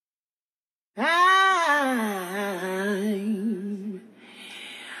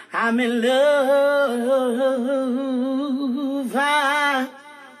I'm in love.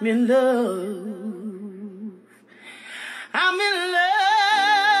 I'm in love. I'm in love.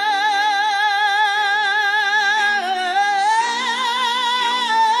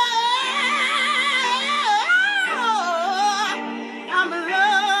 I'm in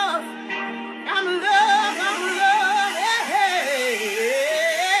love. I'm in love. I'm in love. Hey.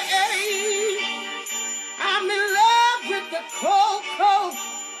 I'm in love with the cold.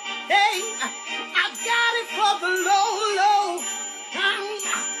 Hey, I got it for the low.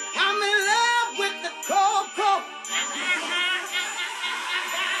 I'm in love with the cold.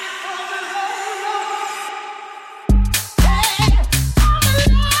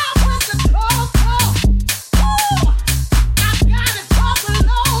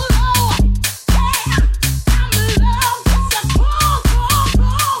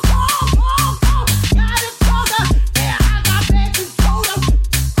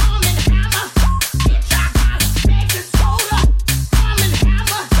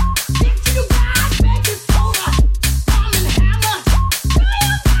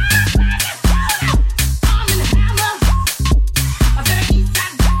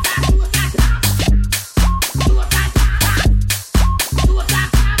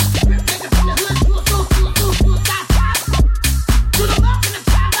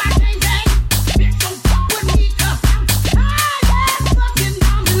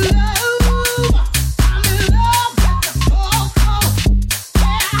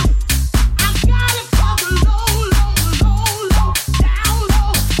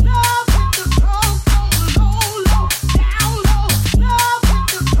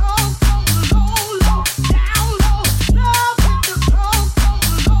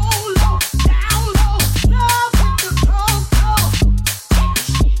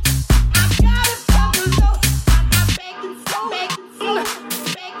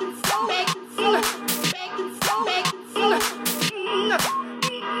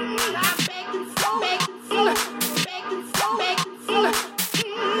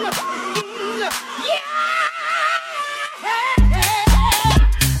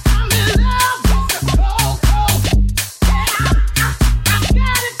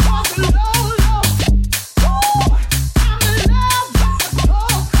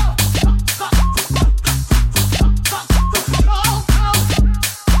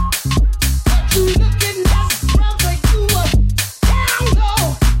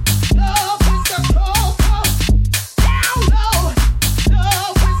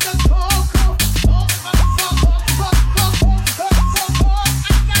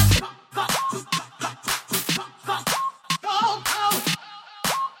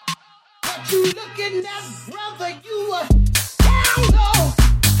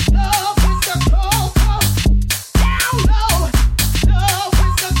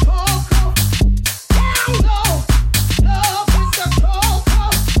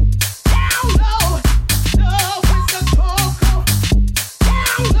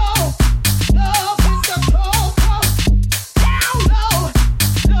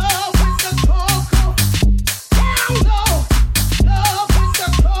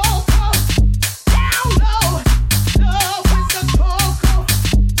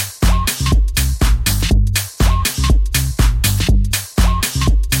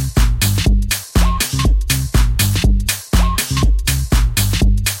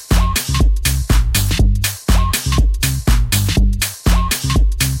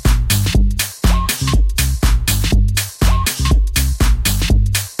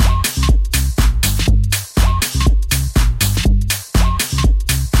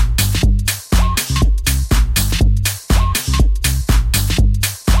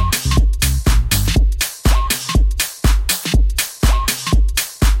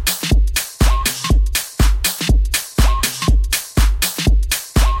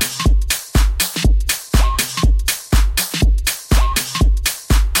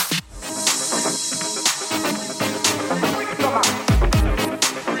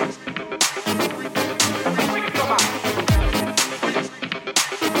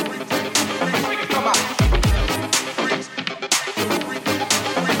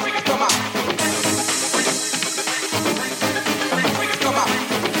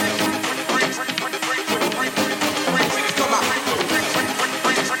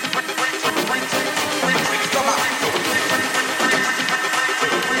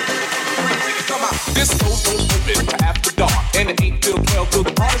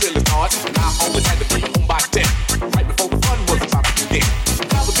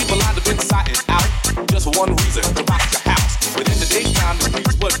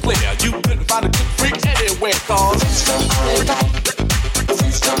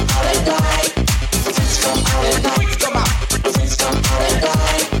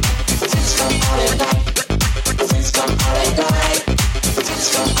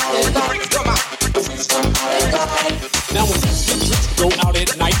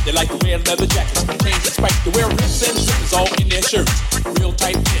 red leather jackets, chains and spikes to wear rips and zippers all in their shirts. Real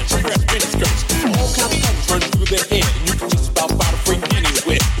tight pants, fresh mini skirts. All kinds of colors run through their head, and you can just about find a freak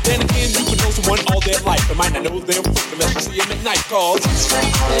anywhere. But then again, you can know someone all their life, but might not know their foot unless you see them at night. Cause freaks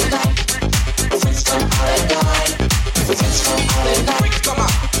come out. Freaks come out. Freaks come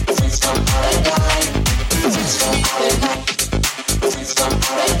out. Freaks come out. Freaks come out. Freaks come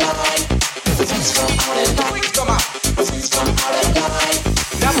out. Freaks come out. Freaks come out.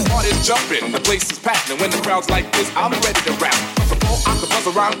 Now the party's jumping, the place is packed, and when the crowd's like this, I'm ready to rap. First of all, I can buzz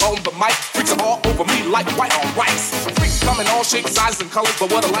around on the mic. Freaks are all over me like white on rice. Freaks come in all shapes, sizes, and colors,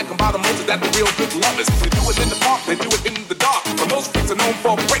 but what I like about them most is that they're real good lovers. They do it in the park, they do it in the dark, but most freaks are known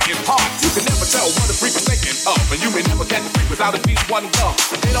for breaking hearts. You can never tell what a freak is thinking of, and you may never catch a freak without at least one glove.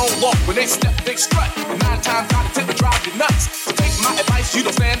 They don't walk, when they step, they strut, and 9 times out of 10 they drive you nuts. So take my advice, you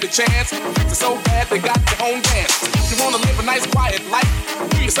don't stand a chance. Freaks are so bad, they got their own dance. So if you wanna live a nice, quiet life,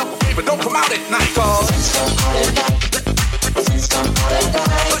 do yourself a favor, don't come out at night. Cause freaks come out at night. Freaks come out at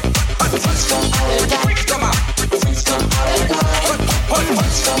night. Freaks come out at night. Freaks come out. Freaks come out at night.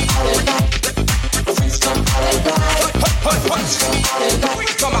 Freaks come out at night. Freaks come out at night. Freaks come out at night.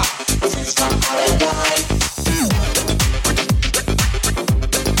 Freaks come out.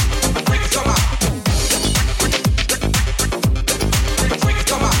 Freaks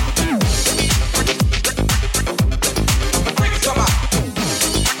come out at night. Freaks come out. Freaks come out.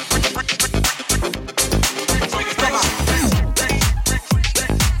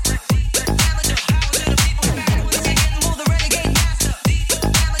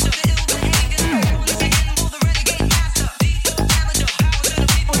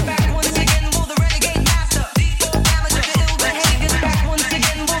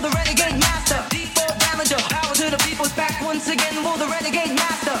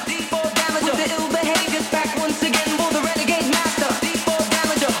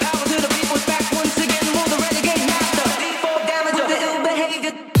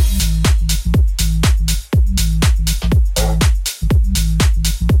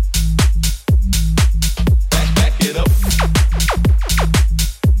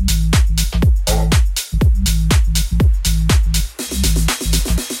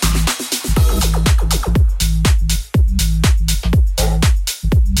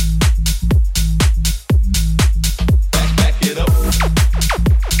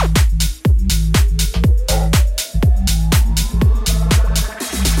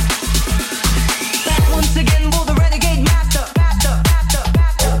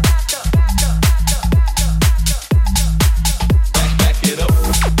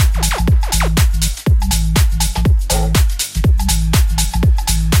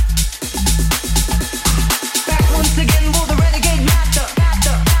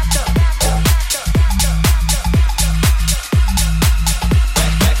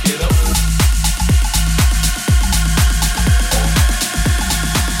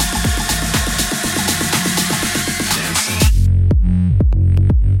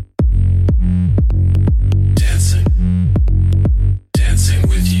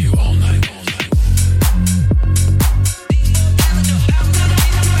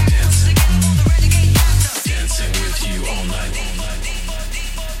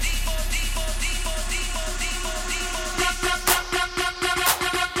 You all night.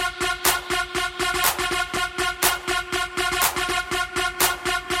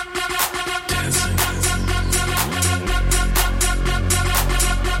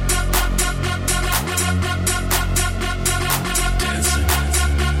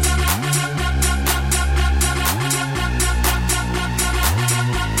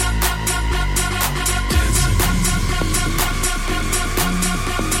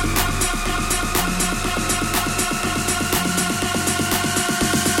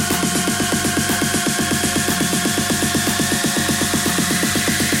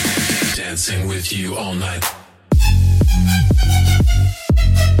 Dancing with you all night.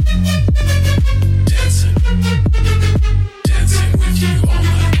 Dancing. Dancing. Dancing with you all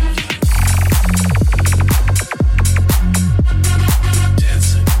night.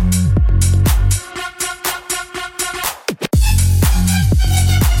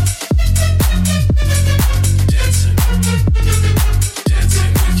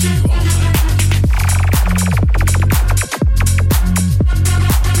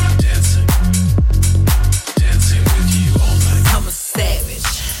 Dancing. Dancing with you all night. I'm a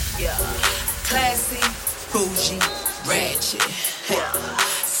savage, yeah. Classy, bougie, ratchet,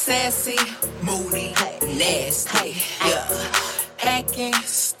 sassy, moody, nasty, yeah. Acting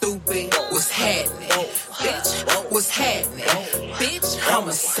stupid, what's happening? Bitch, what's happening? Bitch, I'm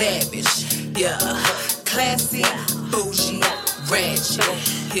a savage, yeah. Classy, bougie,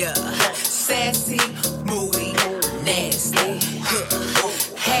 ratchet, yeah. Sassy, moody, nasty,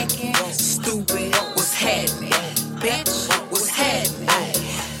 hacking, stupid, what's happening? Bitch, what's happening?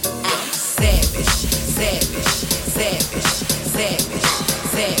 Savage, savage, savage, savage,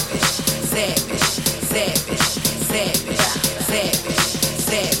 savage, savage, savage, savage, savage,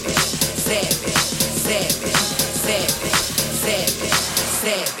 savage, savage, savage, savage, savage,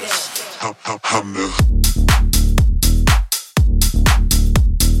 savage.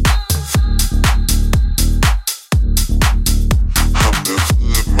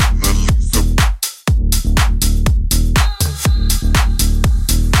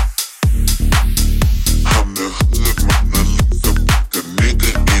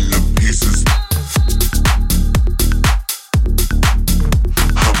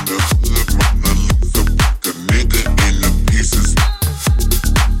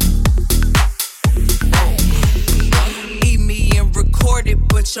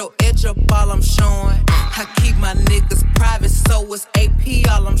 Your edge up all I'm showing. I keep my niggas private, so it's AP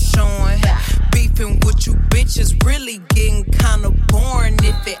all I'm showing. Beefing with you bitches really getting kinda boring.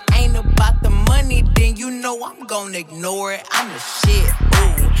 If it ain't about the money, then you know I'm gonna ignore it. I'm the shit,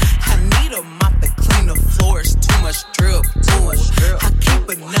 ooh. I need a mop to clean the floors, too much drip, ooh. I keep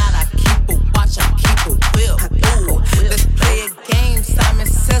a knot, I keep a watch, I keep a whip, ooh. Let's play a game, Simon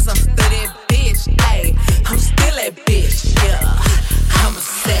says I'm still that bitch, ayy. I'm still that bitch, yeah. I'm a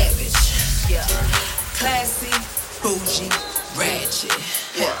savage, yeah. Classy, bougie, ratchet,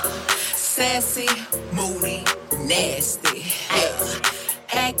 yeah. Sassy, moody, nasty, yeah.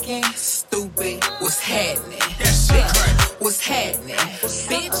 Hacking, stupid, what's happening? Bitch, what's happening?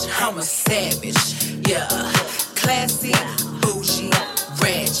 Bitch, I'm a savage, yeah. Classy, bougie,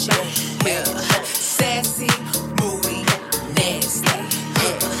 ratchet, yeah. Sassy, moody, nasty,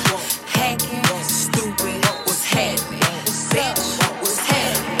 yeah. Hacking, stupid, what's happening? Bitch, what's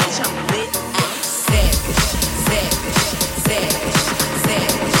happening? Bitch, I'm a bit savage, savage, savage,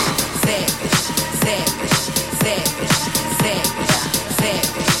 savage, savage, savage, savage, savage, savage,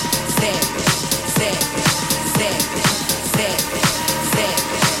 savage, savage, savage, savage, savage,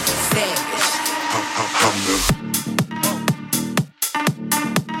 savage.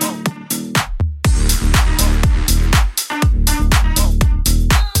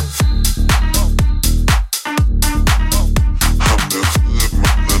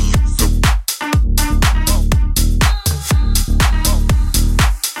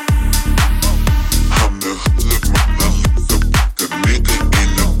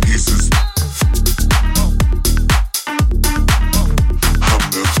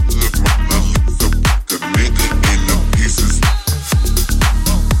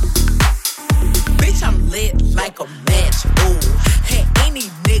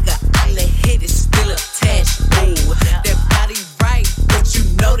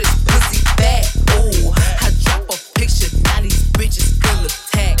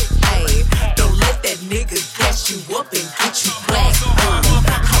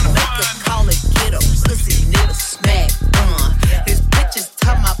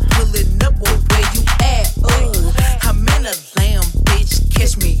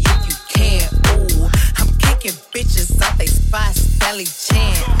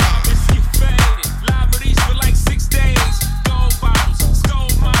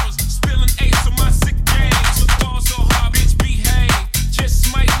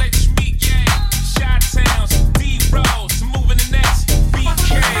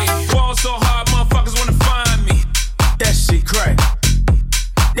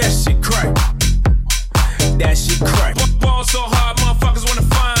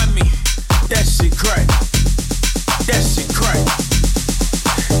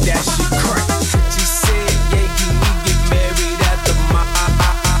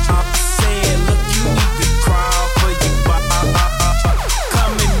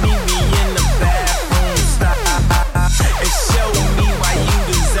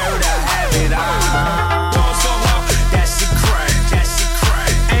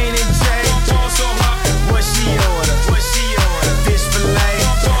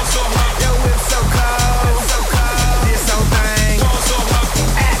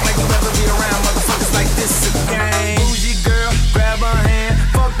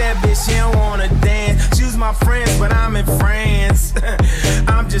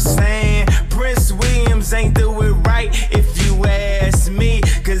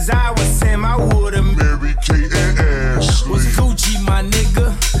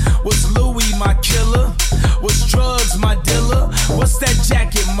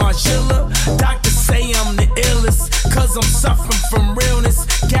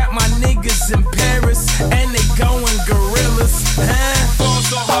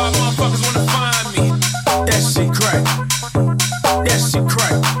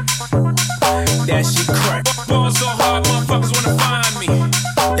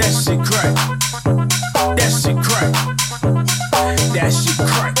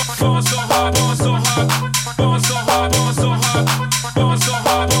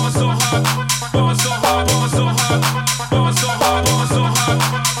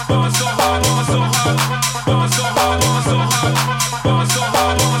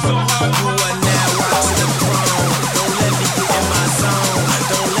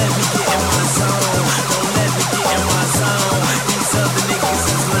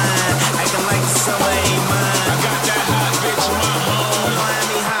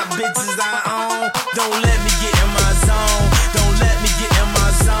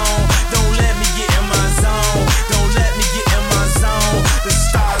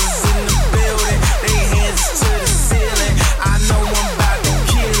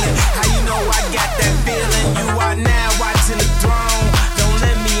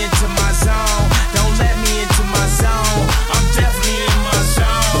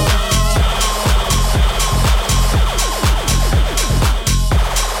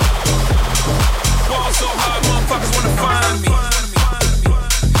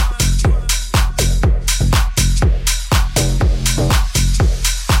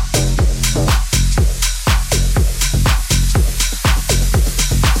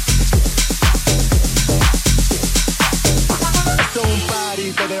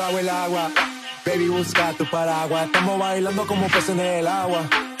 busca tu paraguas. Estamos bailando como peces en el agua.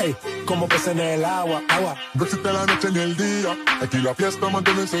 Ey, como peces en el agua, agua. No existe la noche ni el día. Aquí la fiesta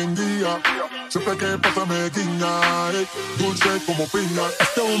mantiene encendida. Siempre que pasa me guiña. Ey, dulce como piña.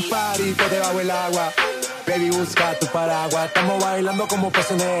 Esto es un party por debajo del agua. Baby, busca tu paraguas. Estamos bailando como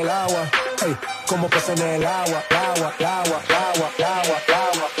peces en el agua. Ey, como peces en el agua, agua, agua, agua, agua, agua,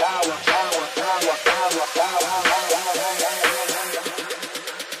 agua, agua, agua, agua, agua.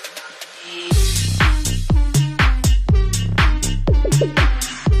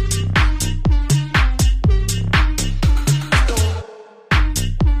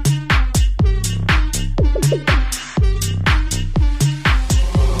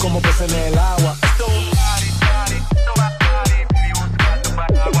 Como peces en el agua.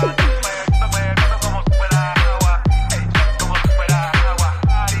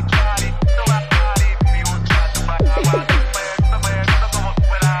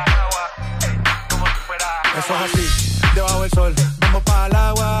 Eso es así, debajo del sol. Vamos para el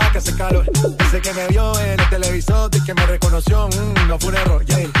agua, que hace calor. Desde que me vio en el televisor y que me reconoció, no fue un error,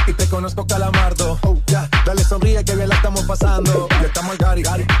 yeah. Y te conozco, Calamardo, ya, dale sonríe que bien la estamos pasando. Ya estamos al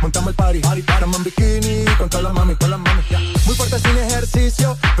gari, montamos el party, estamos en bikini con todas las mami, yeah. Muy fuerte sin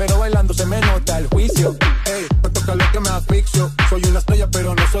ejercicio, pero bailando se me nota el juicio. Ey, no toca lo que me asfixio. Soy una estrella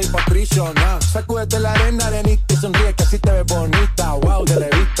pero no soy Patricio, nah. Sacúdete la arena, arenita y sonríe que así te ves bonita. Wow, de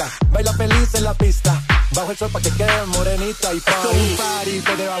revista, baila feliz en la pista. Bajo el sol pa' que quede morenita y party. Esto es un party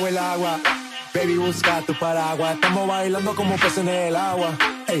por debajo del agua. Baby, busca tu paraguas. Estamos bailando como peces en el agua.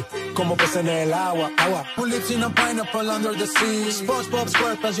 Ey, como peces en el agua, agua. Who lives in a pineapple under the sea? SpongeBob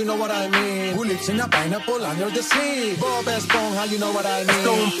SquarePants, you know what I mean. Who lives in a pineapple under the sea? Bob Esponja, you know what I mean.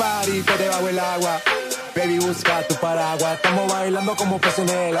 Esto es un party por debajo del agua. Baby, busca tu paraguas. Estamos bailando como peces en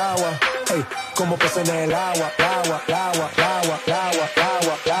el agua. Ey, como peces en el agua, agua, agua, agua, agua, agua,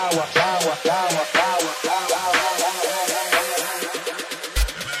 agua, agua, agua, agua.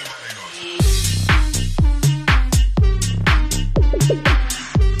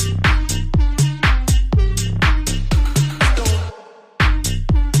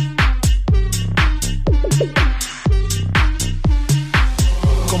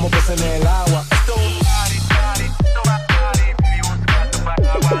 Como peces en el agua.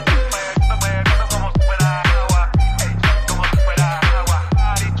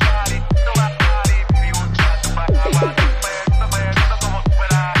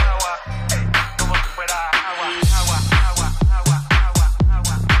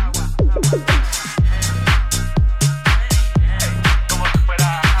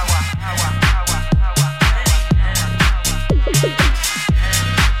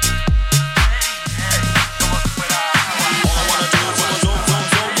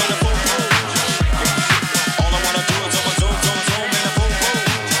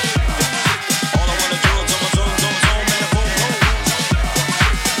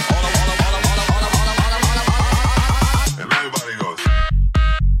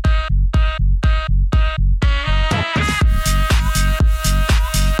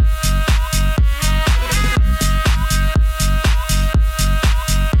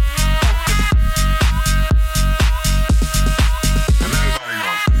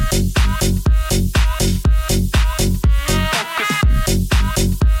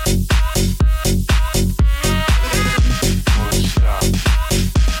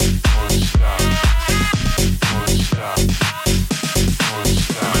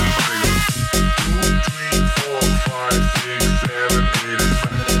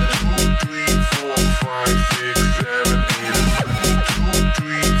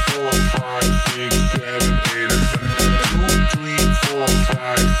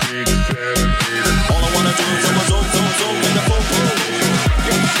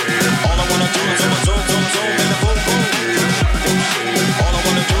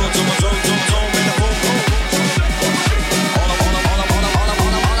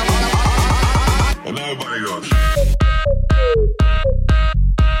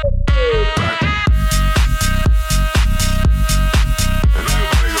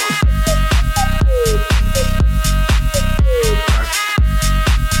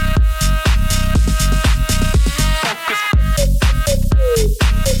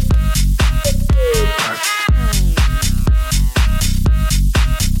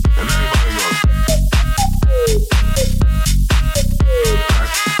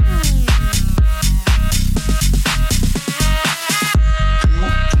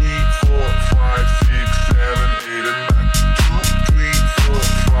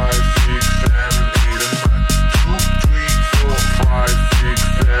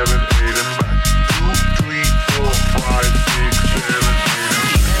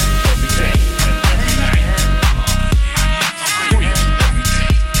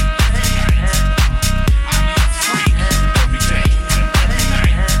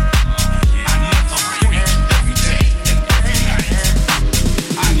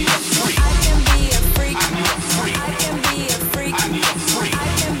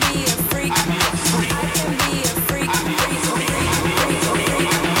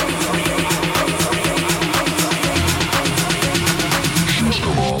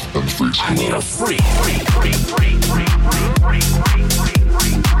 a freak. I can be a freak. I can be a freak.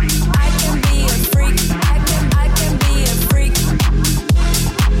 I need a freak. I can be a freak. I can be a freak.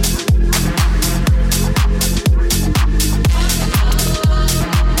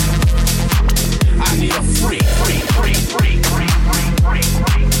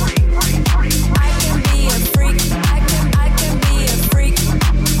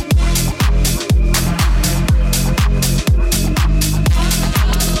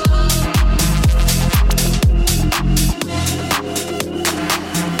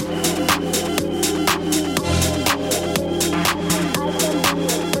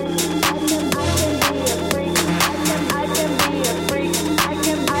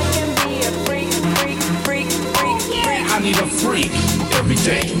 I need a freak every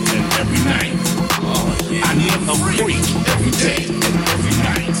day and every night. I need a freak every day and every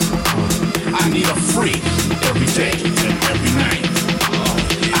night. I need a freak every day and every night.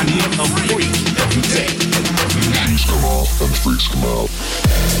 I need a freak every day and every night. Freaks come out and freaks come out.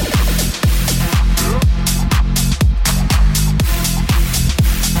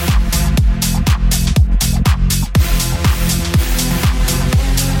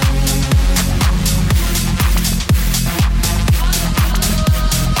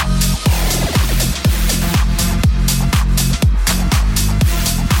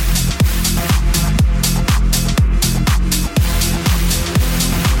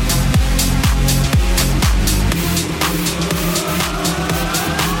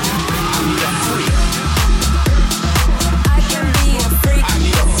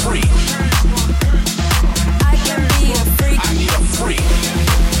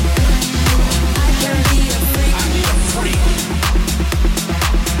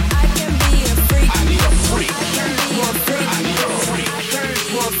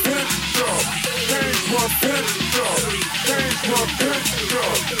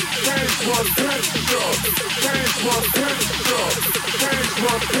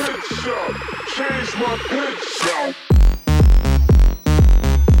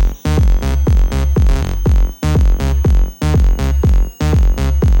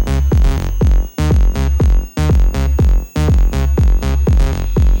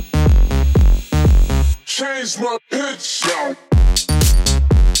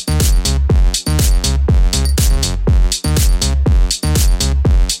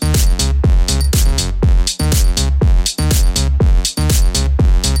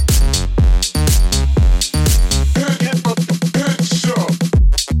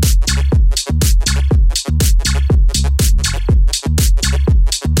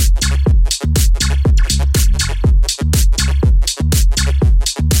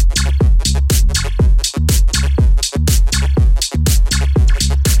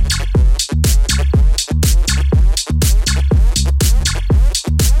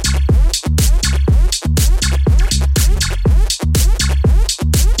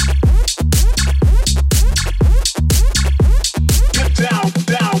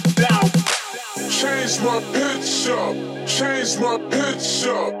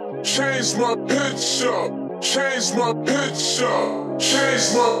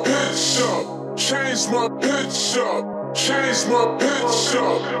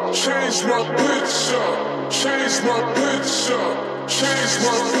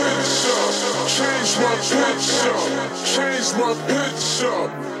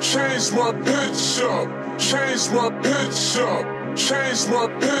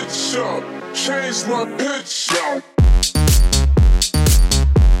 Change my pitch, yo.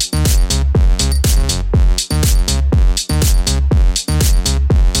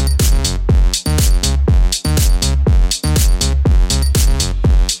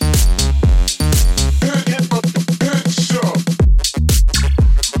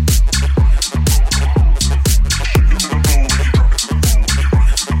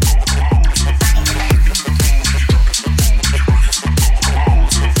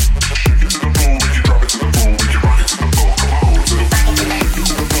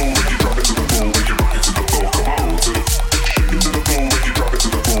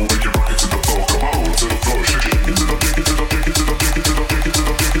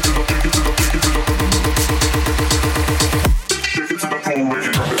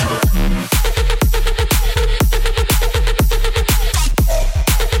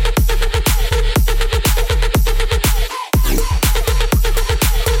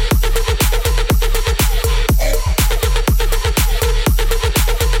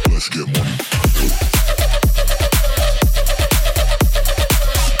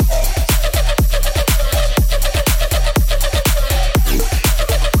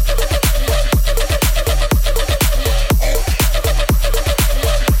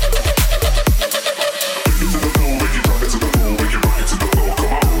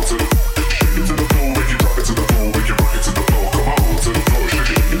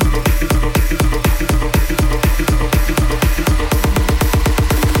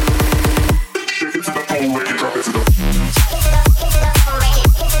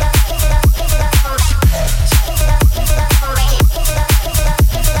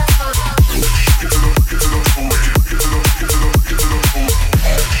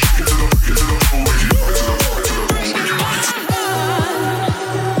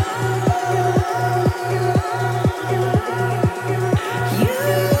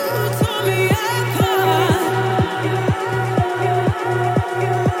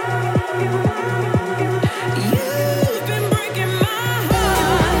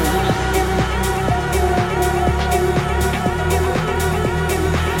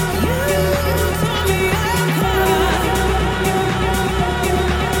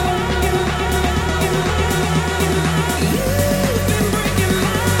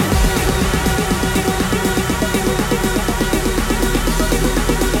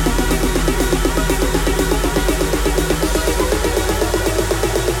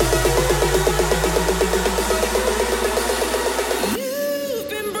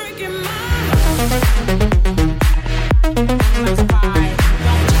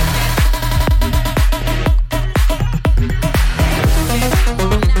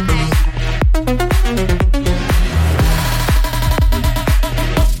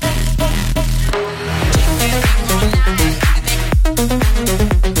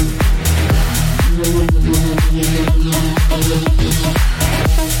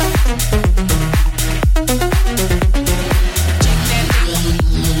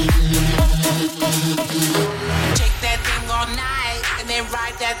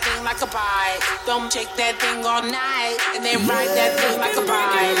 thing like a bike. Don't shake that thing all night and then ride that thing like a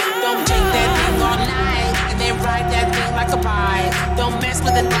bike. Don't shake that thing all night and then ride that thing like a bike. Don't mess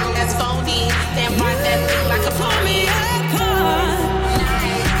with the thing that's phony, then ride that thing like a pony.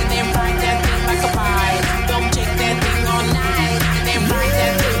 Night and then ride that thing like a bike. Don't shake that thing all night and then ride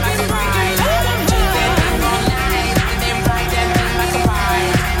that thing like a bike. Don't shake that thing all night and then ride that thing like a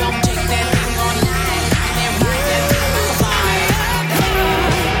bike. Don't shake that thing all night and then ride that thing like a bike.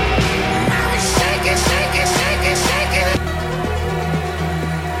 Shake it, shake it, shake it, shake it.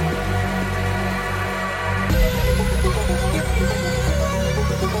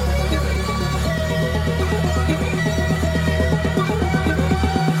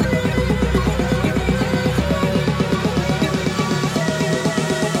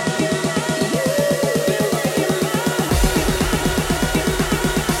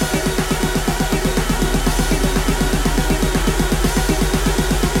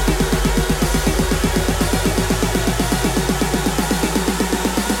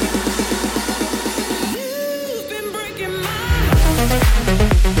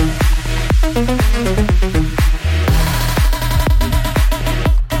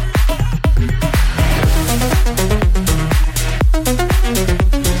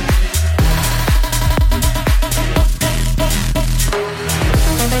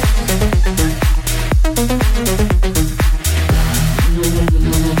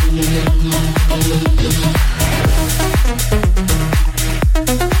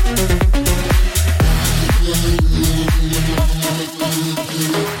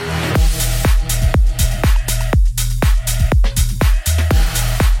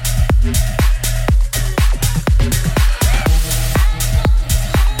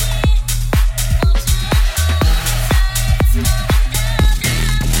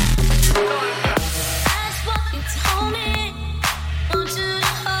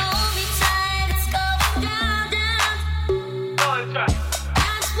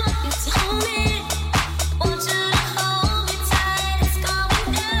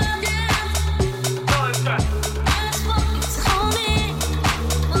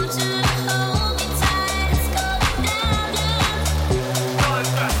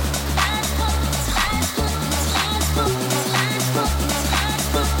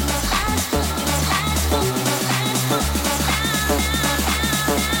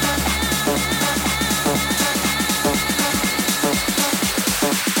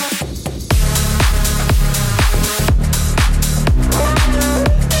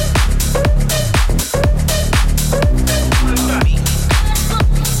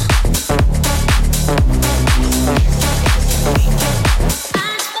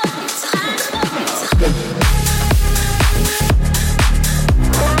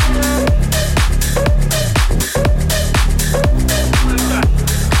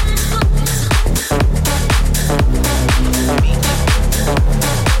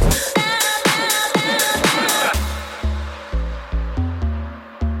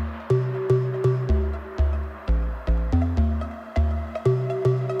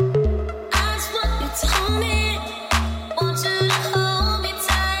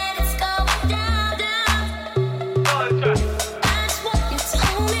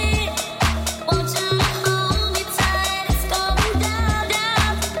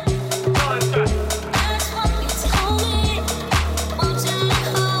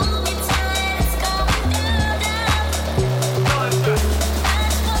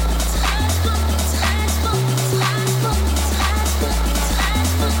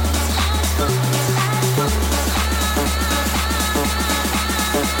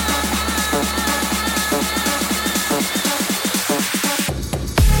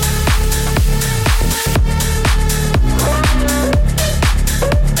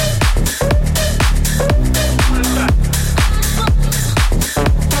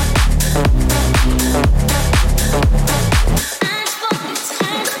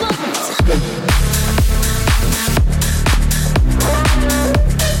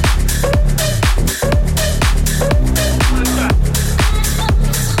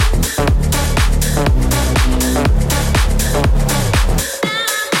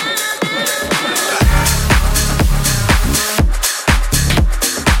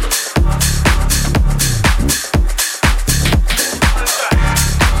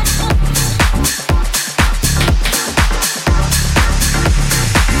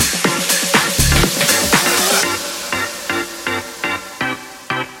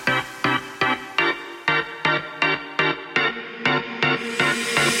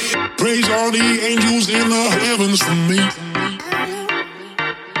 Praise all the angels in the heavens for me.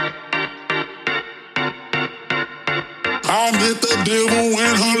 I met the devil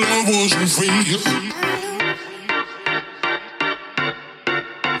when her love wasn't free.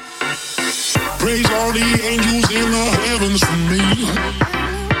 Praise all the angels in the heavens for me.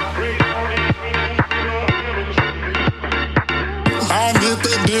 I met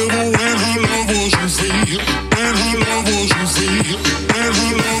the devil when her love wasn't free. When her love wasn't free. When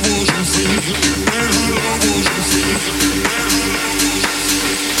her love wasn't free. When her love wasn't free.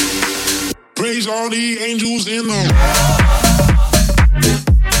 Praise all the angels in the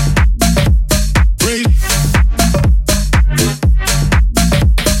praise.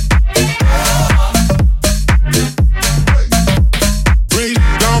 Praise,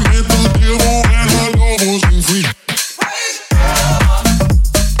 I met the devil and her love wasn't free.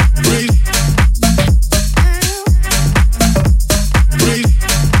 Praise. Praise.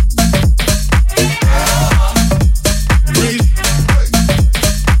 Praise.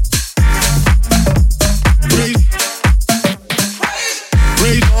 Praise.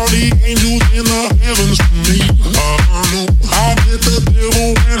 Praise all the angels in the heavens for me. I met the devil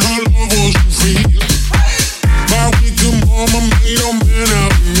and her love wasn't free. My wicked mama made a man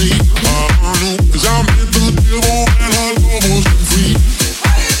out of me. 'Cause I met the devil and her love wasn't free.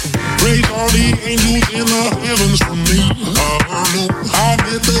 Praise all the angels in the heavens for me. I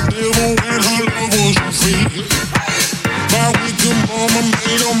met the devil and her love wasn't free. My wicked mama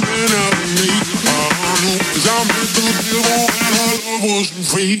made a man out of me. 'Cause I met the devil and her love wasn't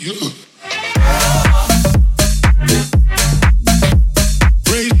free.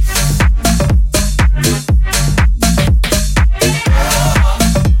 Praise.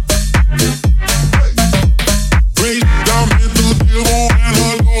 Praise, I met the devil and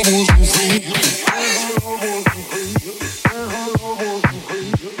her love wasn't free.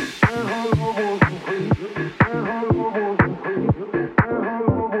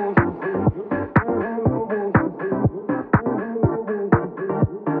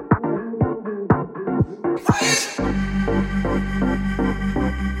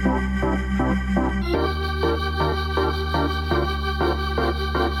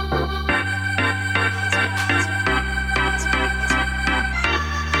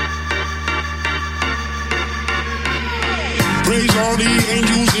 Praise all the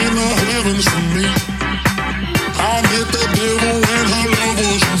angels in the heavens for me. I met the devil and her love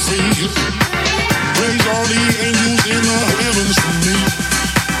wasn't free. Praise all the angels in the heavens for me.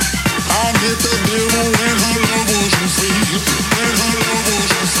 I met the devil and her love wasn't free. And her love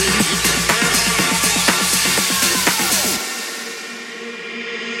wasn't free.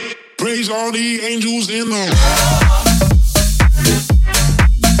 Praise all the angels in the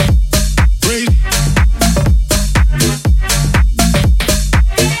praise.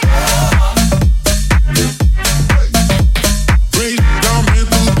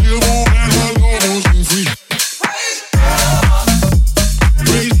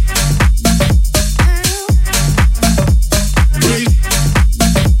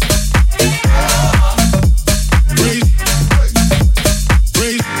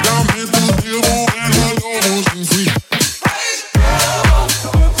 Free.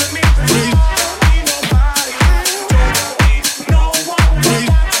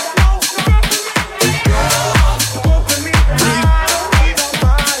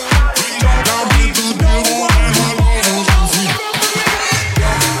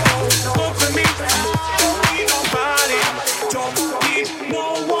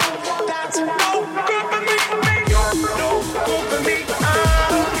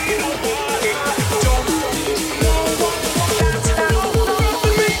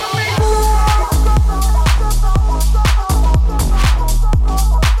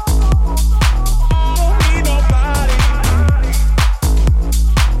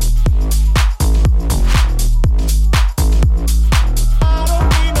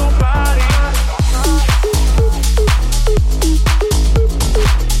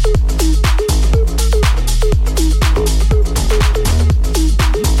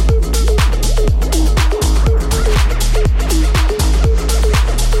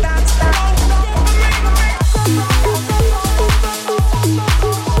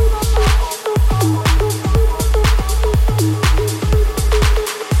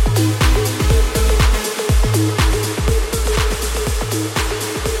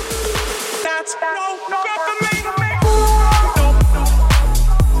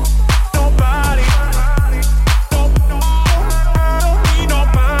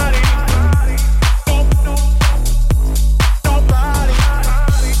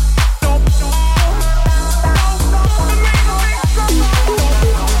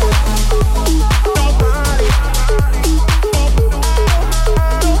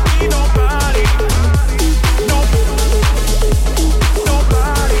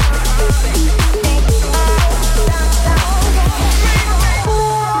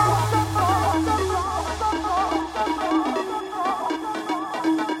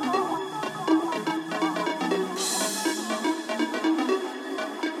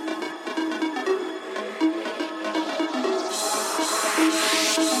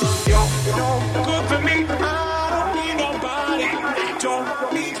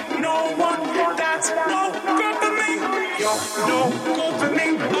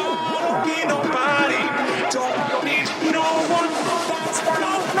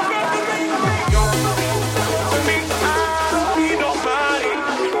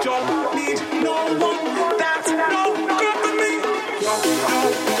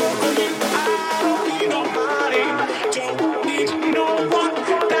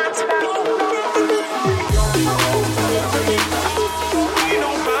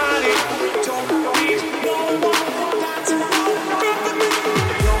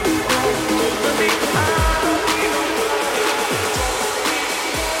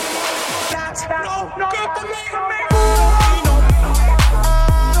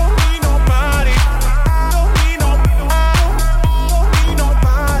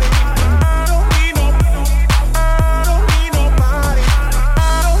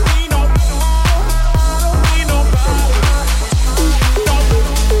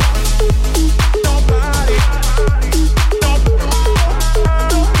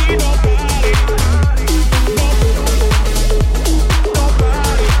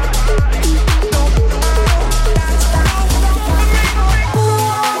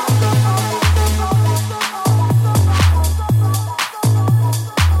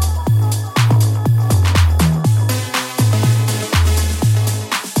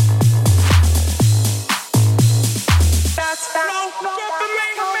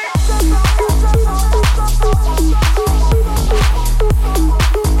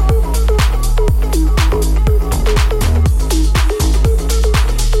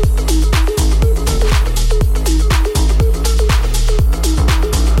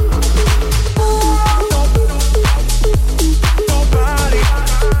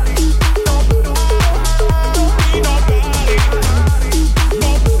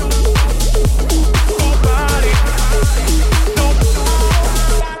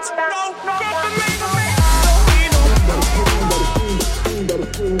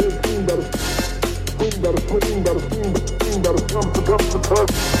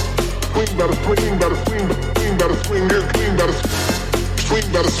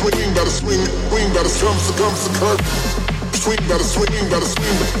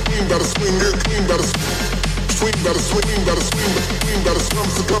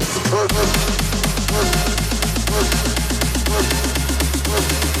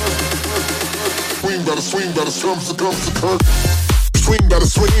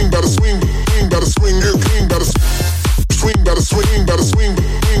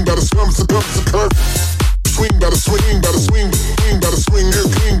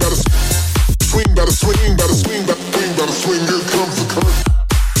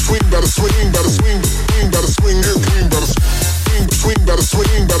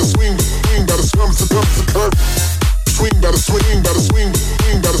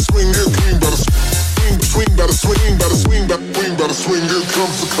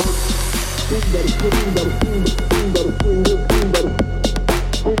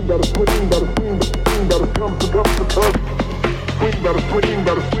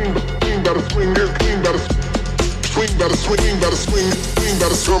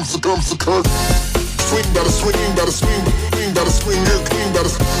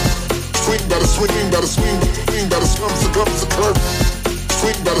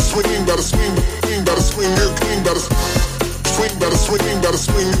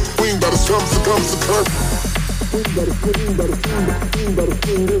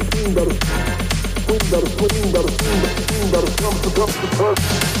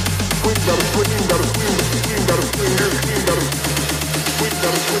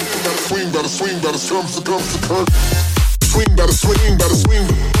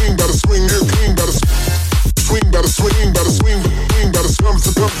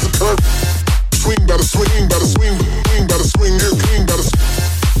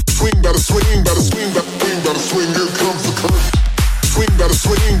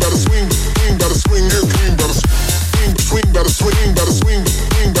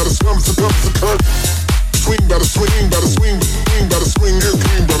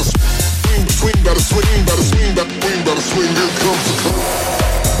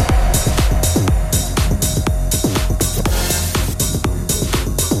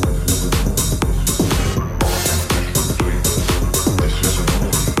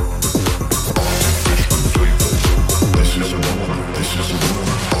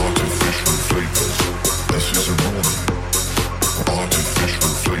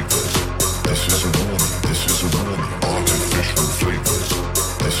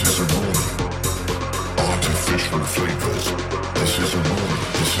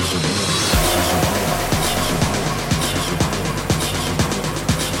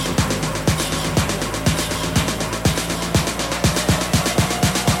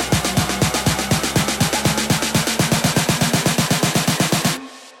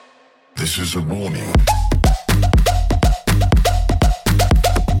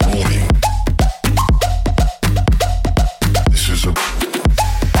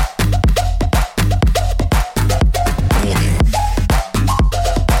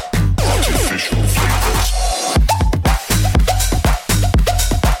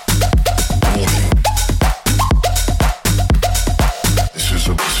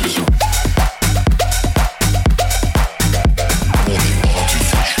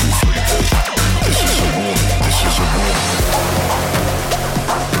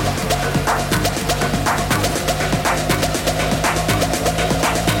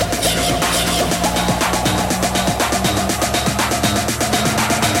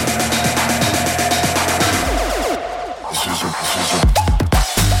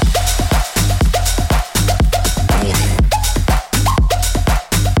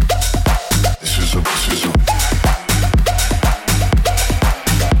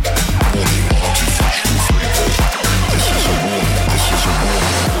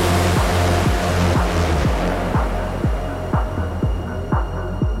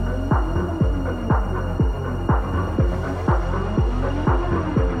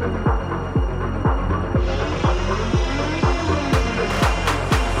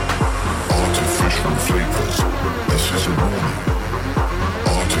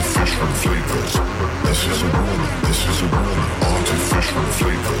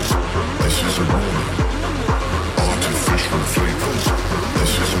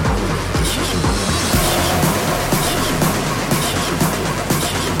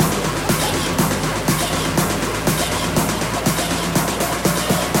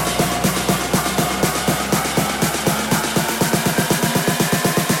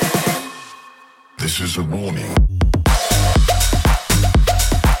 This is a warning.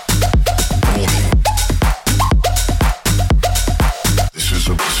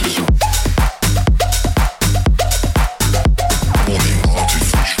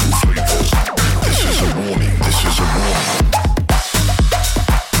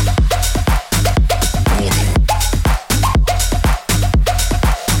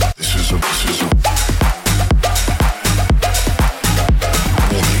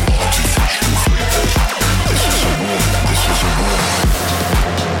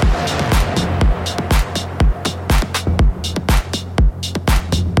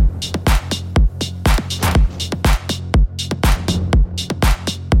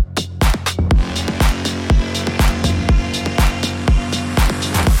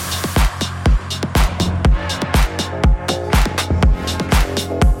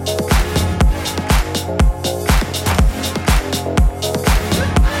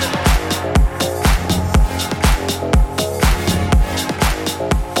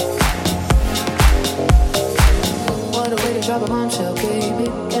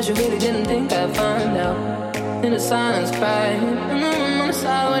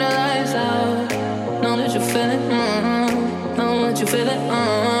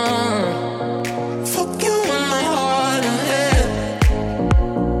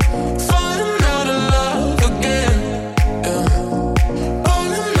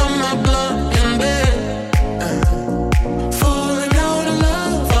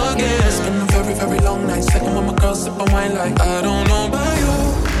 I don't know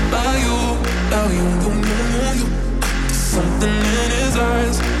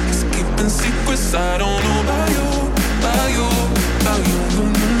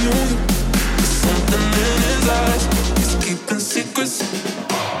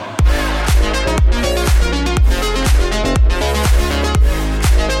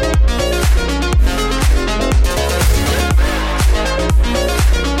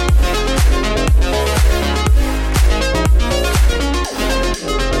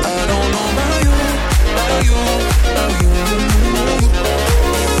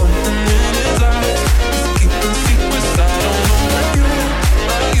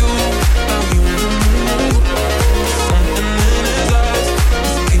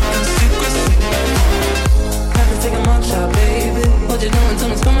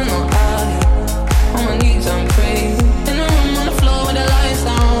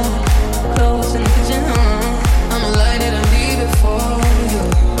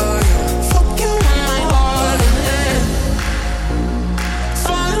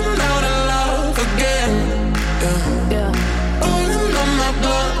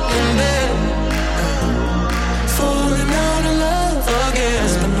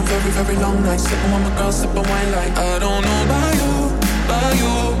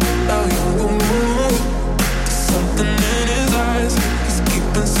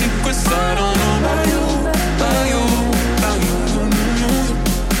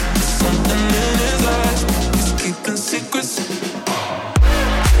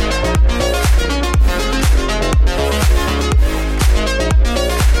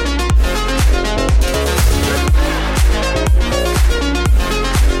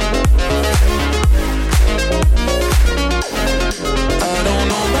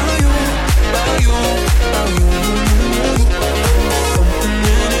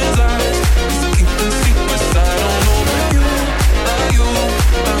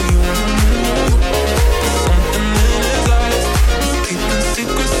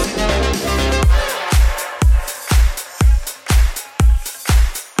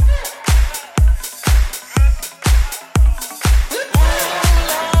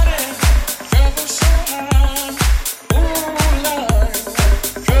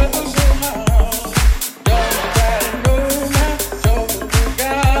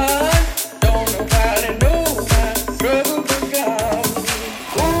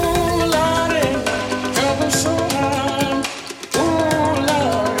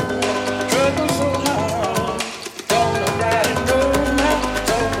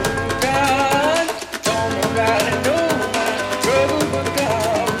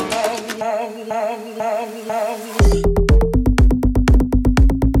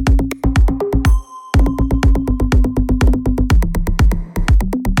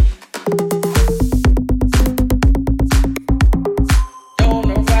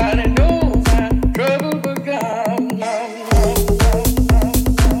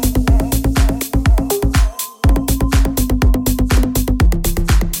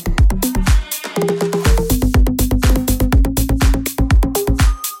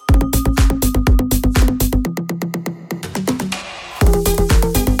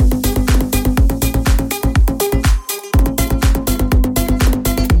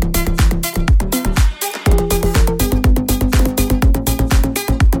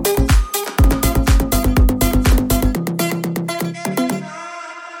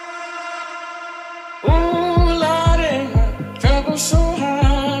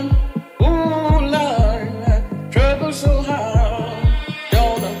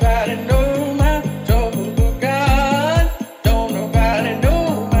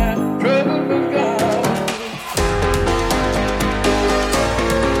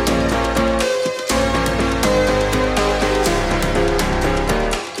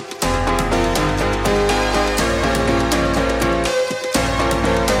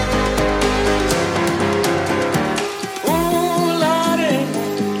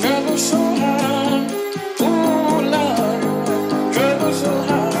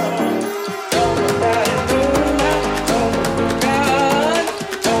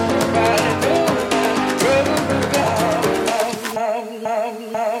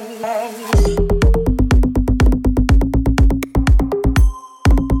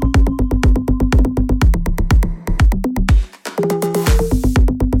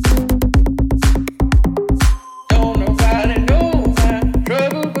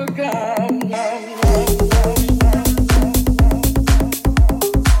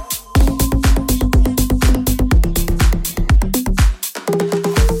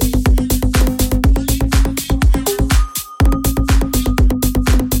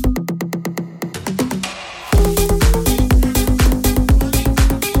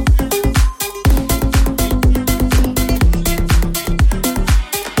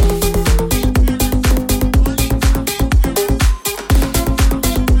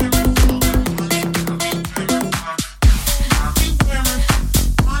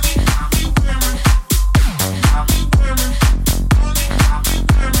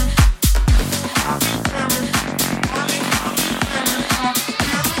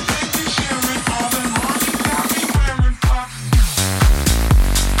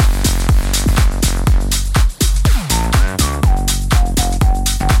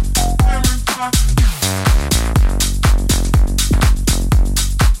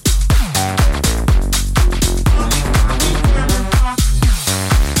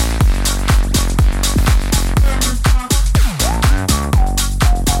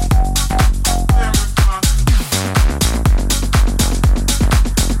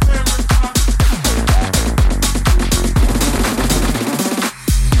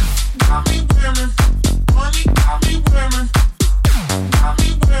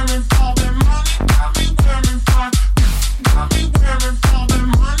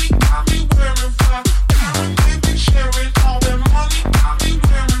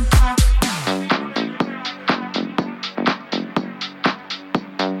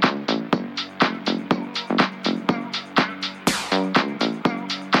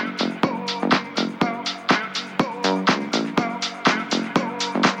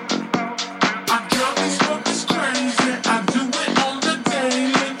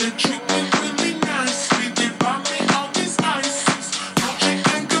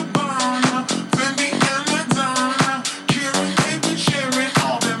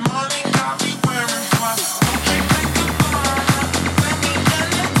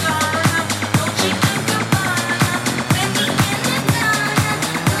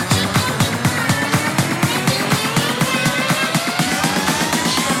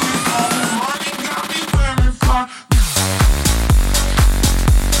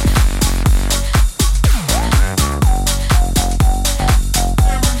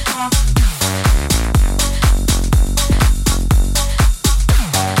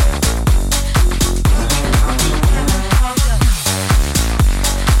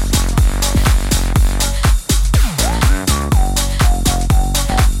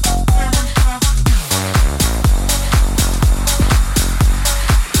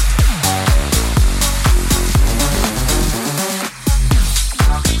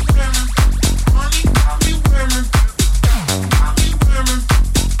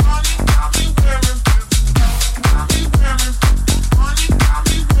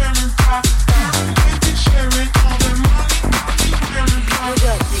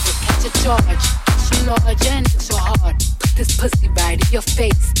charge. Extra large and extra hard. Put this pussy right in your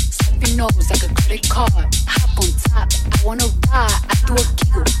face. Slap your nose like a credit card. Hop on top, I wanna ride. I do a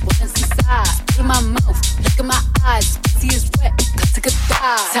giggle, what's inside? Spit in my mouth, look in my eyes. Pussy is wet, got to get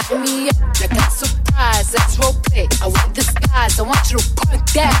die. Tie me up like I'm surprised. Let's role play, I wear disguise. I want you to park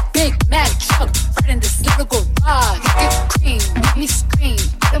that Big Mac truck right in this little garage. Get cream, make me scream.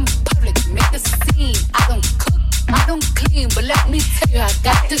 Out in public, make a scene. I don't cook, I don't clean, but let me tell you, I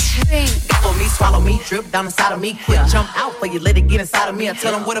got this ring. For me, swallow me, drip down inside of me. Quick jump out for you, let it get inside of me. I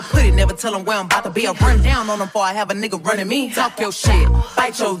tell them where to put it, never tell them where I'm about to be. I run down on them before I have a nigga running me. Talk your shit,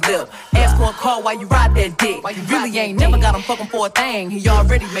 bite your lip. Ask for a call while you ride that dick. You really ain't never got him fucking for a thing. He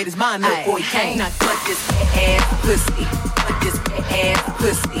already made his mind up before he came. Now cut this ass pussy, cut this ass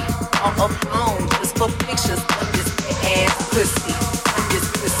pussy. On a phone, just for pictures. Cut this ass pussy, cut this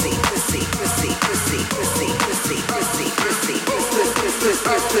pussy, pussy, pussy, pussy, pussy, pussy, pussy, pussy,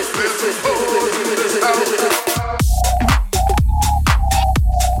 pussy.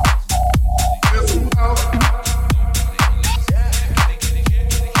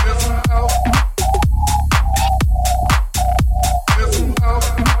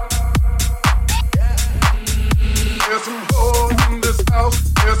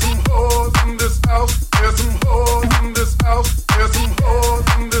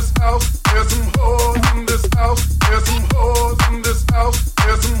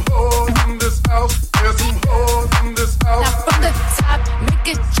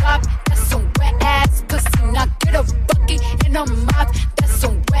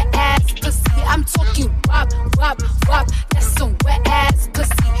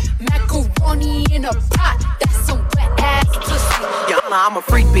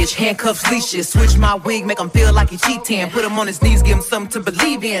 Handcuffs, leashes, switch my wig, make him feel like he cheating. Put him on his knees, give him something to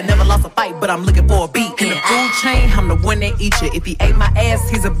believe in. Never lost a fight, but I'm looking for a beat. In the food chain, I'm the one that eat you. If he ate my ass,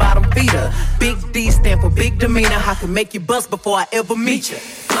 he's a bottom feeder. Big D stand for big demeanor. I can make you bust before I ever meet you.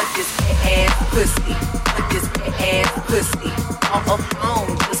 Put this ass pussy, put this ass pussy. On a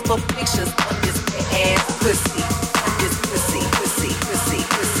phone, just for pictures. Put this ass pussy, put this pussy, pussy, pussy,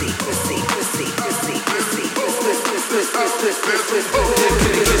 pussy, pussy, pussy, pussy, pussy,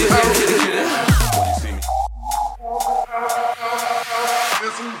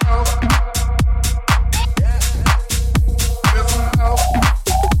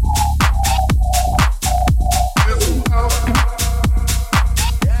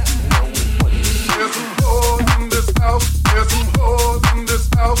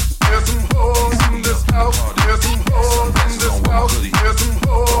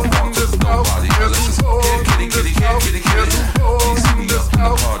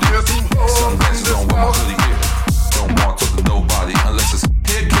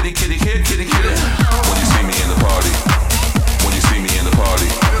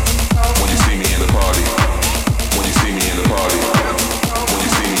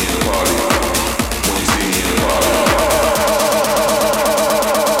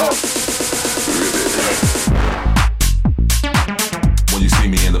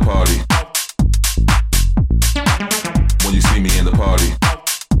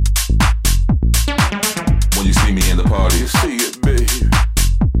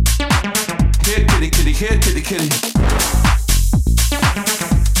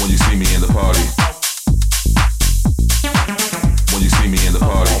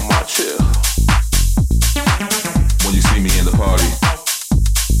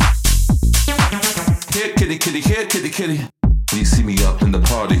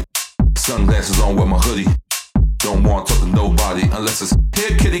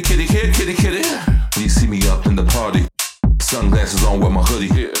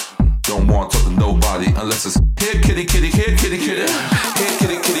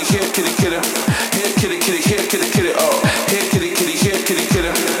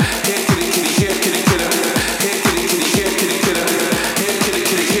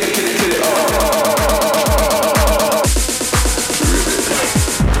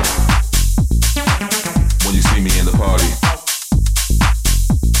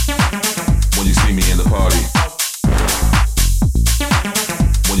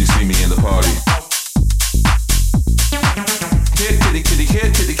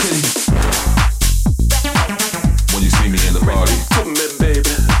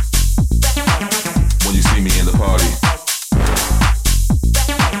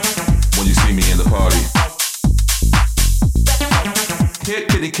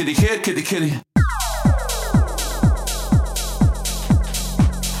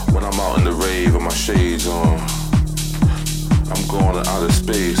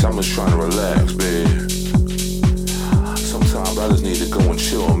 Sometimes I just need to go and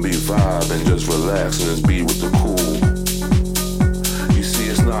chill and be vibing. just relax and just be with the cool. You see,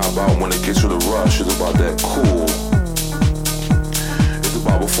 it's not about when it gets to the rush, it's about that cool. It's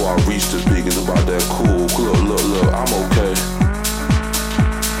about before I reach the peak, it's about that cool. Look, I'm okay.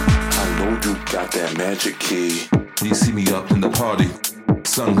 I know you got that magic key. When you see me up in the party,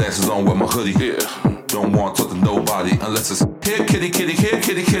 sunglasses on with my hoodie. Yeah. Don't want to talk to nobody unless it's here kitty kitty, here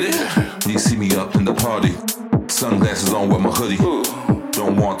kitty kitty. When you see me up in the party, sunglasses on with my hoodie.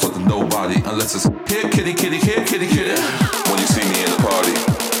 Don't want to talk to nobody unless it's here kitty kitty, here kitty kitty. When you see me in the party,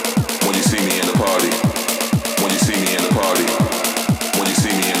 when you see me in the party, when you see me in the party, when you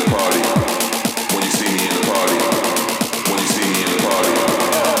see me in the party, when you see me in the party, when you see me in the party.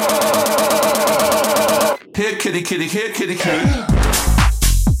 Here kitty kitty, here kitty kitty.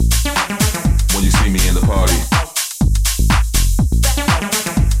 When you see me in the party,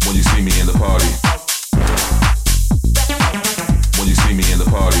 when you see me in the party, when you see me in the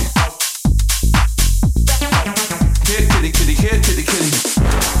party, here kitty kitty, here kitty kitty.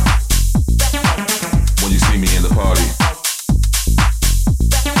 when you see me in the party,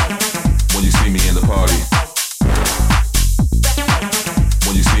 when you see me in the party,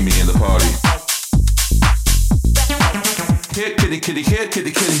 when you see me in the party, here kitty kitty, here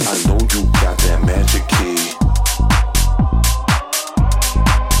kitty kitty. I know you got that magic key.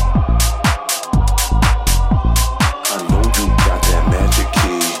 I know you got that magic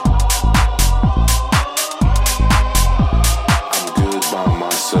key. I'm good by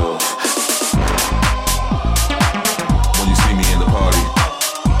myself. When you see me in the party,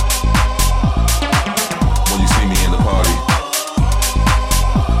 when you see me in the party,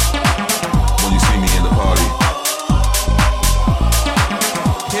 when you see me in the party.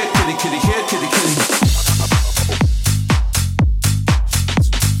 Here kitty kitty, here kitty kitty.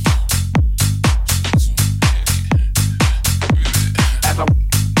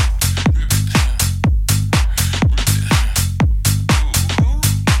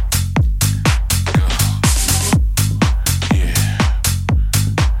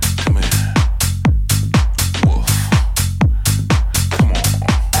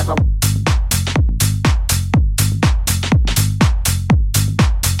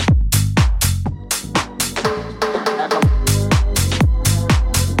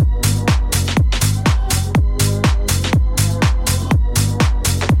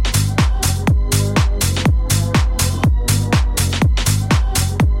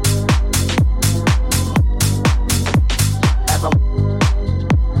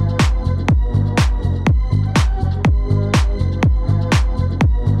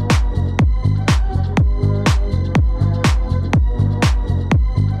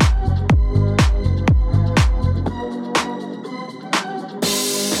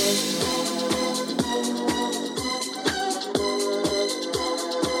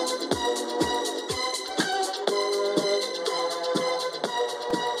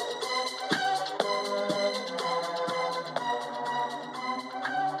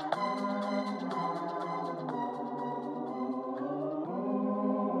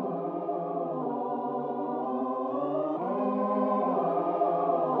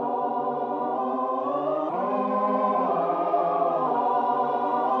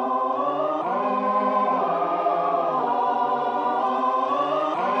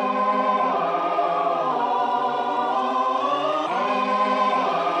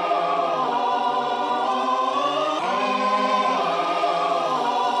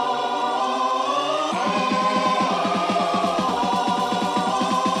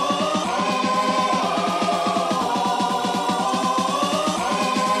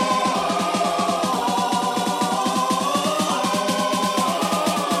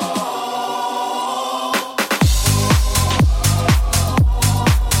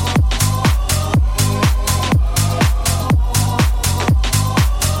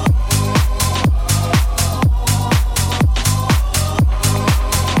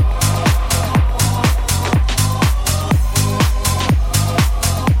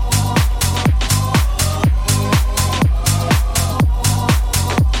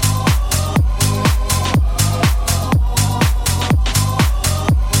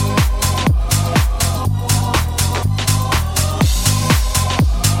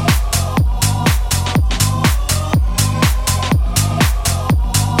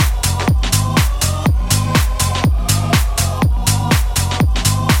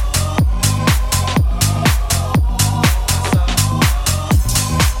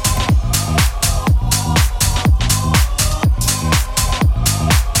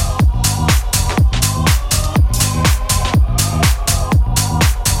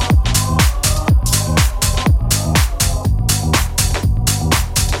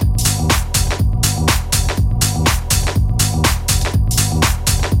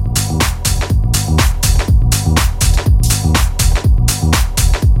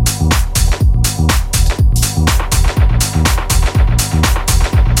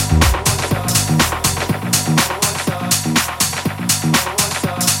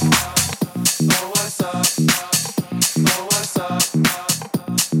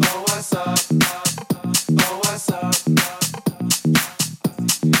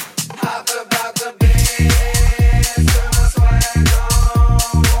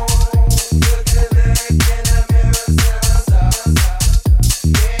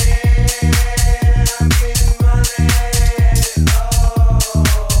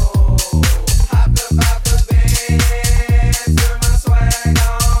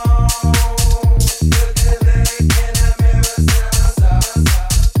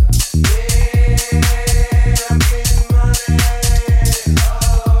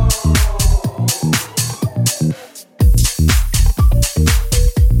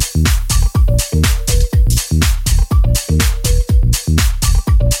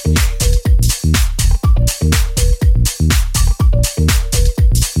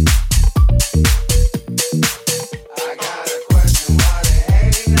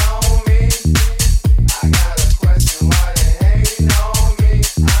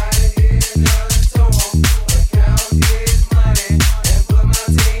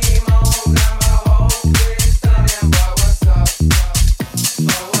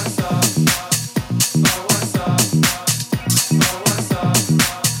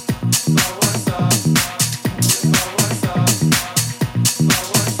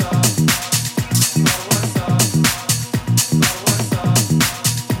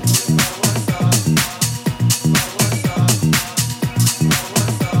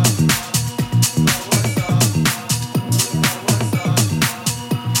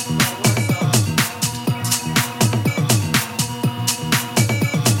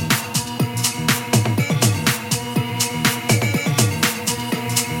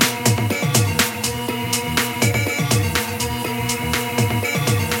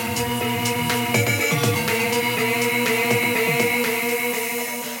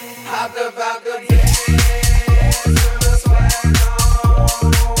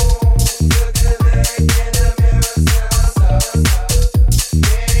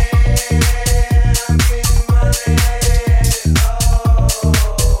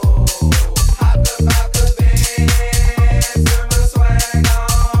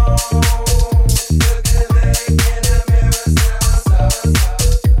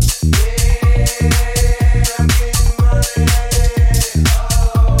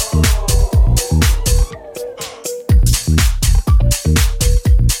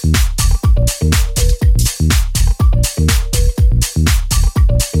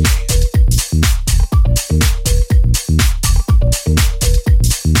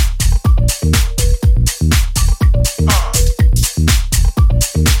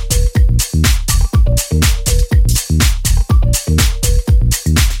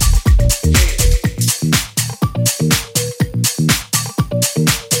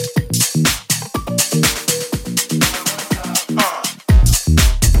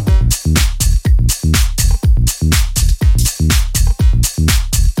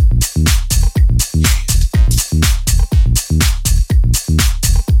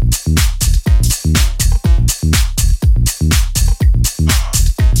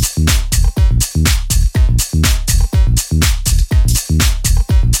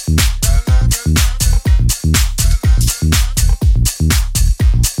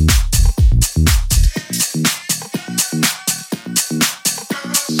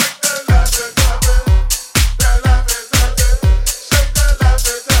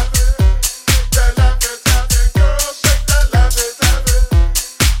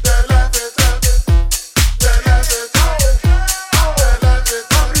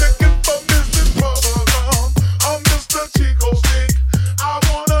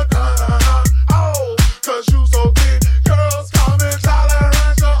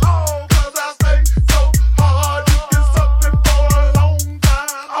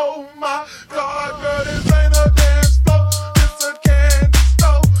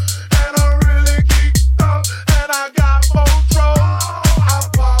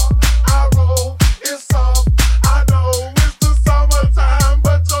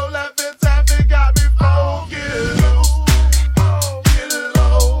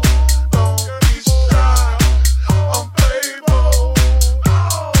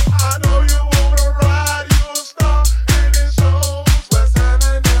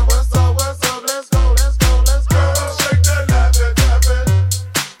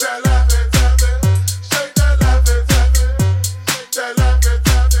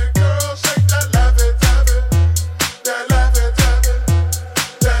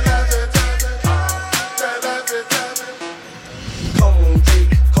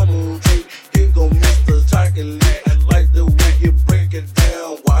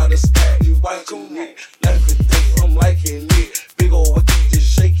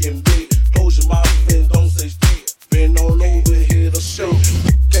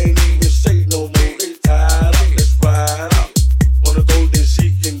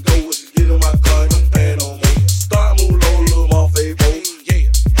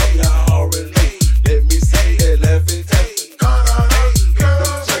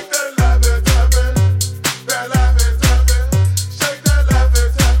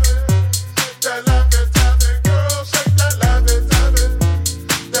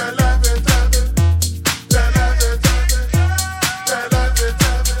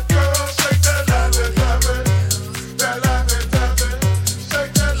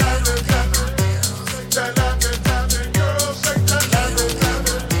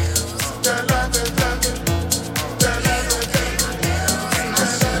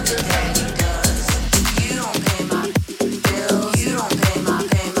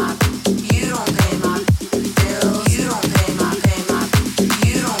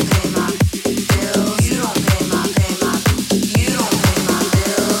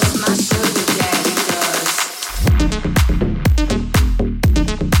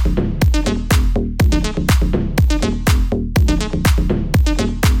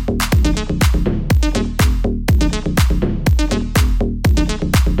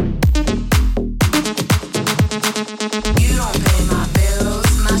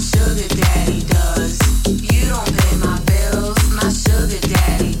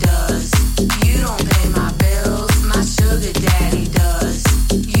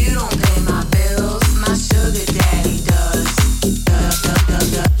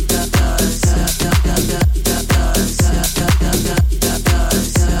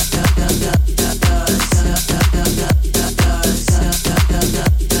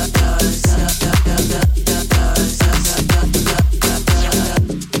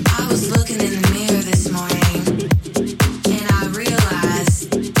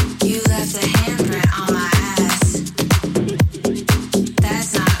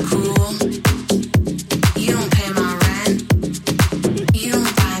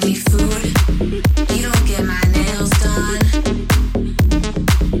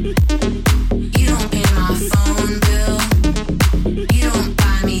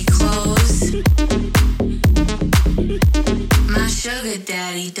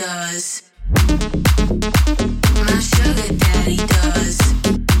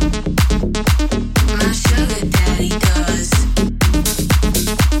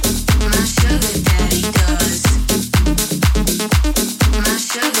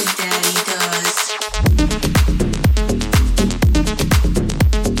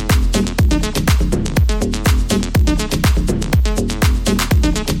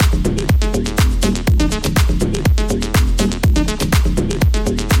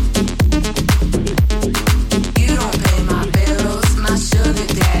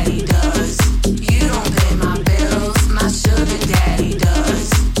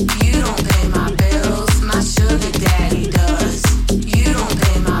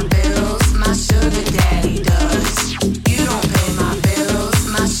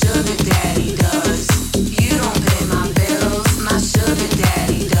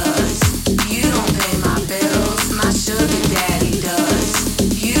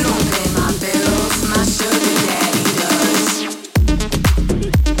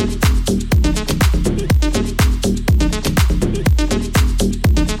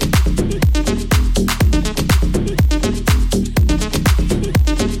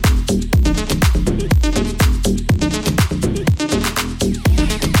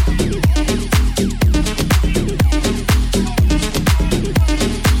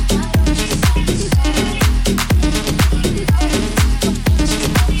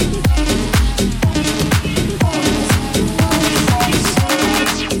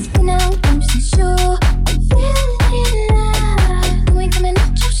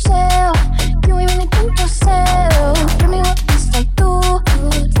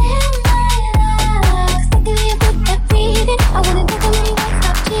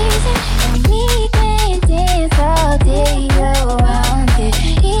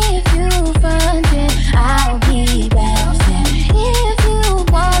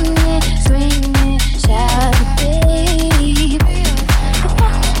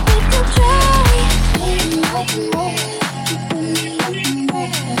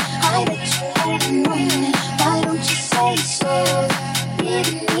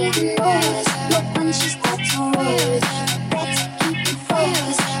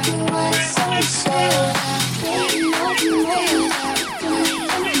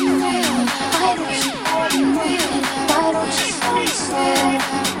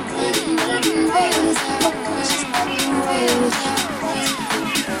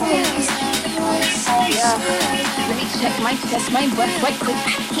 brain work right quick.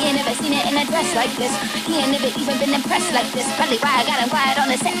 He ain't never seen it in a dress like this. He ain't never even been impressed like this. Probably why I got him quiet on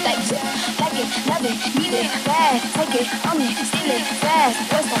the set like zip. Like it, love it, need it, bad. Take it, own it, steal it, fast.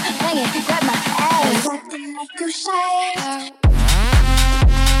 Don't stop playing, grab my ass. Acting like you shy.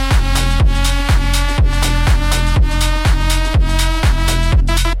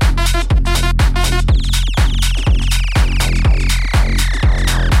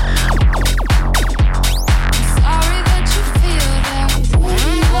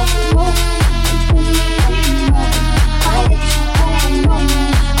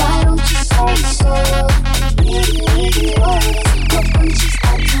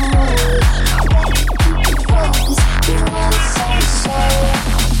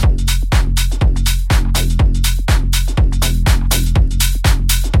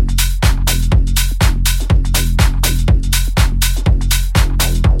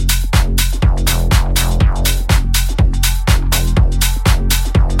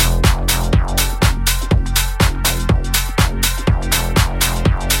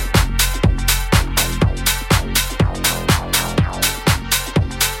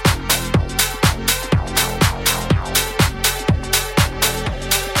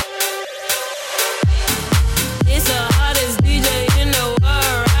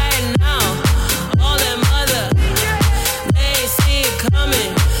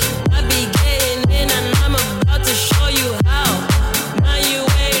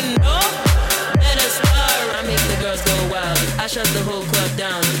 Go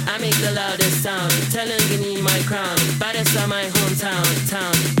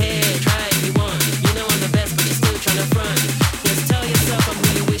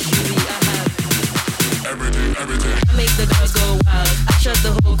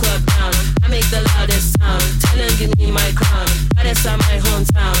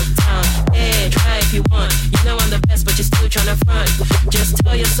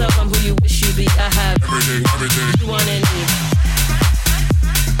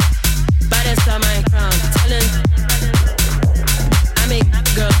wild. I make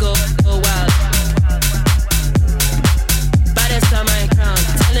girl go wild. I make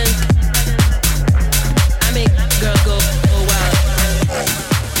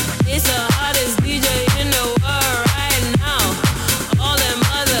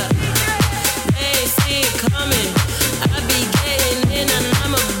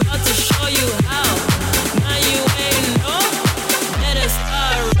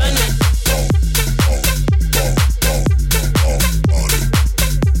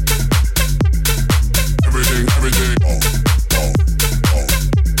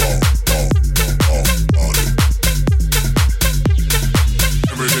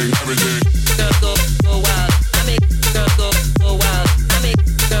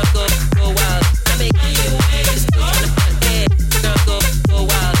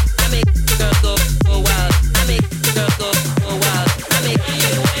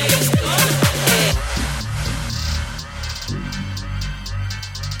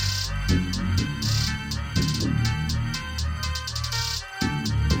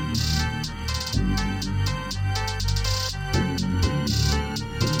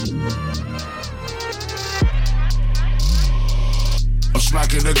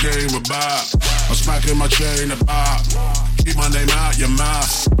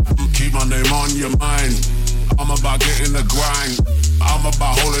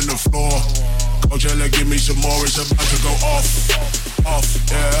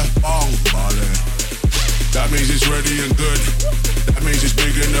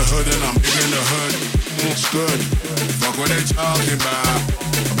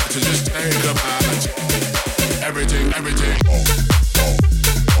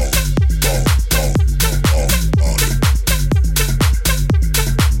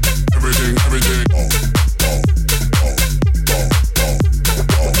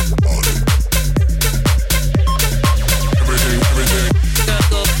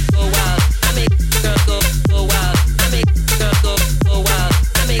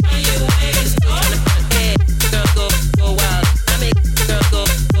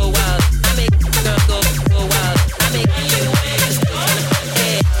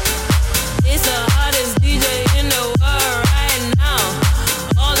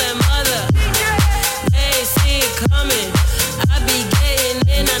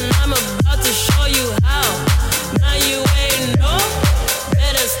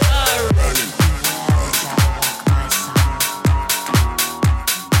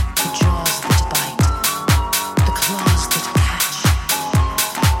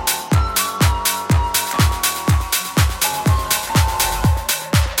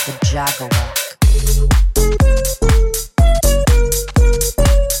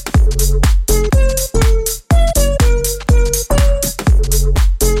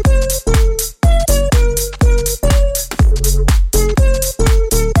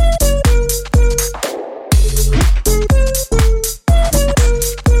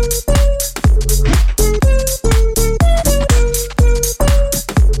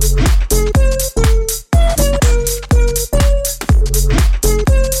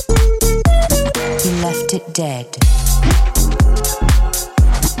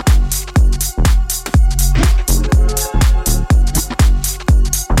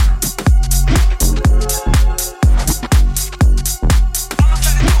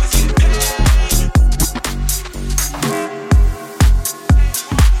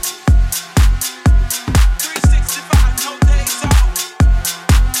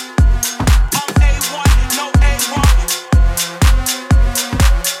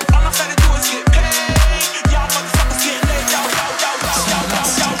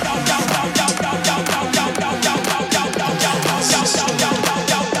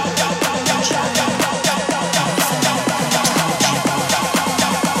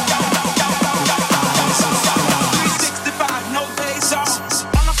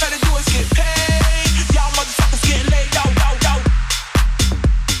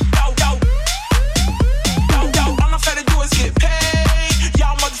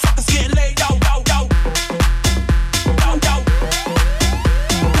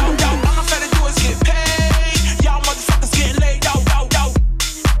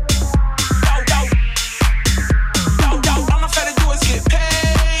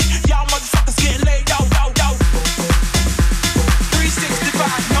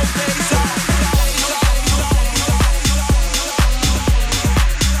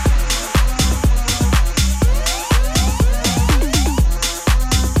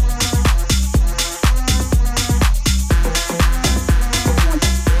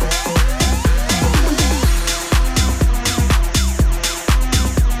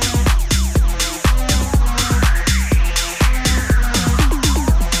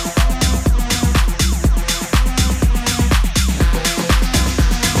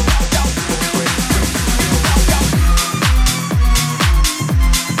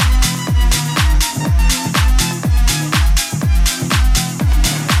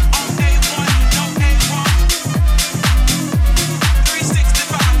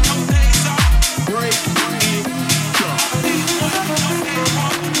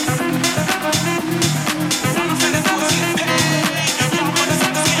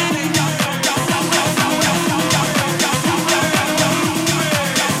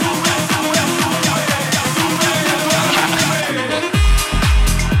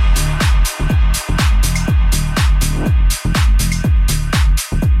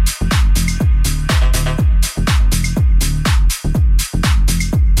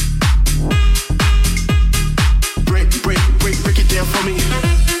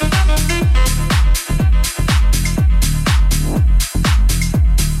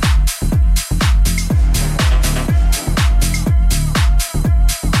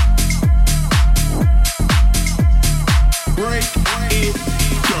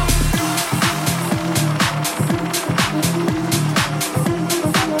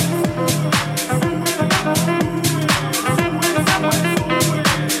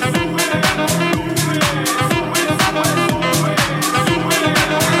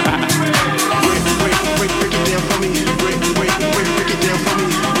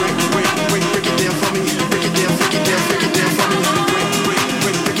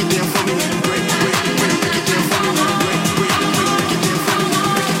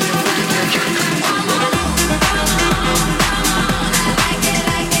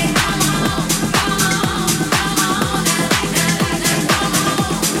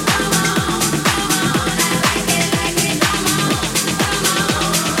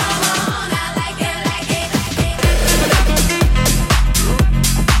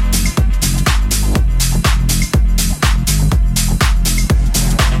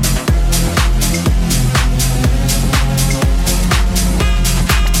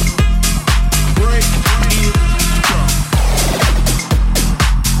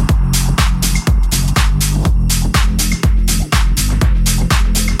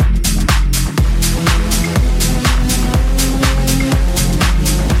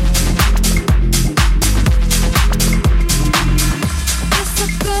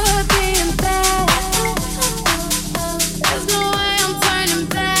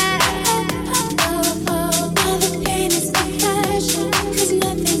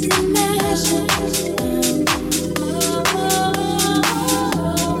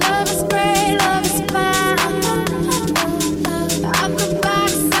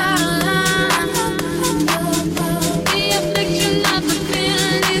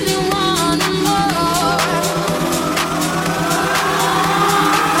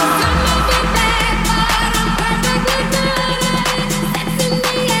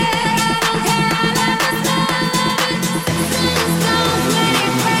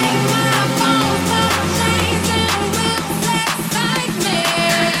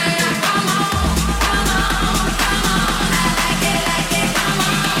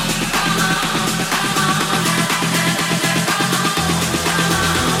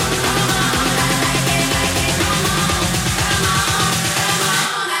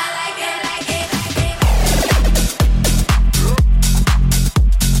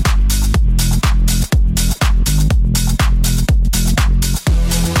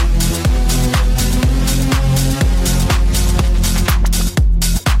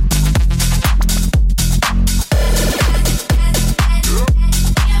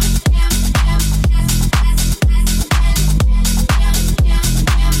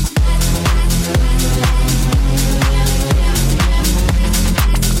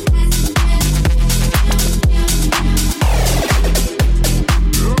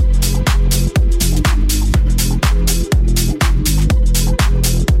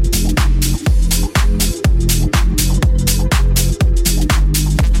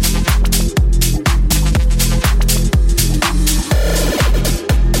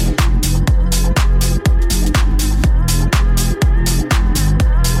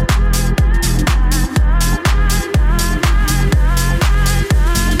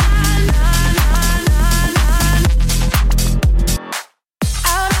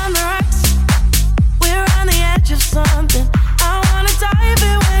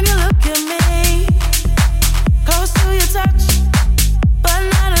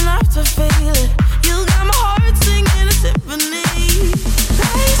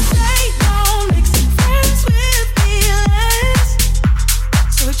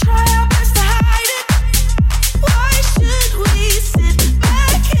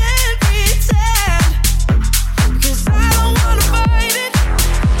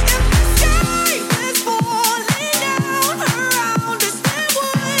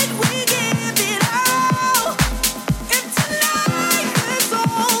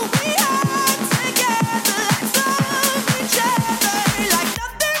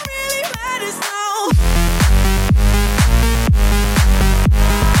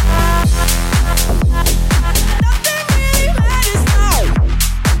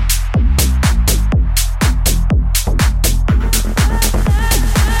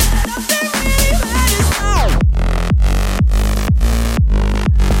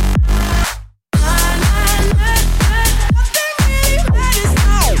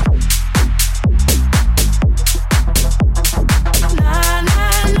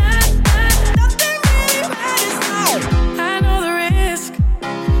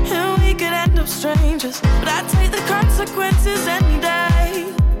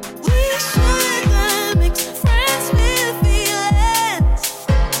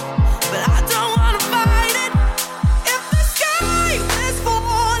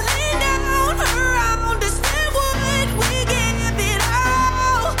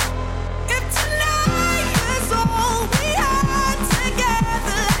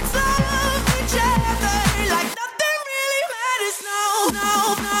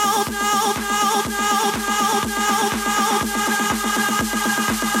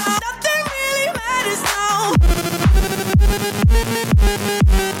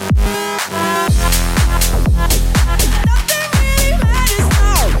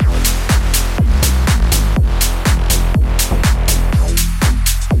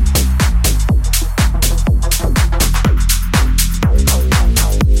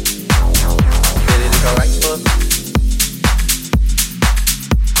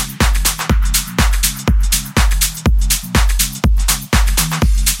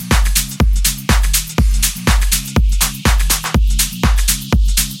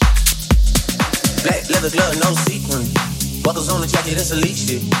leather glove, no sequin. Buckles on the jacket, it's elite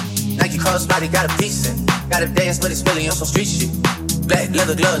shit. Nike crossbody got a piece in. Gotta dance, but it's really on some street shit. Black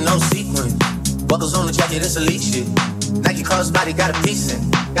leather glove, no sequin. Buckles on the jacket, it's elite shit. Nike crossbody got a piece in.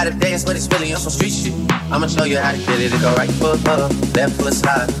 Gotta dance, but it's really on some street shit. I'ma show you how to get it. It go right foot up, left foot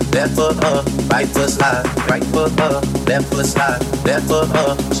slide, left foot up, right foot slide, right foot up, left foot slide, left foot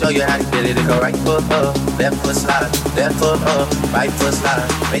up. Show you how to get it. It go right foot up, left foot slide, left foot up, right foot slide.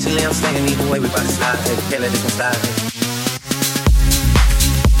 Basically, I'm saying either way we bout to slide. Hey, can't let this one slide.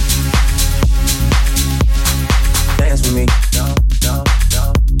 Dance with me.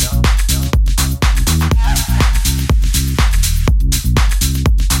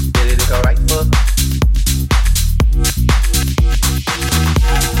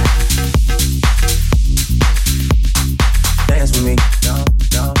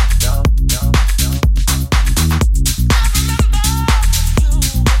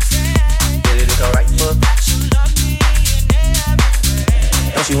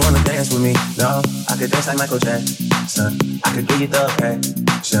 Dance like Michael Jackson. I could give you the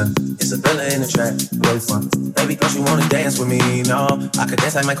passion. It's a thriller in the track. Where we from? Baby, don't you wanna dance with me? No, I could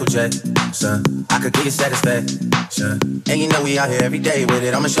dance like Michael Jackson. I could give you satisfaction. And you know we out here every day with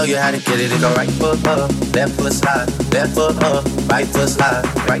it. I'ma show you how to get it. It go right foot up, left foot slide, left foot up, right foot slide,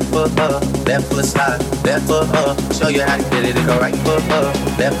 right foot up, left foot slide, left foot up. Show you how to get it. It go right foot up,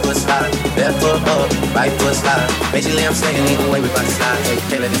 left foot slide, left foot up, right foot slide. Basically, I'm saying either way we bout to slide. Hey,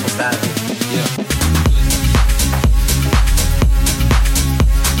 can't let this one slide. Yeah.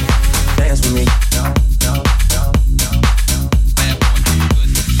 Dance with me.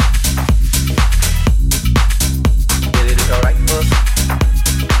 Get it to go right foot.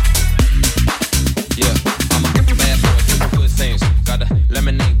 Yeah, I'm a bad boy, do good things. Got a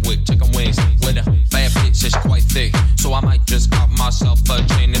lemonade with chicken wings. With a bad bitch, it's quite thick. So I might just cop myself a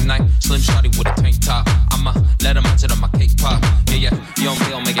chain tonight. Slim shawty with a tank top. I'ma let him into my cake pop. Yeah, young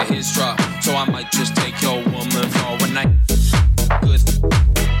Bill make a his drop. So I might just take your woman for one night. Good.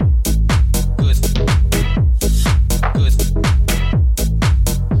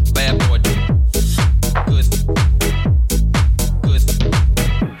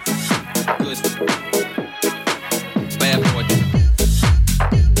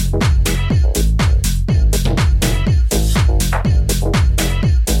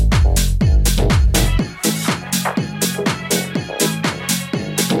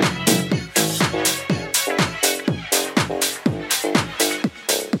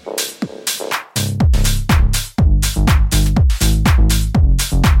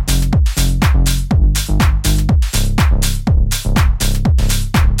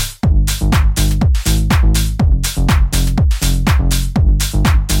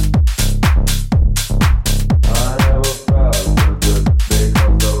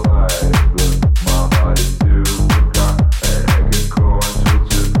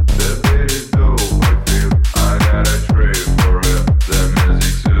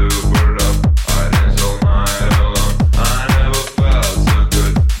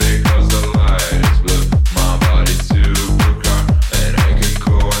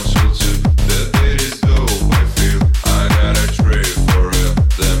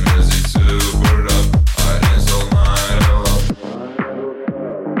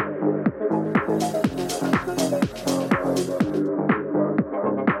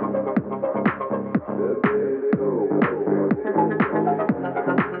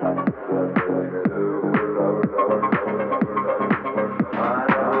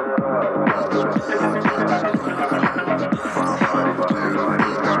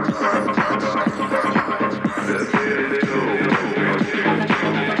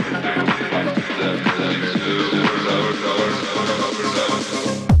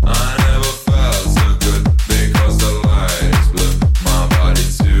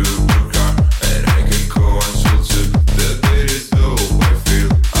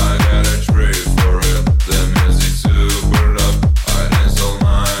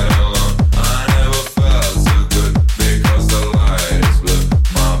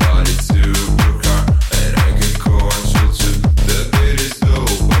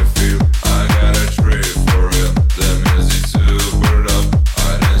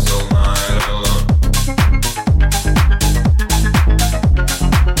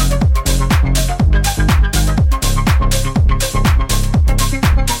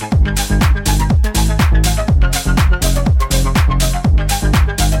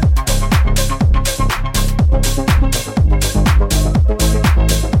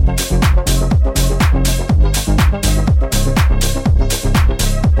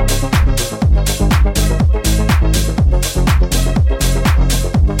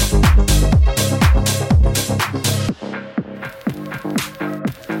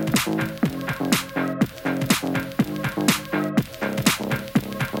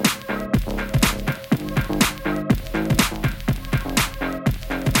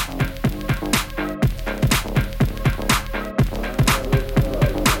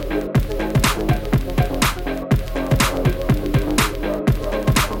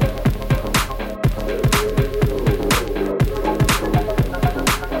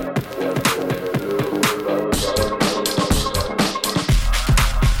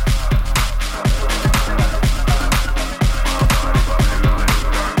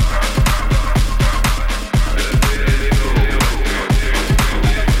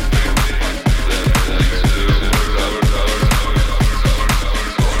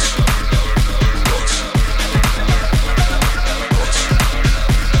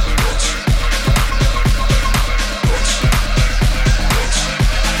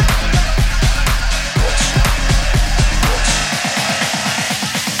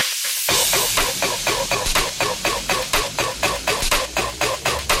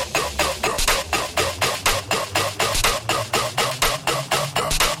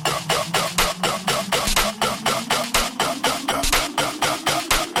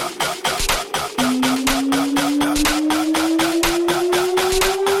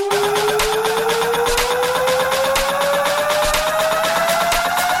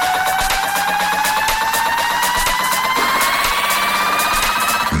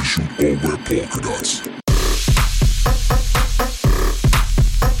 or wear polka dots.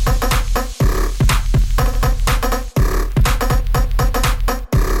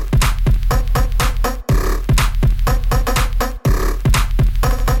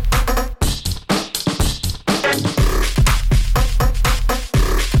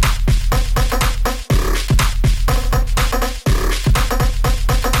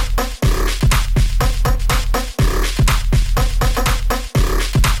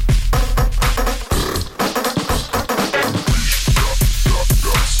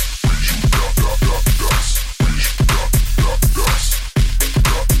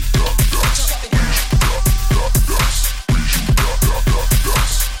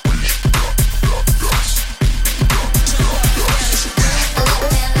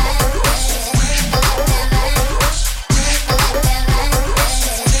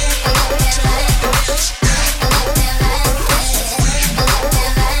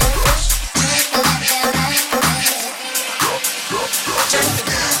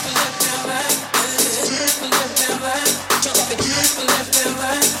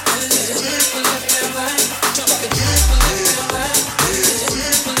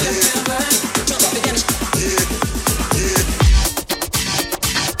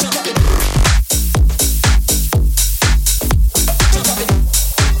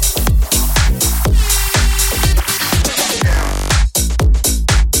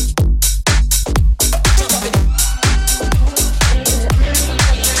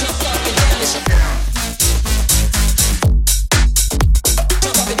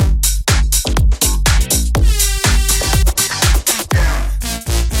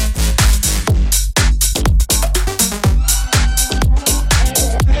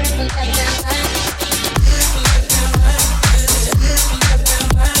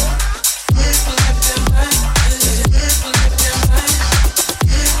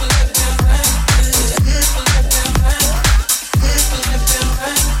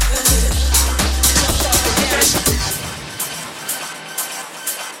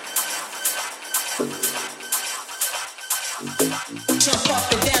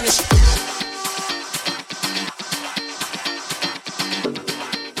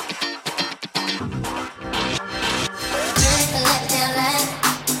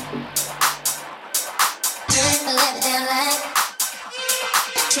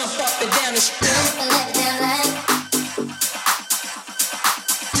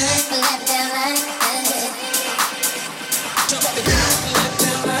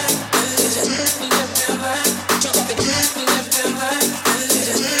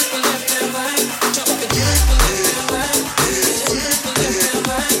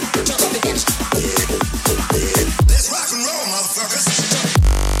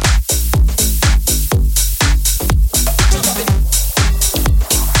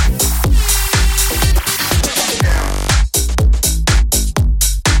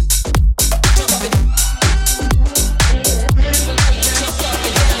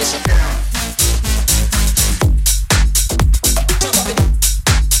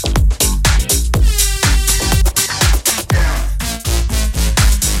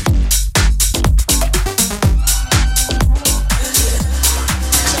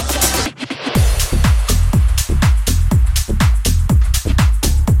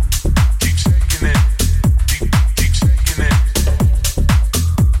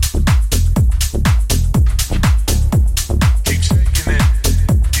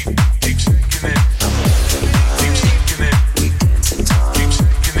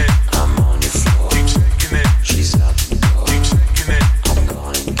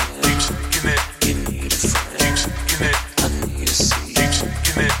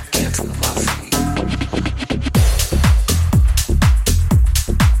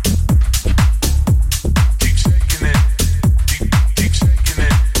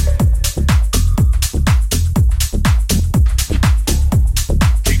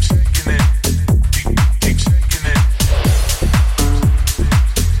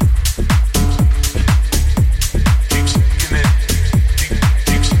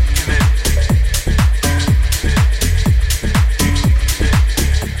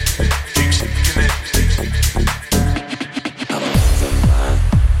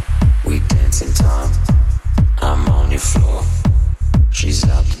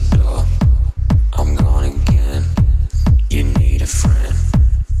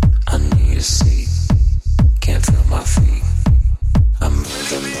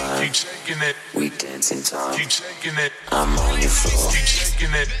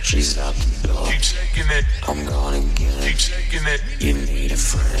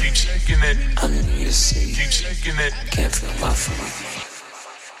 I need a seat. Can't feel my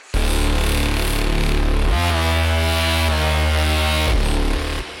feet.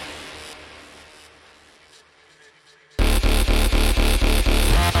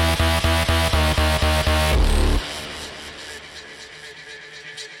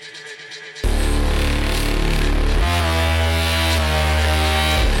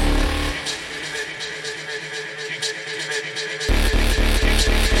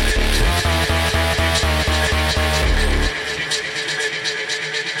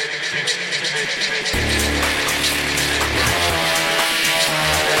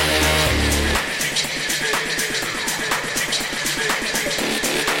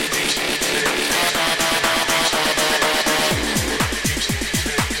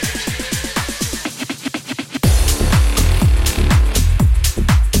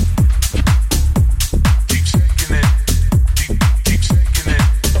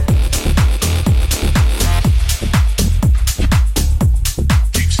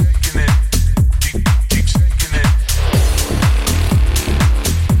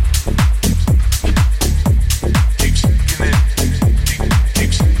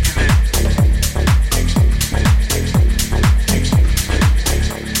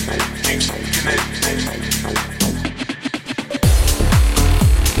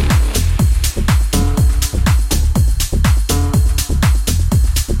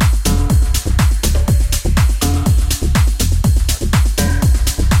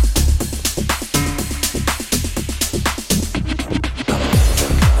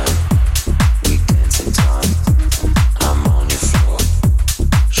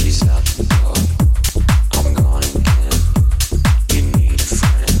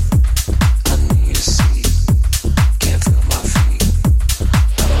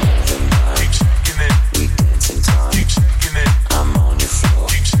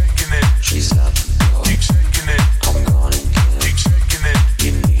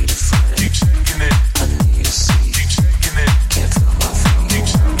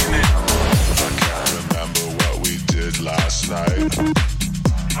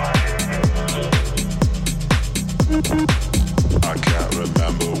 I can't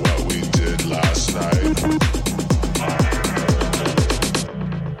remember what we did last night.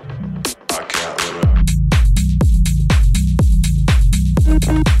 I can't remember.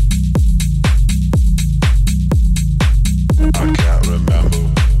 I can't remember.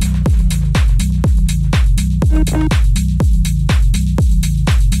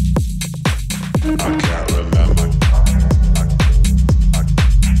 I can't remember.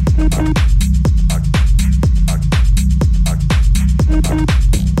 I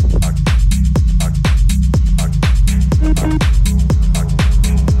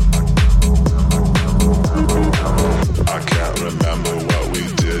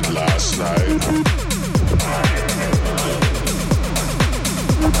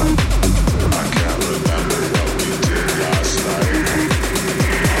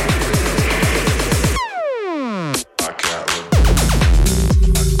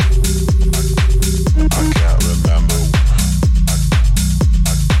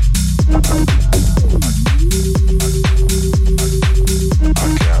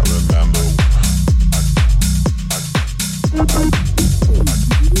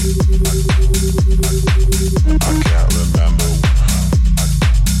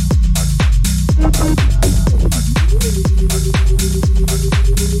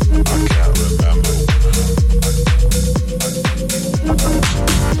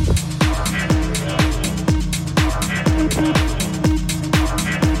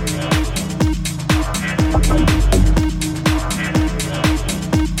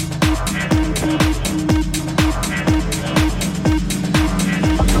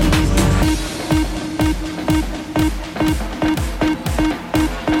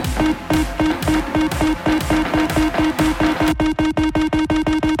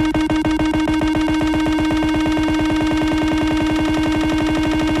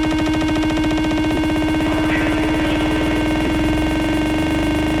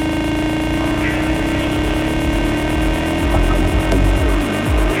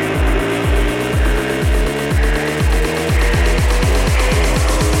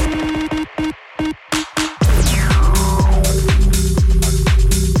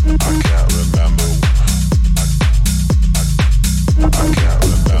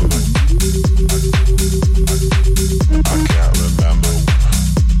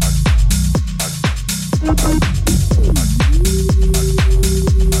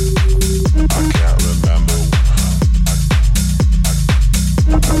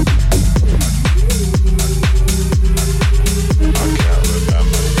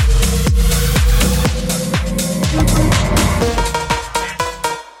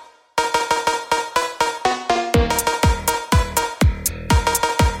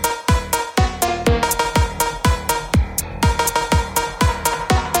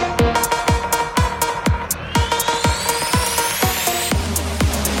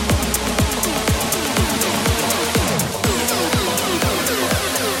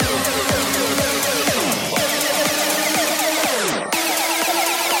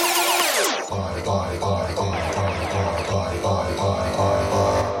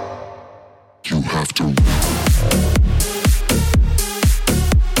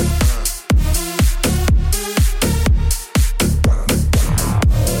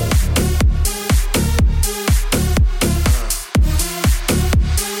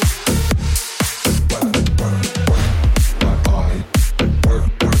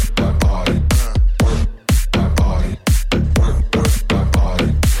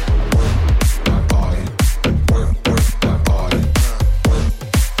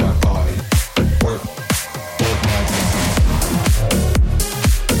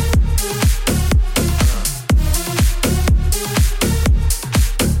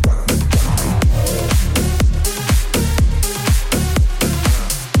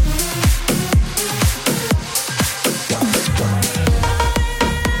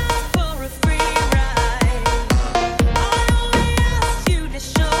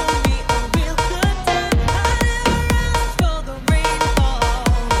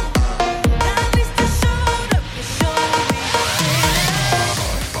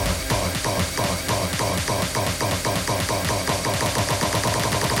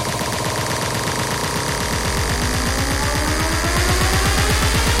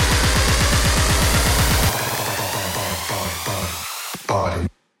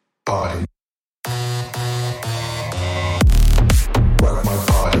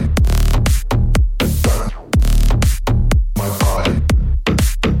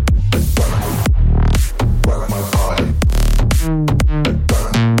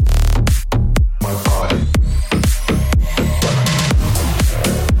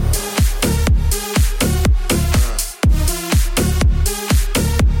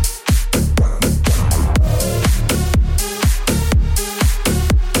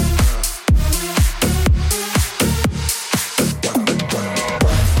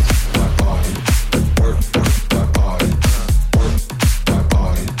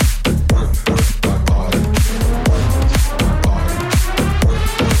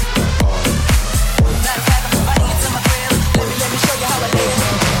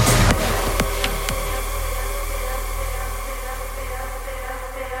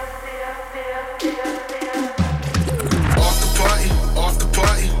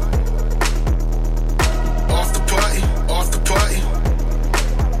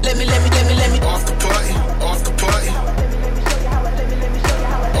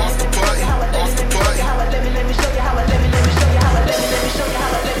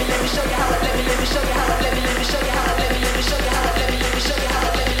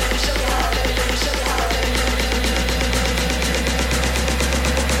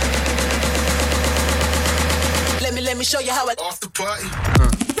party.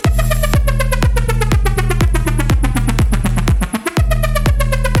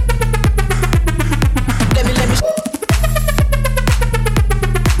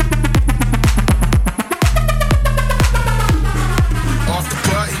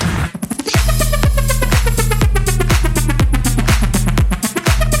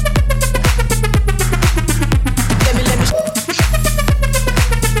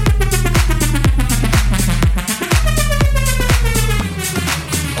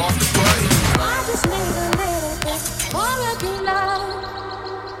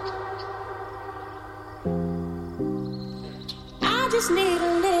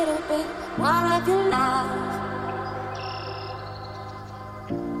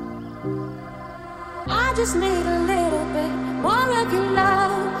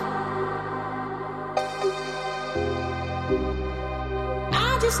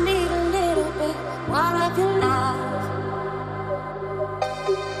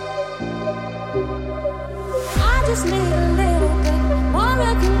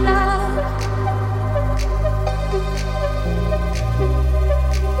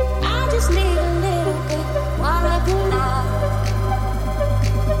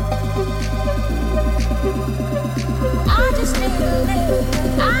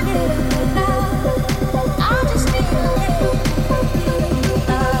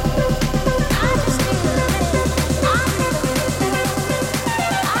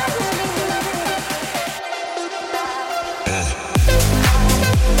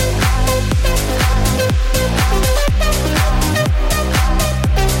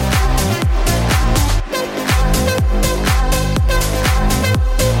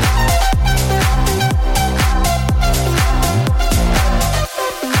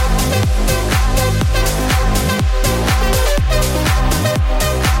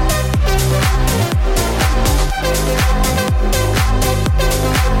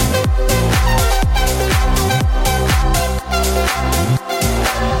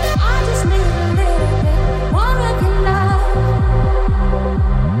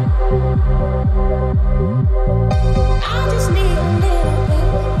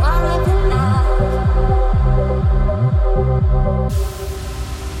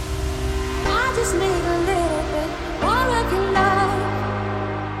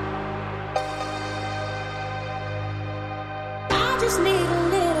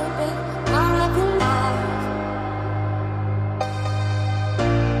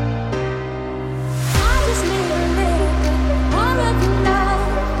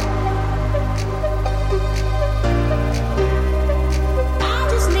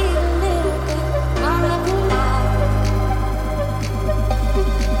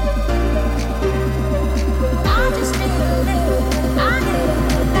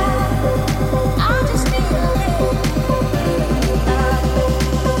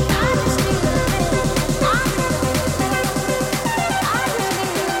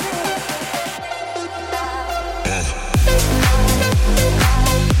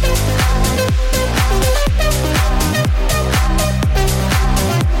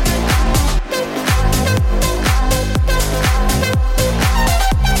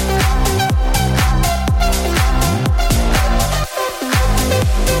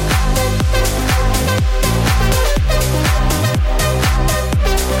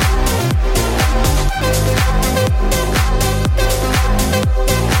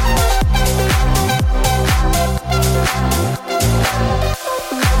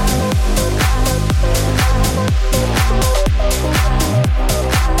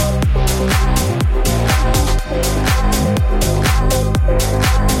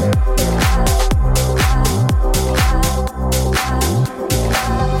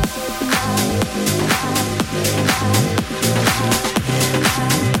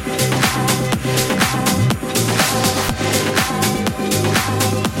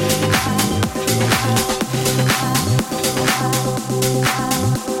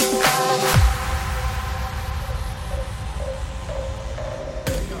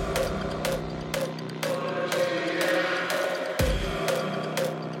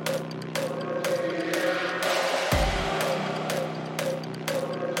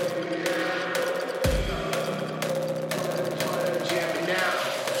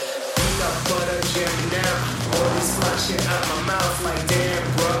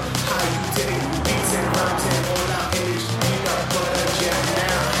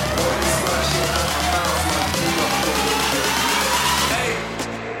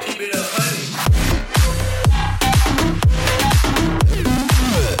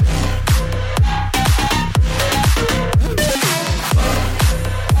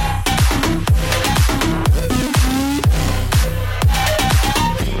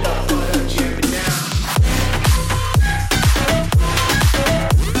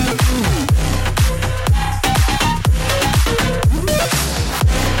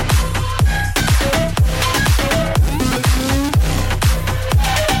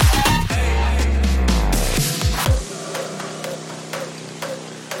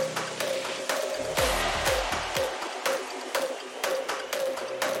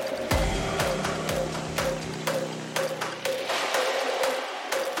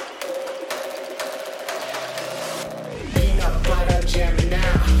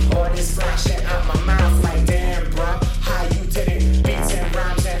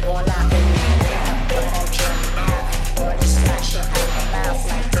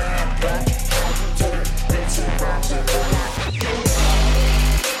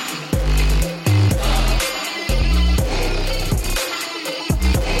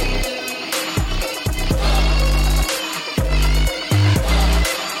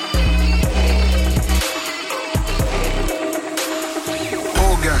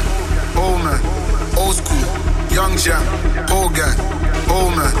 young jam, old guy,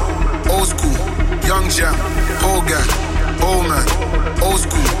 old man, old school, young jam, old guy, old man, old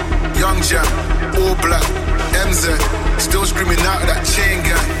school, young jam, all black, MZ, still screaming out of that chain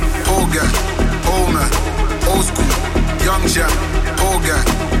gang, old guy, old man, old school, young jam, old guy,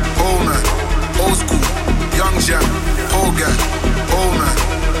 old man, old school, young jam, old guy, old man,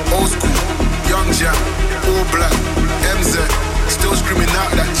 old school, young jam, all black, MZ, still screaming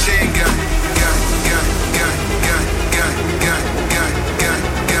out of that chain gang, gang, gang, gang, gang, gang, gang, gang, gang, gang,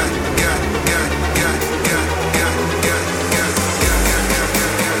 gang, gang, gang, gang, gang, gang, gang, gang.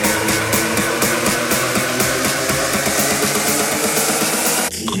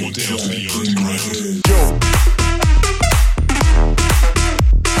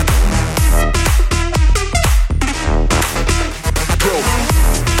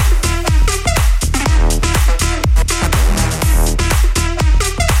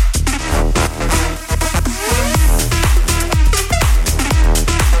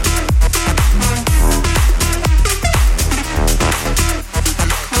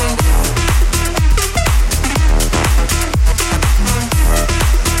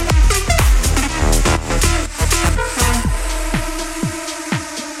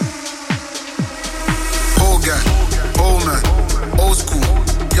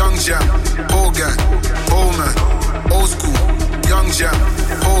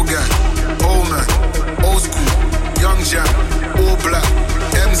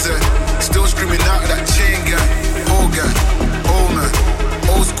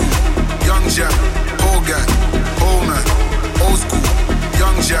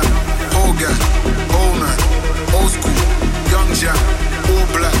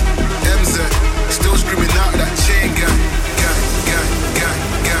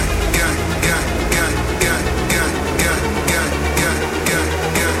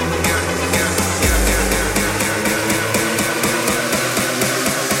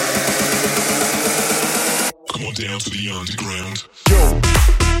 Come on down to the underground.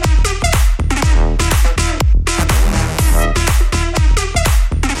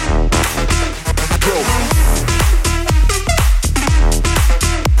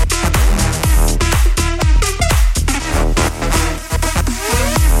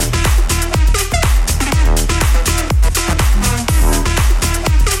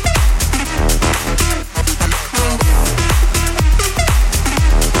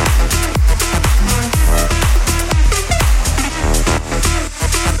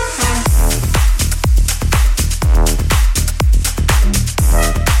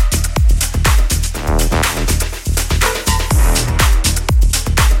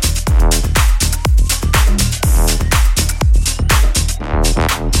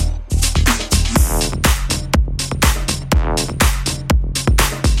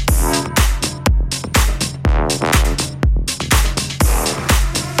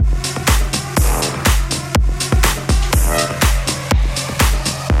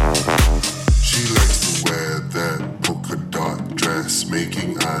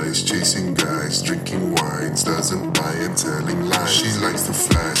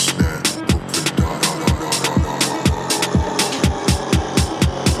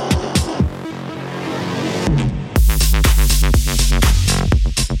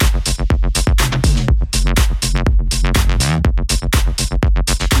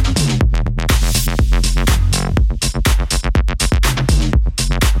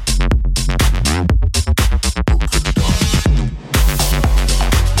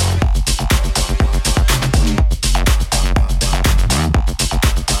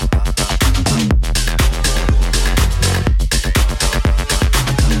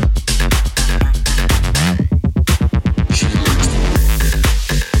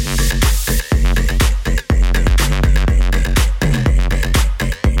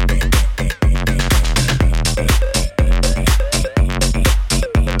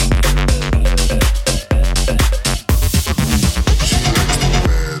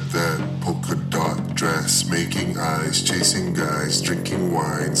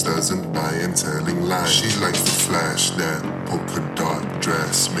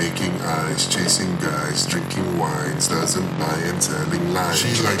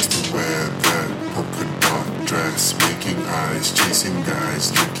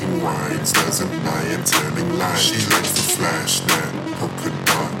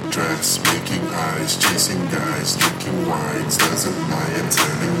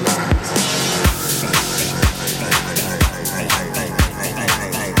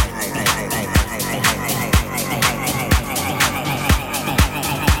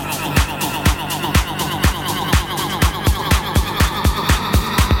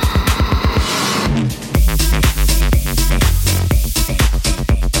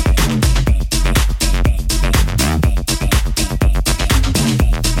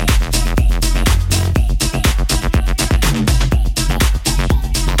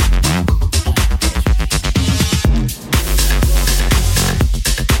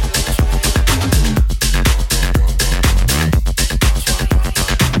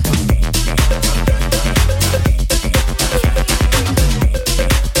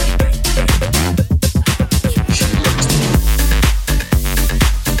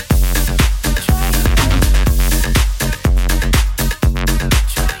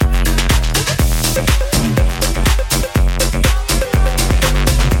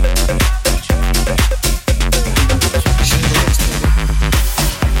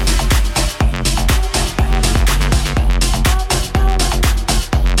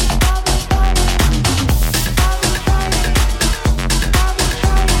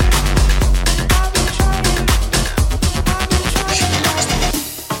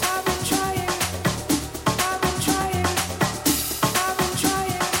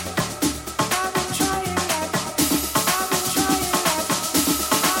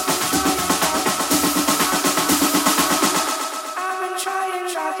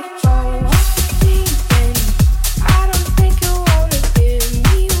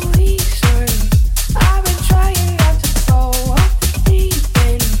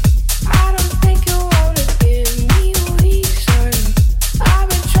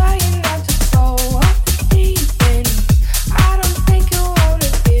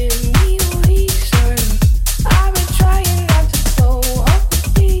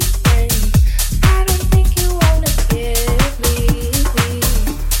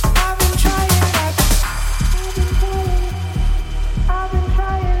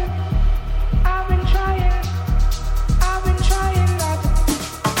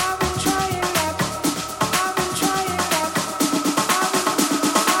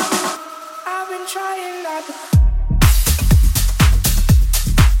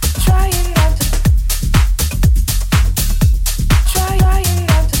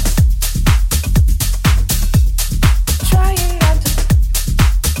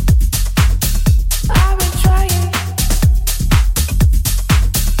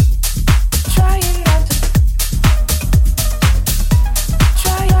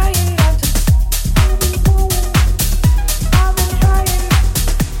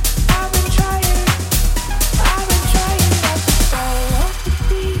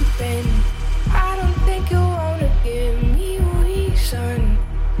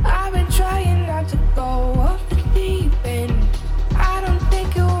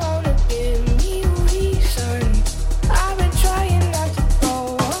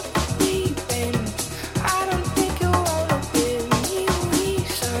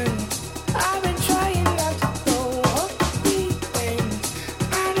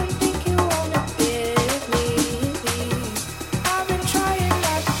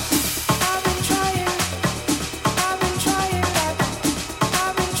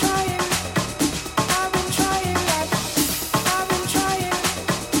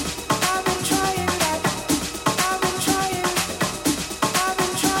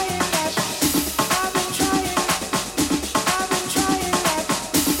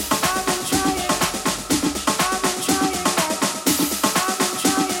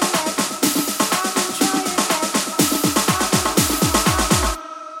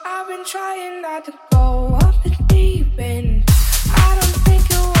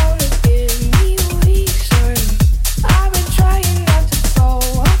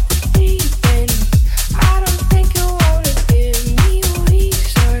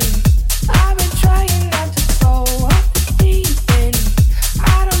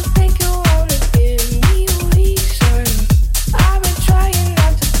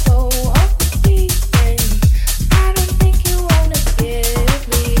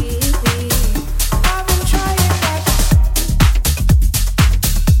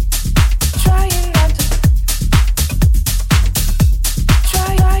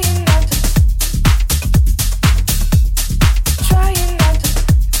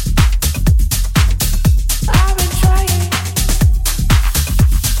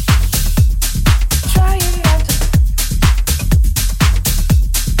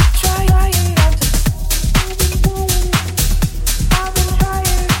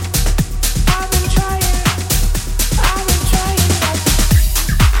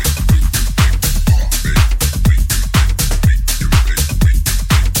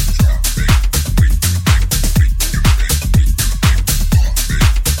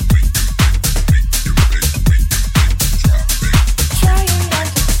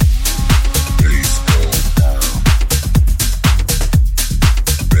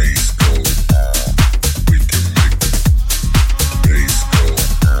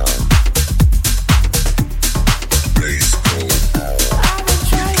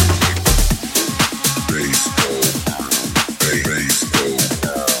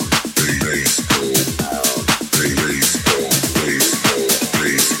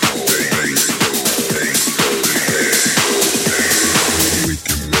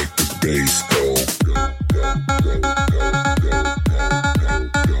 bass go.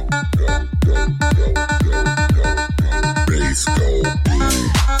 Bass go.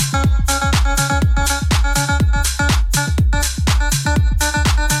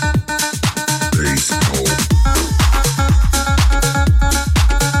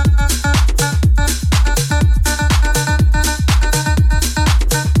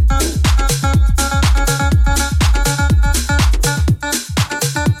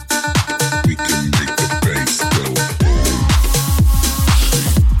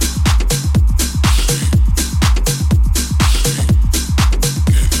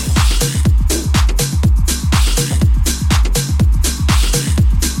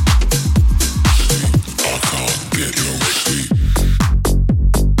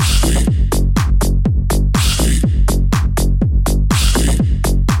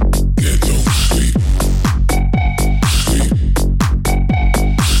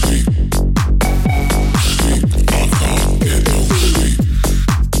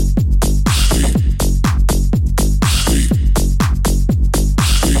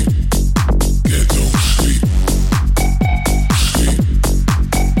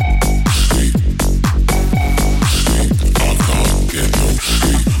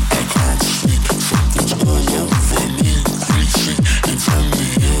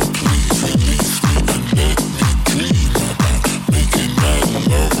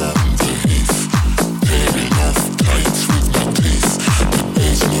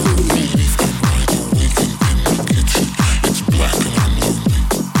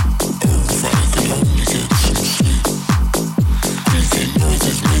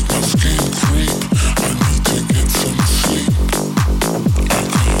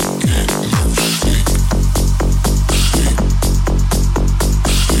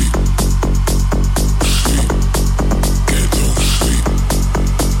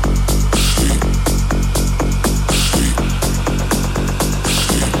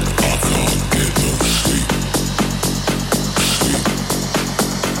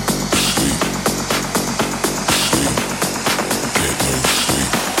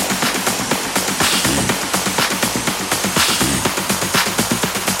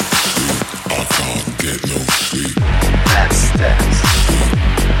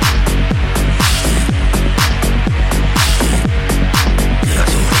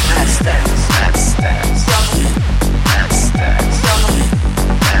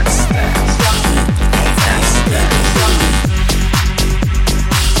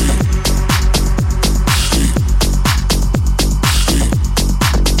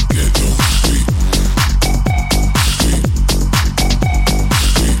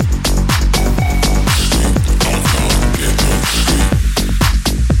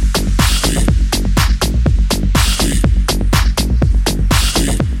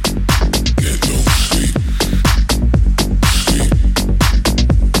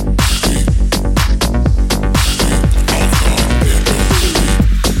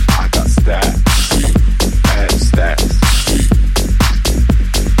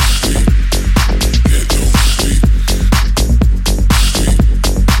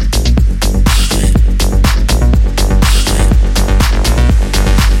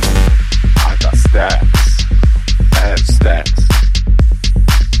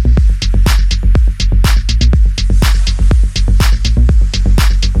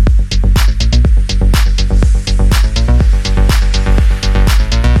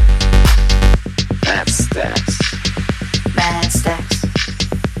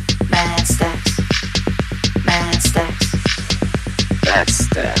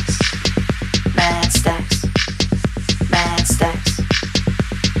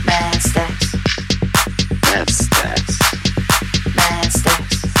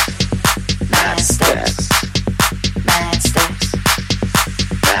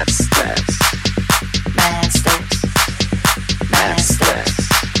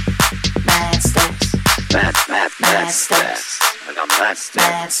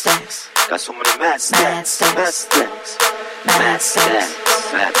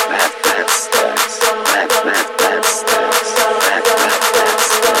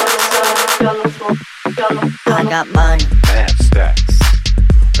 I got money. Mad stacks.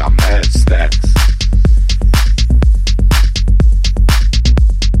 Got mad stacks.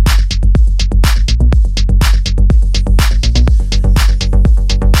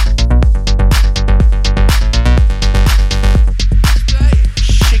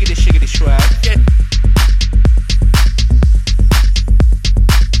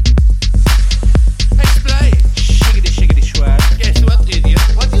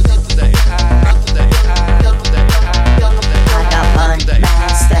 I got money.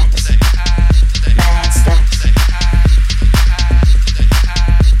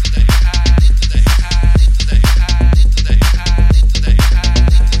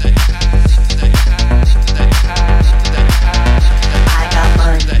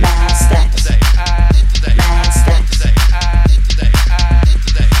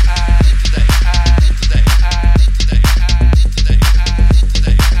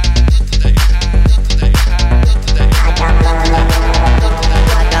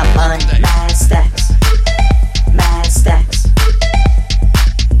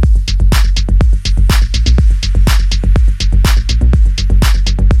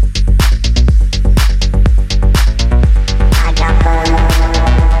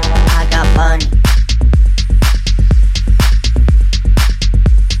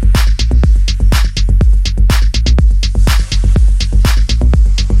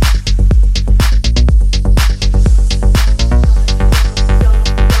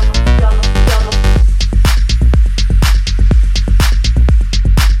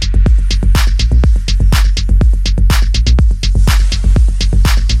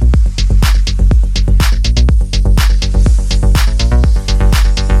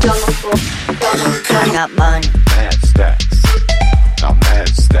 I got money. Mad stacks. Now mad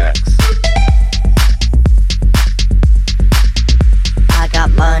stacks. I got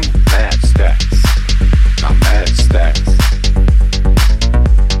money. Mad stacks. Now mad stacks.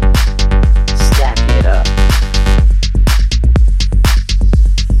 Stack it up.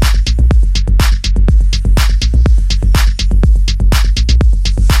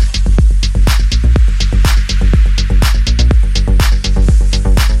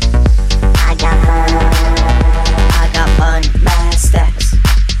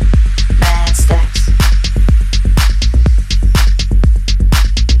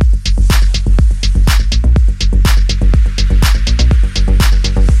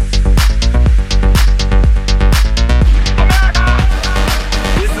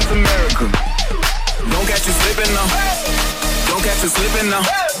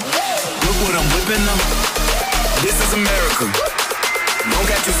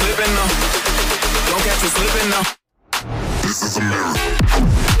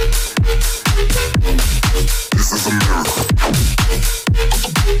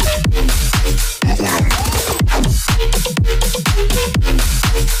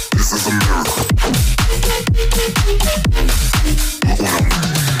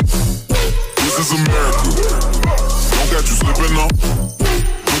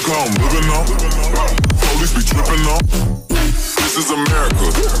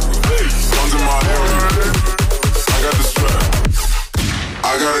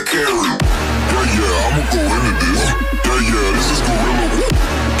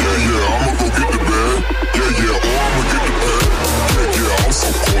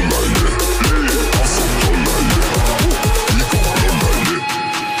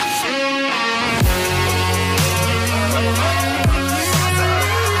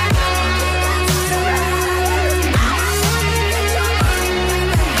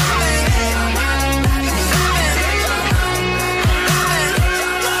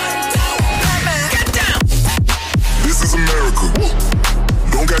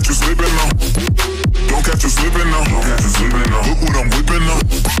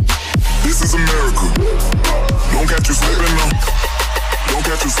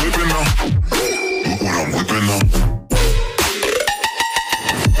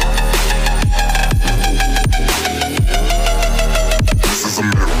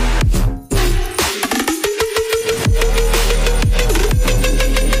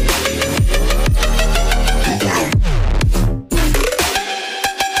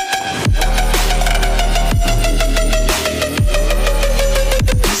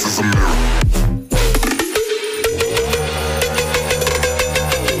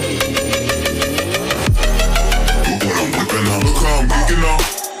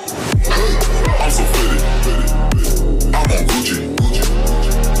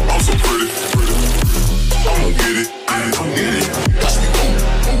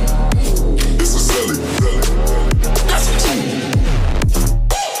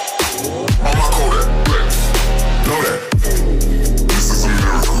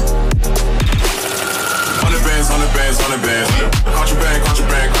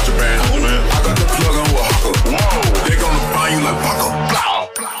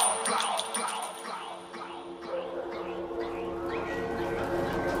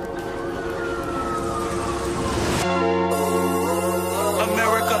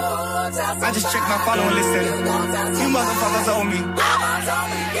 I just checked my following list and you motherfuckers owe me.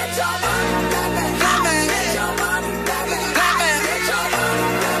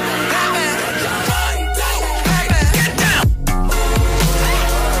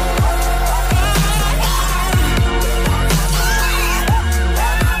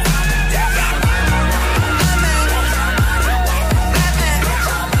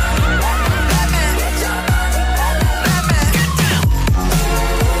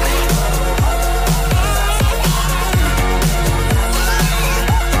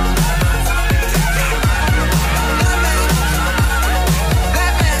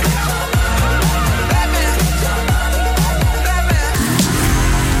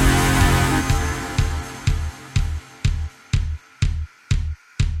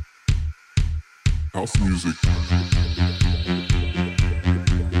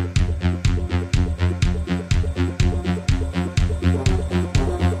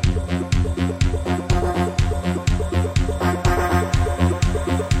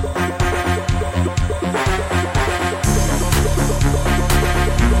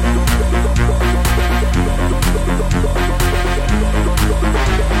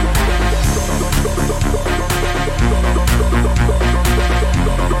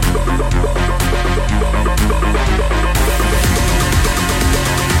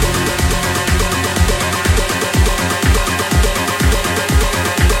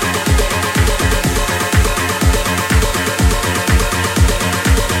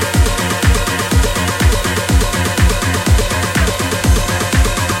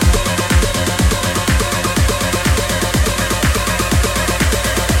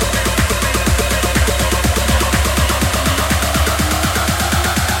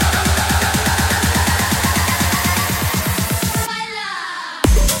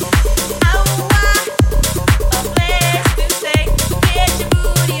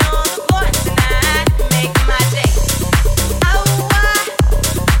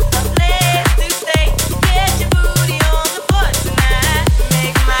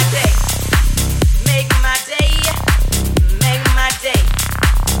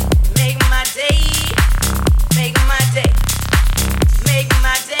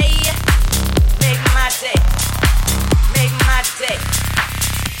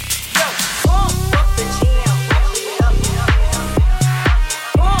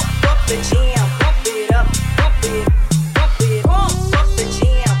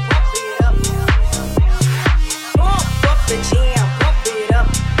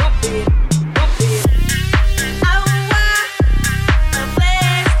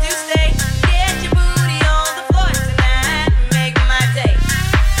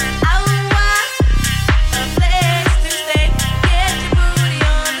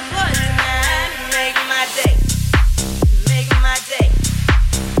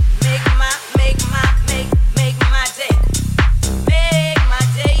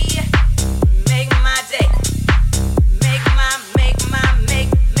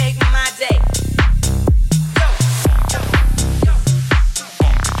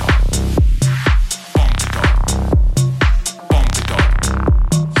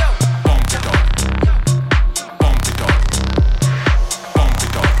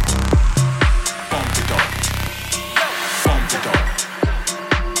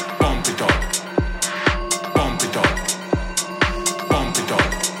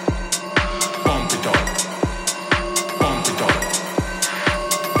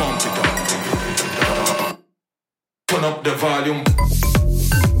 Turn up the volume.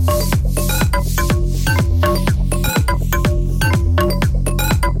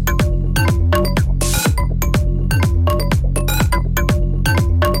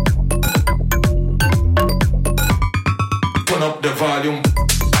 Turn up the volume.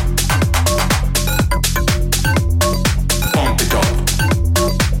 Pump it up.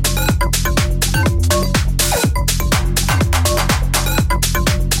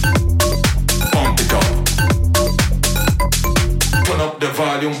 Pump it up. Turn up the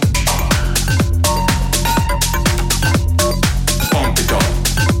volume. Pump it up.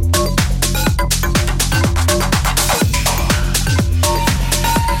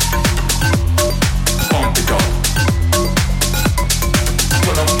 Pump it up.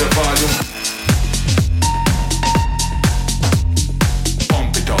 Turn up the volume.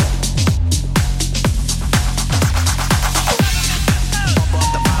 Pump it up.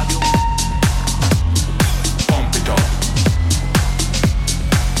 Pump it up.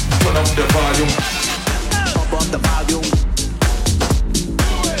 Turn up the volume. Pump up the volume.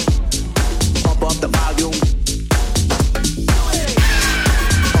 Pump up the volume.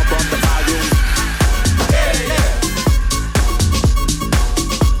 Pump up the volume.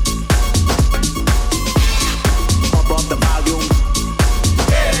 Pump up the volume. Pump up the volume.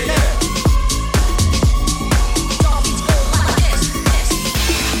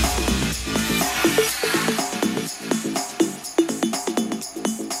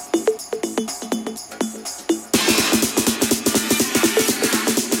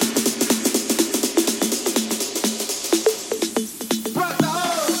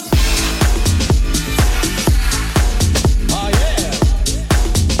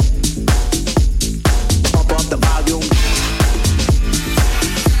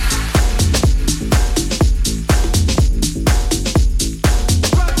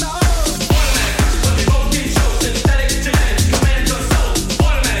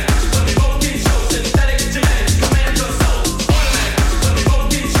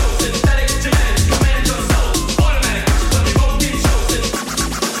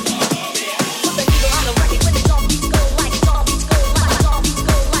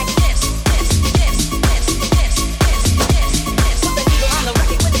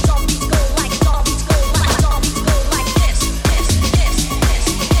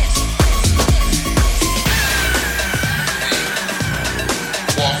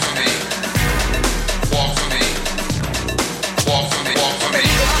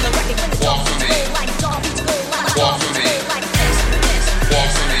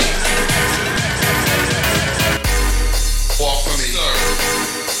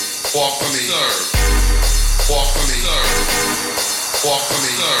 Walk for me, sir. Walk for me, sir. Walk for me,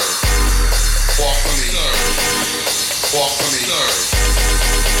 sir. Walk for me, sir. Walk for me, sir.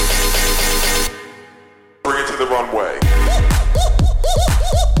 Bring it to the runway.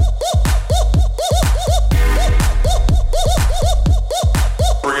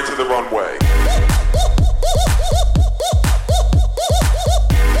 Bring it to the runway.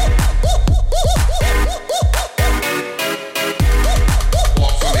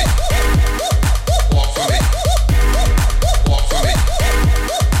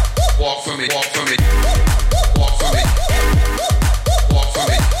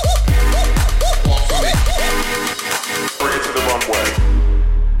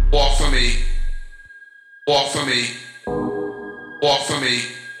 Walk for me, walk for me, walk for me,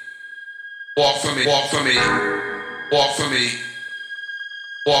 walk for me, walk for me,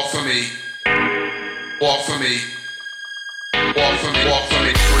 walk for me, walk for me, walk for me, walk for me, walk for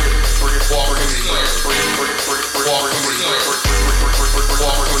me, walk for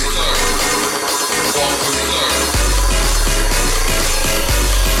me, walk for me,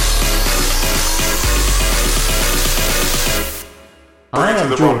 I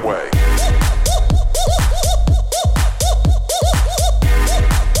am Jordan.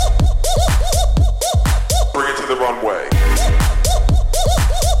 Runway.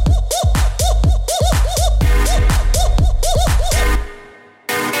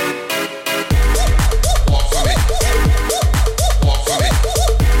 Walk for me. Walk for me.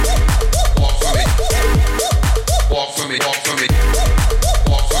 Walk for me. Walk for me. Walk for me.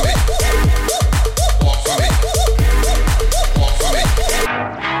 Walk for me. Walk for me. Walk for me.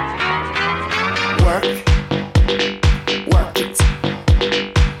 Work. Work it.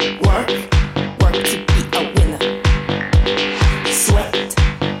 Work. Work to be a winner. Sweat.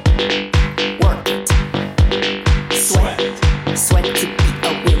 Work it. Sweat. Sweat to be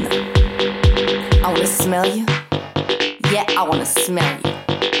a winner. I wanna smell you. Yeah, I wanna smell you.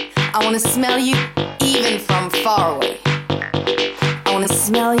 I wanna smell you even from far away. I wanna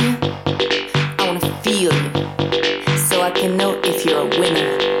smell you. I wanna feel you. can know if you're a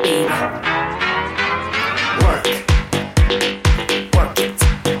winner, baby. Work. Work it.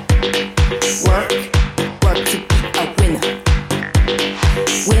 Work. Work to be a winner.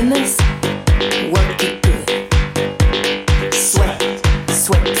 Winners, work it good. Sweat.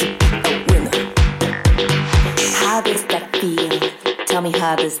 Sweat to be a winner. How does that feel? Tell me,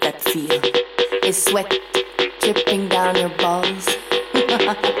 how does that feel? Is sweat dripping down your balls?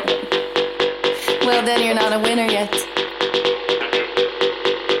 Well, then you're not a winner yet.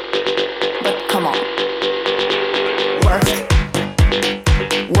 But come on. Work.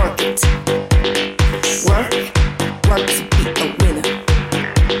 Work it. Work. Work to be a winner.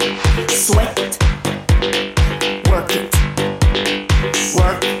 Sweat. Work it.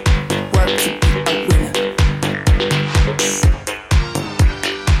 Work. Work to be a winner.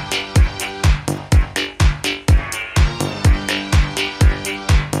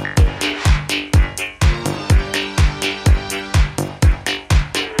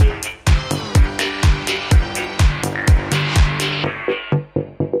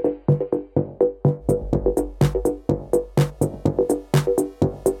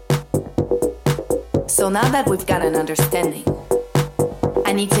 So now that we've got an understanding,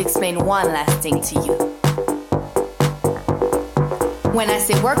 I need to explain one last thing to you. When I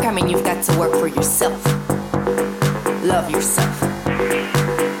say work, I mean you've got to work for yourself. Love yourself.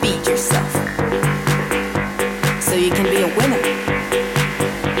 Feed yourself. So you can be a winner.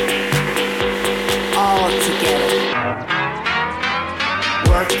 All together.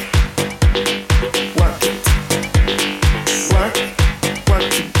 Work. Work it. Work. Work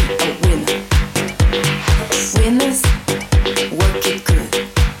to be a winner. Winners, work it good.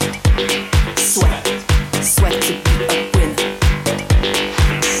 Sweat, sweat to be a winner.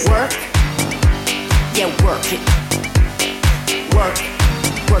 Work, yeah, work it. Work,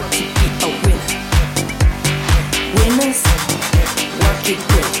 work to be a winner. Winners, work it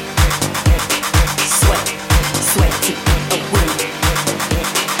good. Sweat, sweat to be a winner.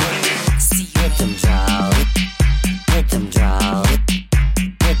 See rhythm drop, rhythm drop,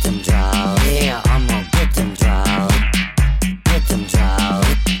 rhythm drop. Yeah, I'm a rhythm drop, rhythm drop,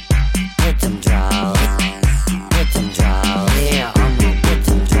 rhythm drop, rhythm drop. Yeah, I'm a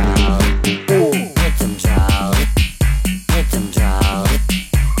rhythm drop,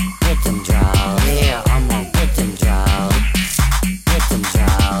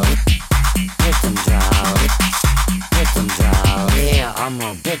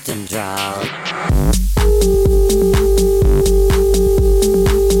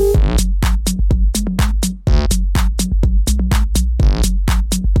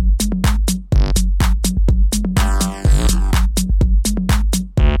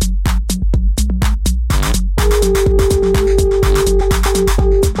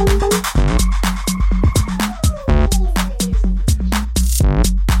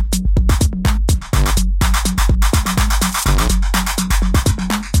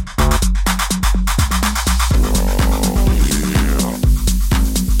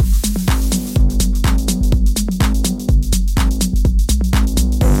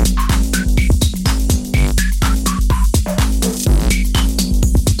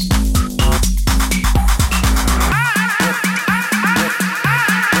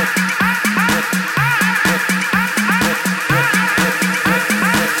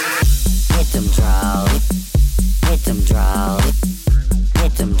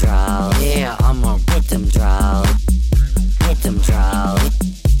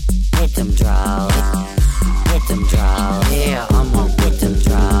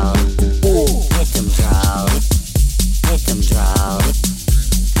 rhythm drop, rhythm drop,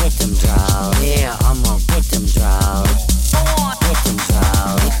 rhythm drop. Yeah, I'm a rhythm drop, rhythm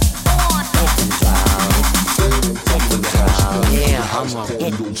drop, rhythm drop, rhythm drop. Yeah, I'm a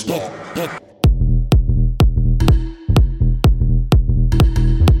rhythm drop.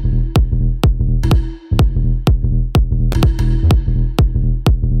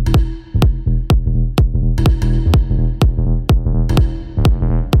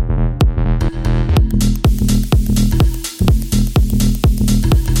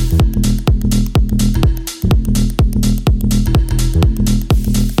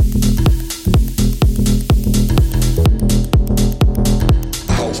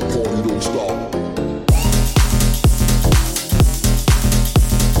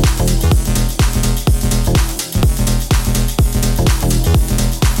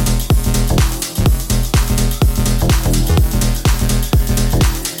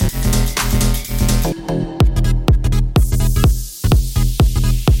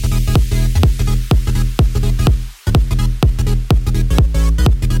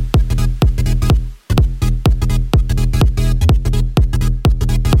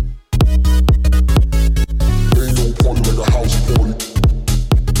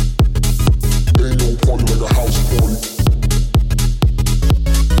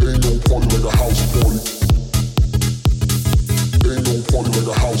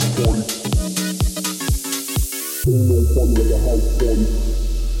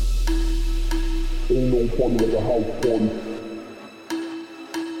 party like a house party.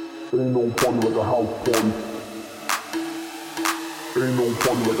 Ain't no party like a house party. Ain't no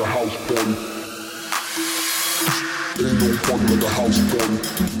party like a house party. Ain't no party like a house party.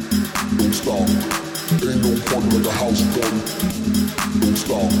 Don't stop. Ain't no party like a house party. Don't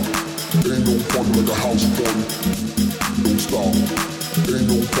stop. Ain't no party like a house party. Don't stop. Ain't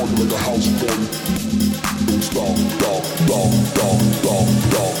no party like a house party. Don't stop. Stop. Stop. Stop. Stop.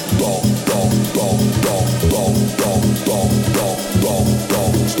 Stop. Stop. Stop. Stop. Stop. Stop. Stop. Stop. Stop. Stop.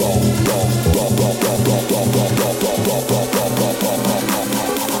 Stop. Stop. Stop. Stop.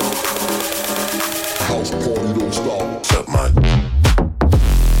 House party don't stop.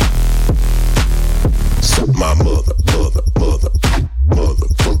 Suck my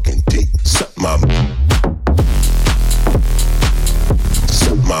motherfucking dick. Suck my motherfucking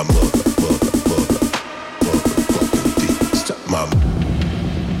dick. Suck my.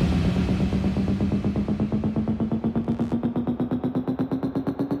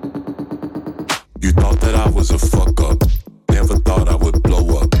 You thought that I was a fuck up. Never thought I would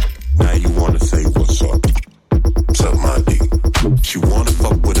blow up. Now you wanna say what's up. Suck my dick. She wanna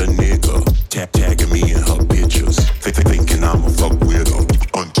fuck with a nigga. Tagging me in her pictures. Thinking I'ma fuck with her.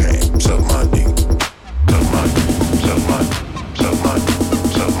 Untag. Suck my dick. Suck my dick. Suck my dick. Suck my dick.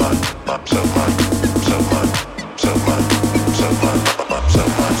 Suck my dick. Suck my dick. Suck my dick. Suck my dick.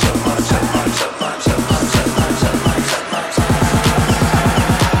 Suck my dick. Suck my dick. Suck my dick. Suck my dick.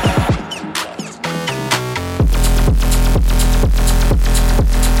 Suck my dick.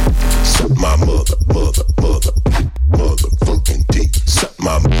 Suck my dick. Suck my dick. Suck my dick. Suck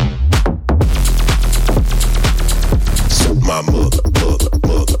my dick. Suck my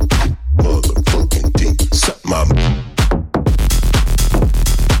motherfucking dick. Suck my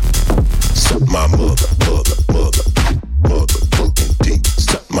motherfucking dick.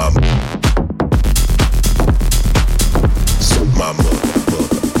 Suck my motherfucking dick. Suck my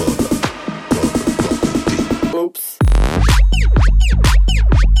motherfucking dick. Oops.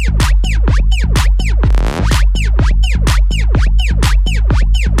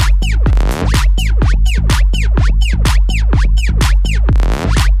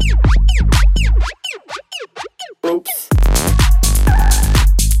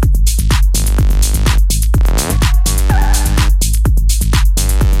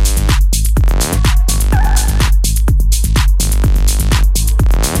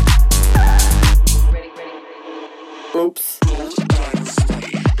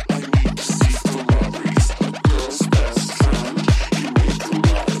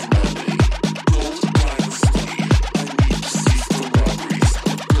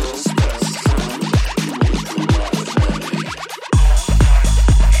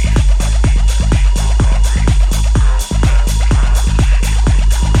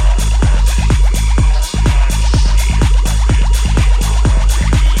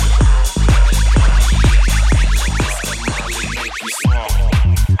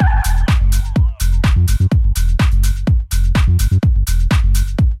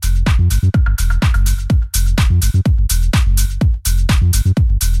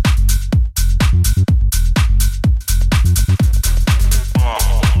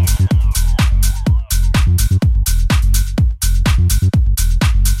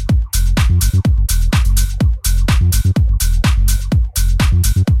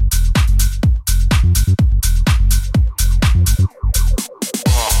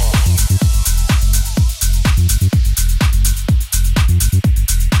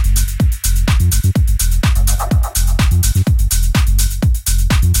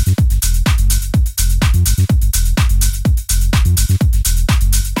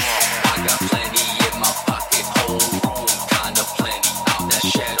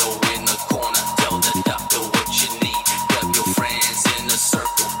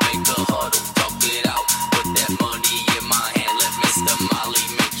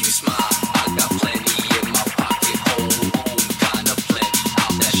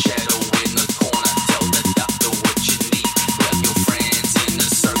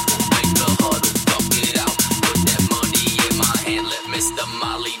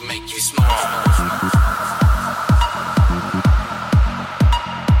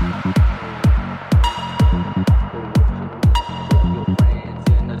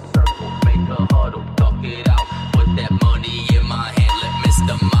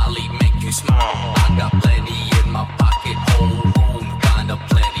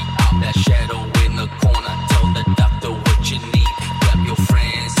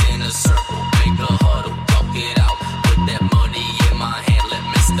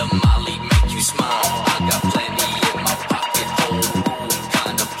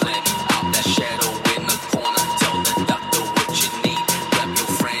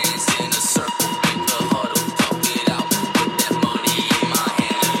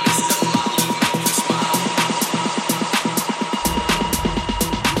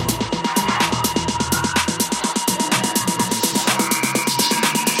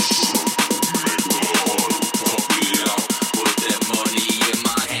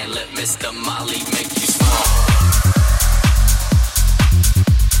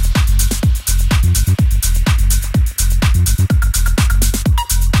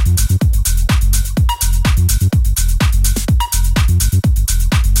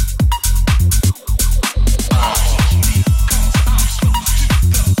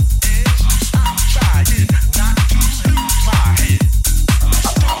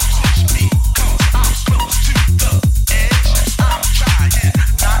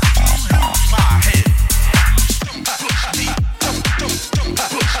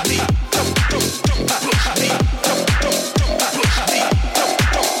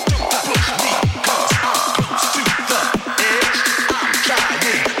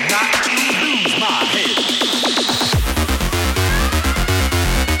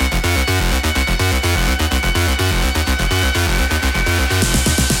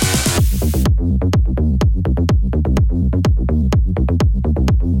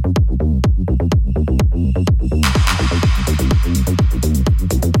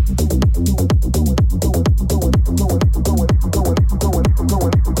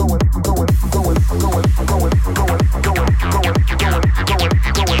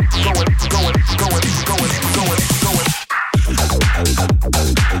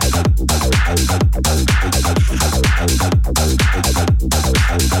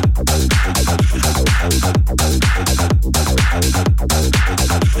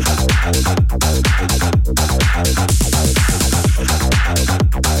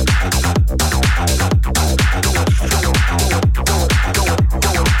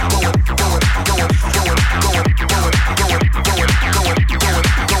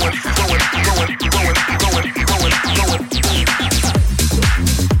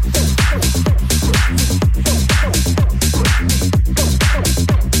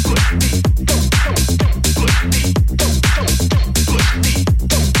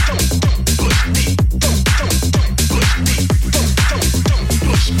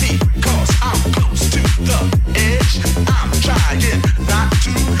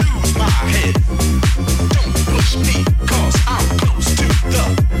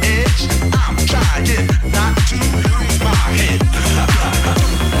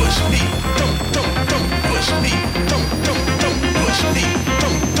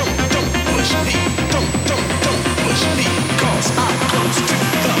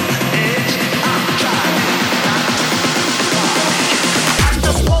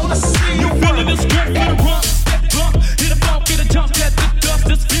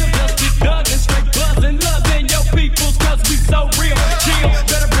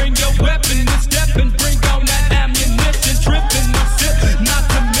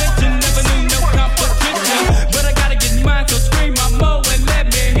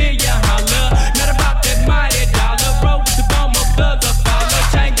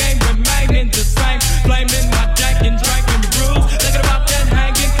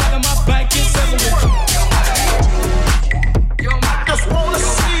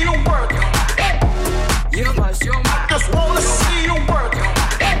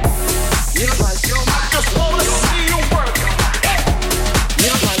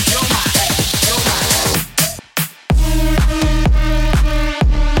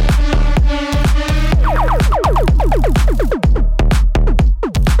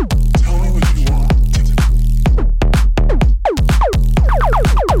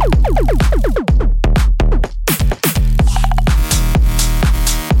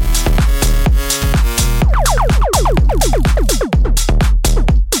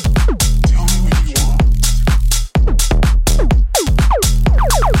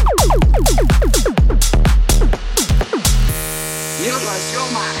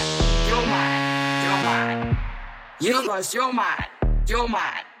 Universe, you're mine, you're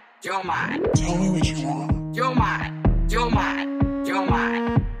mine, you're mine. Tell me what you want. You're mine, you're mine, you're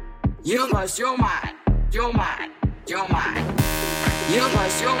mine. Universe, you're mine, you're mine, you're mine.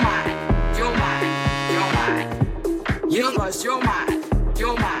 Universe, you're mine, you're mine, you're mine. Universe, you're mine,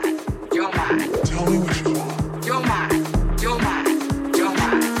 you're mine, you're mine. Tell me what you want. You're mine, you're mine, you're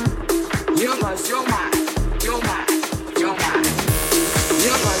mine. Universe, you're mine, you're mine, you're mine.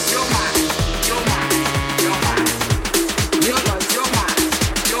 Universe, you're mine.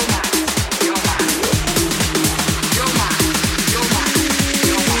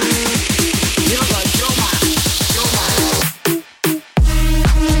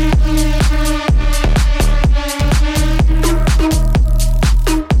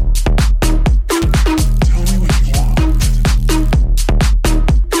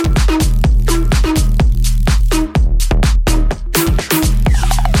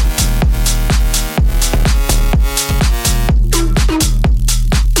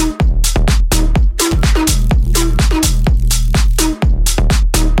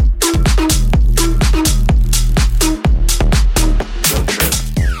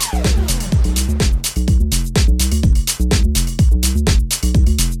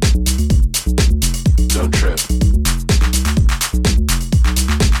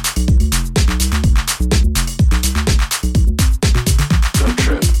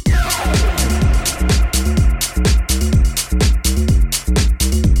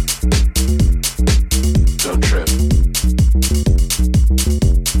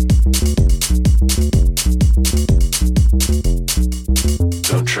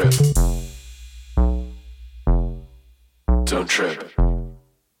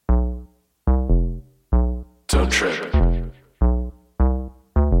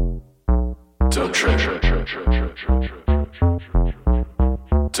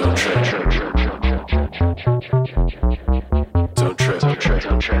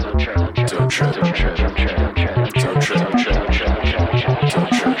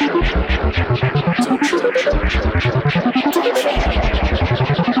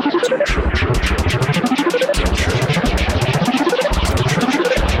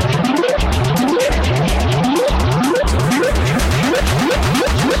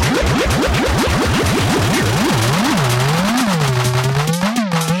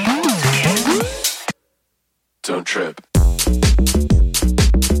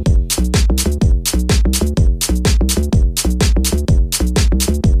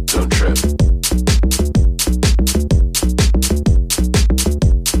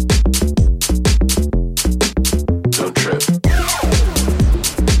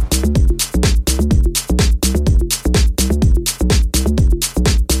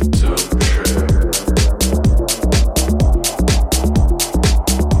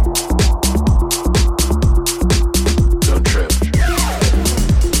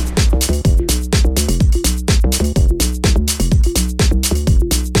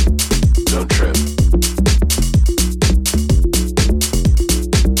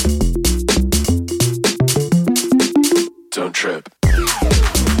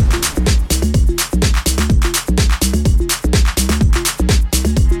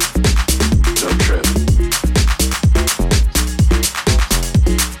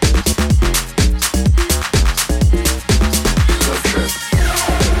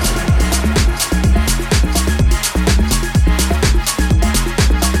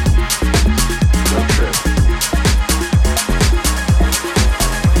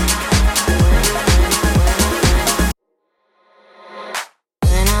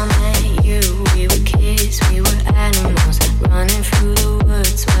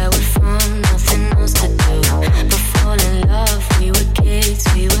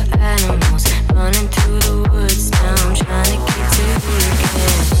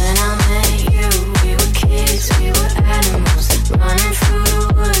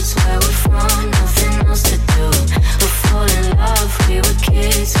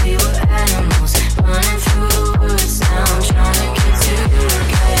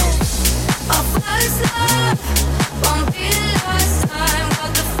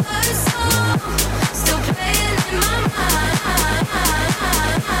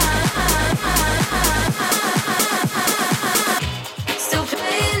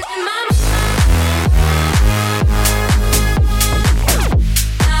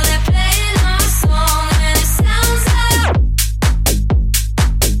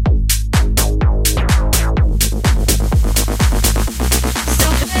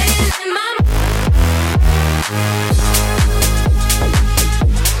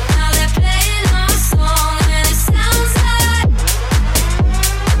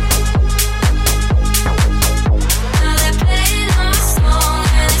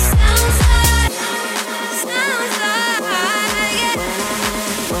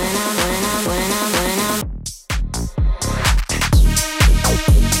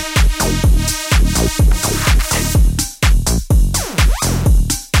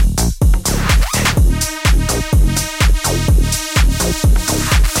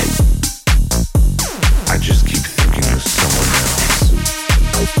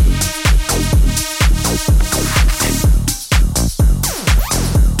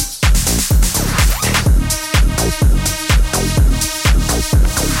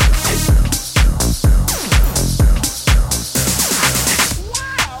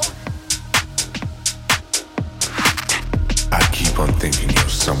 on thinking you're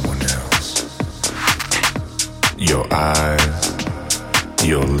someone else. Your eyes,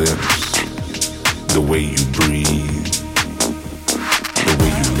 your lips, the way you breathe, the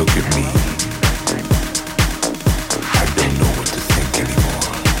way you look at me. I don't know what to think anymore.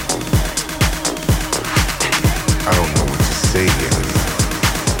 I don't know what to say anymore.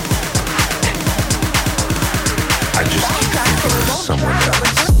 I just keep thinking of someone else.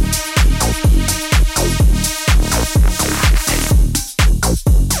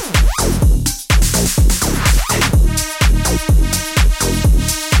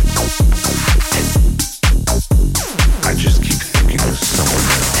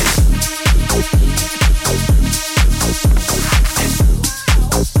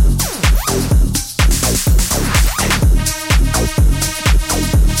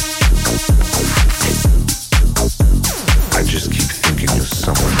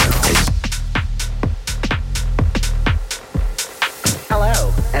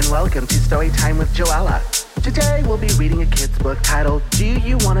 Today we'll be reading a kid's book titled, Do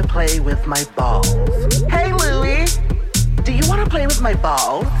You Want to Play With My Balls? Hey Louie, do you want to play with my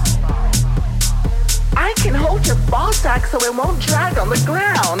balls? I can hold your ball sack so it won't drag on the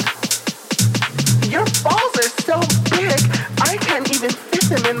ground. Your balls are so big, I can't even fit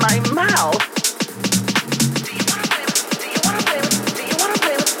them in my mouth. Do you want to play with, do you want to play with, do you want to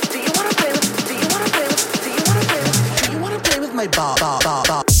play with, do you want to play with, do you want to play with, do you want to play with, do you want to play with my ball?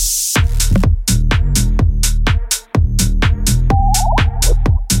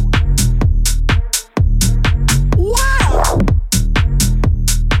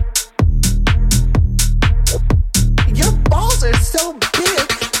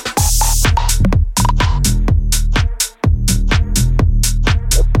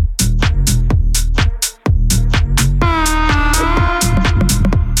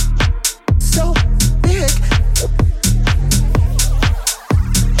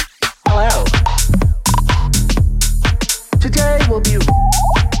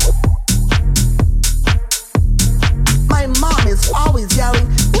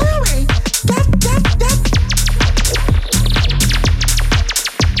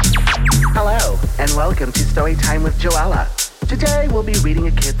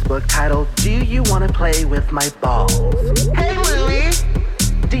 My balls. Hey Louie,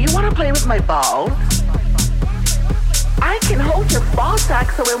 do you want to play with my balls? I can hold your ball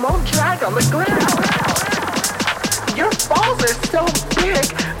sack so it won't drag on the ground. Your balls are so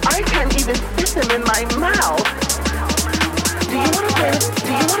big, I can't even fit them in my mouth. Do you want to play with,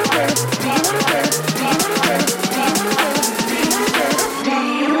 do you want to play with, do you want to play with, do you want to play with, do you want to play with, do you want to play with, do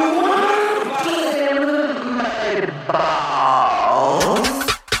you want to play with my balls?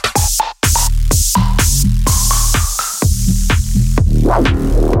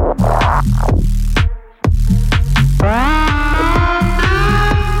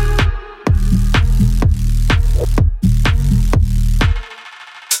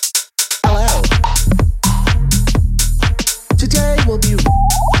 Hello. Today we'll be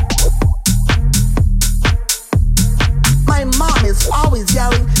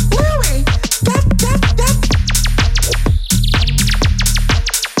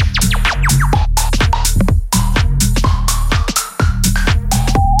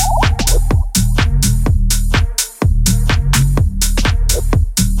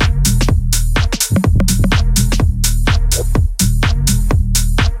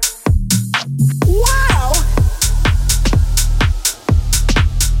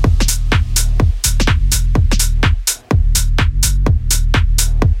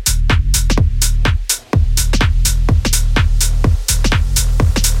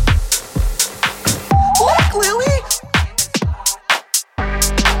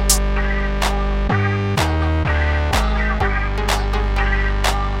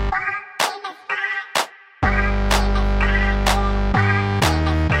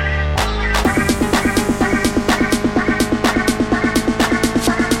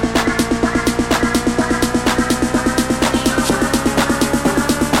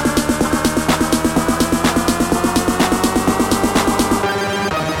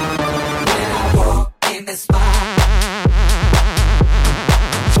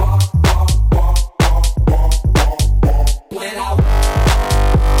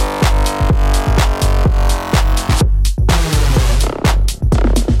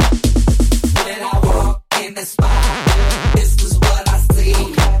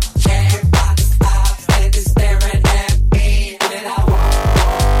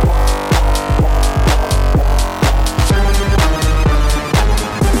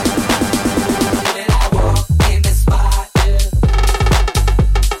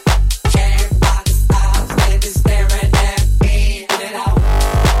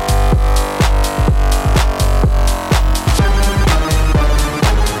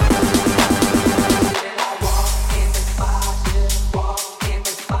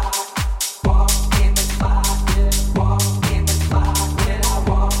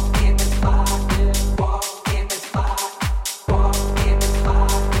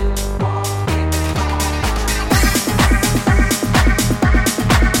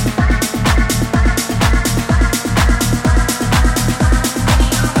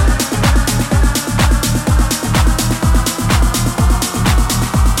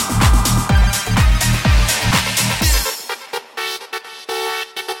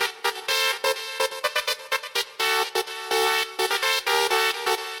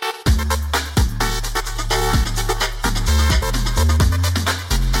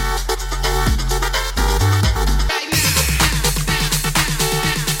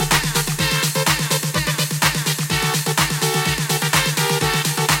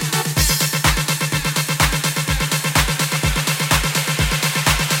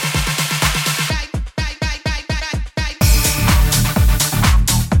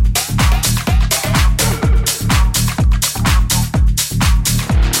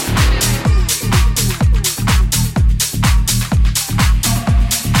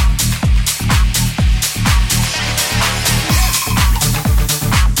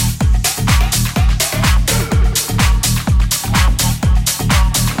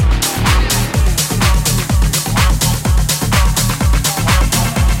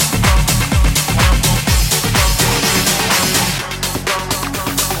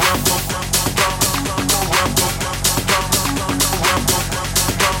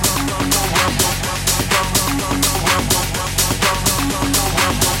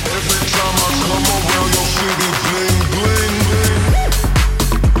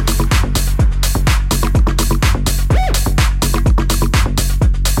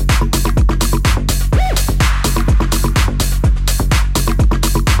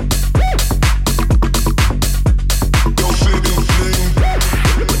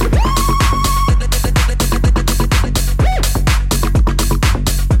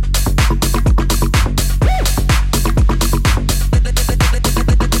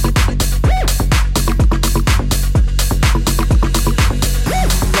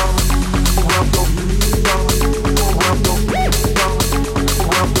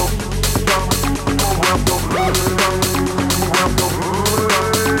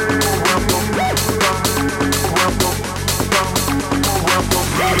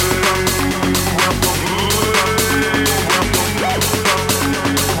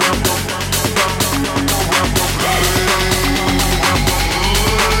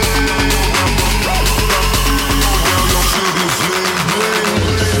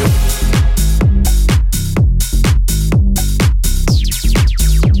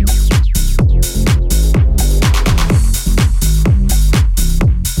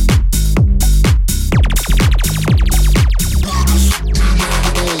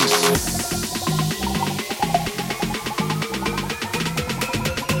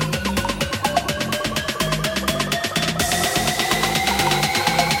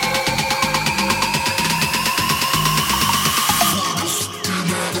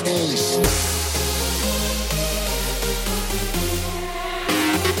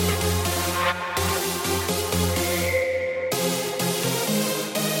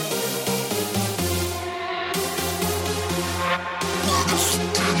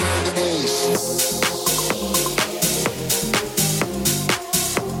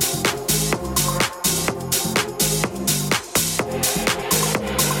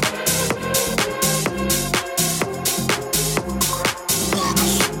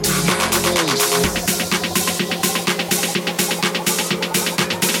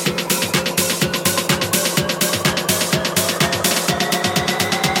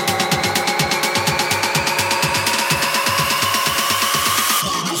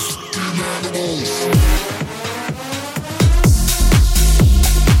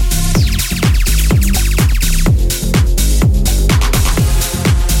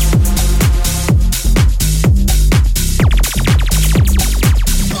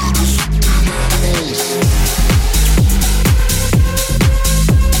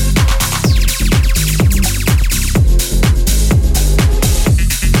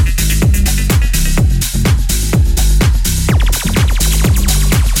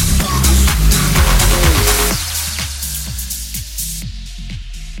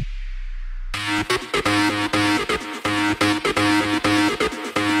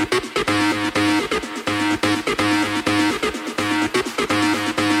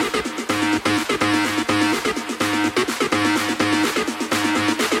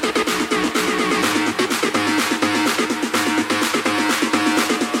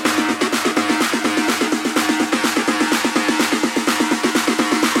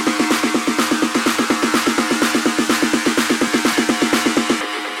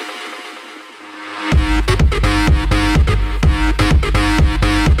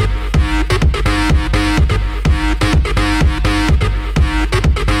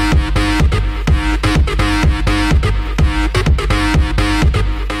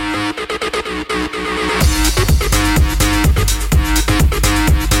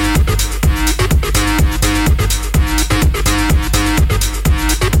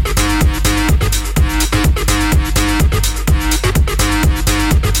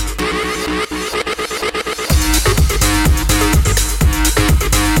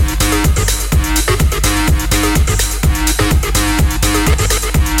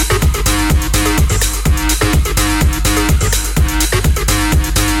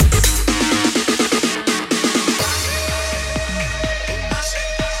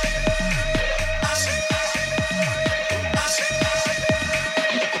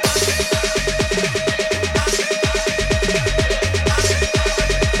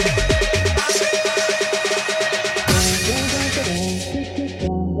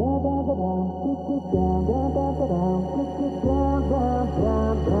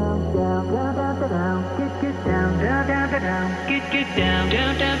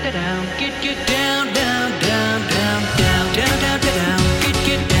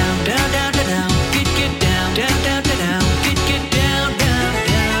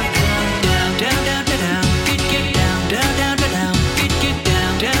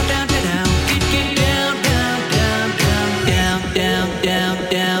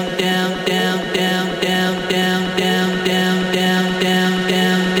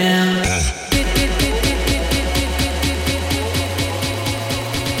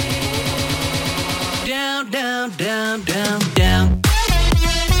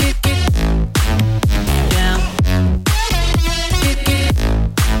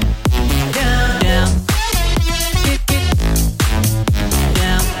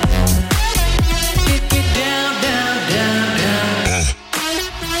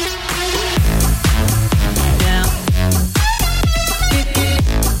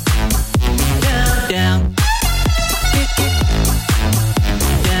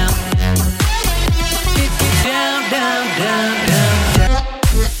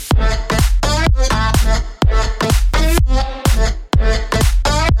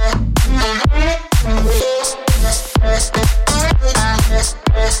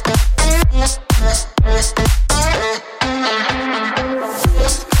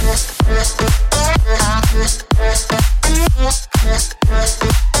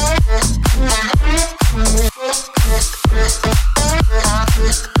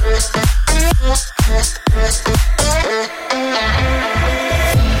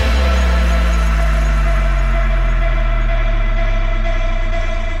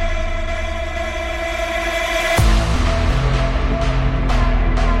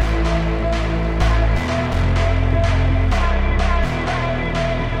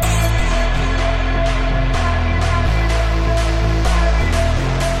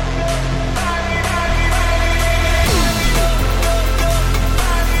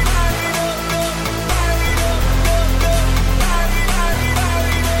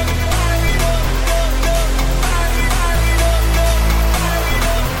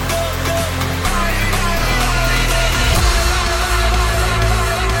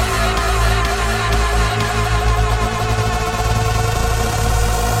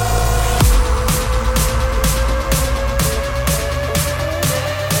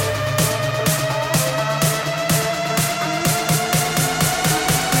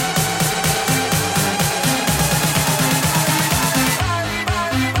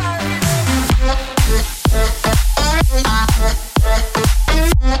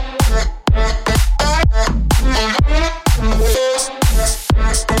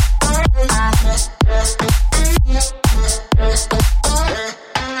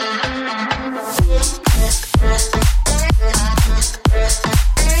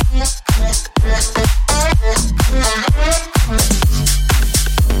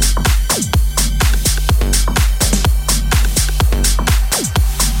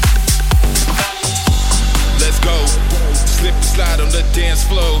the dance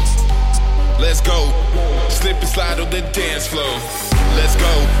floor. Let's go. Slip and slide on the dance floor. Let's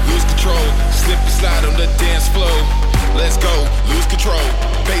go. Lose control. Slip and slide on the dance floor. Let's go. Lose control.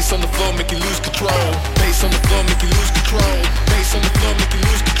 Bass on the floor, make you lose control. Bass on the floor, make you lose control. Bass on the floor, make you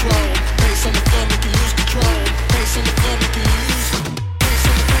lose control. Bass on the floor, make you lose control. Bass on the floor, make you lose. Bass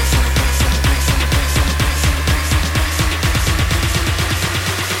on the bass on the bass on the bass on the bass on the bass on the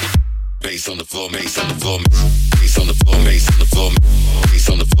bass on the bass on the floor, bass on the floor, bass on the floor, bass on the floor, bass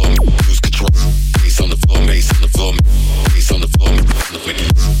on the floor, lose control. Bass on the floor, bass on the floor, bass on the floor,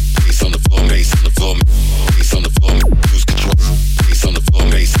 bass on the floor, bass on the floor, bass on the floor, lose control. Bass on the floor,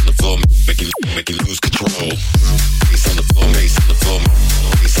 bass on the floor, make you lose control. Bass on the floor, bass on the floor,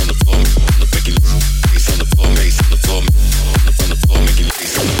 bass on the floor, make you bass on the floor, bass on the floor, on the floor, make you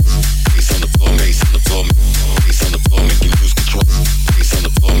bass on the floor, bass on the floor, bass on the floor, make you lose control. Bass on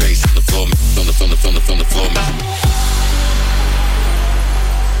the floor, bass on the floor, on the floor.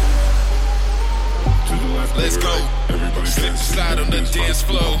 Let's go. Slip and slide on the dance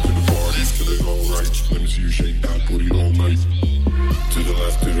floor. Feeling alright. Let me see you shake that booty all night. To the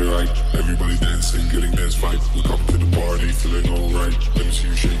left, to the right. Everybody dancing, getting dance fight. We come to the party, feeling alright. Let me see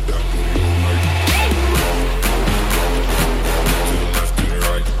you shake that booty all night. To the left, to the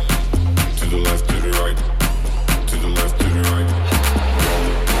right. To the left, to the right. To the left, to the right.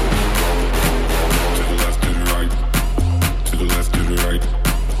 To the left, to the right. To the left, to the right.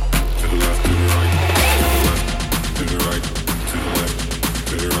 To the left, to the right. To the right, to the left,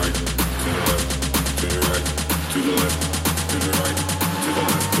 to the right, to the left, to the right, to the left, to the right, to the left, to the right, to the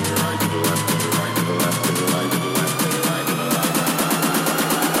left, to the right, to the left, to the right, to the left, to the right, to the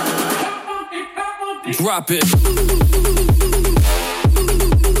right. Drop it.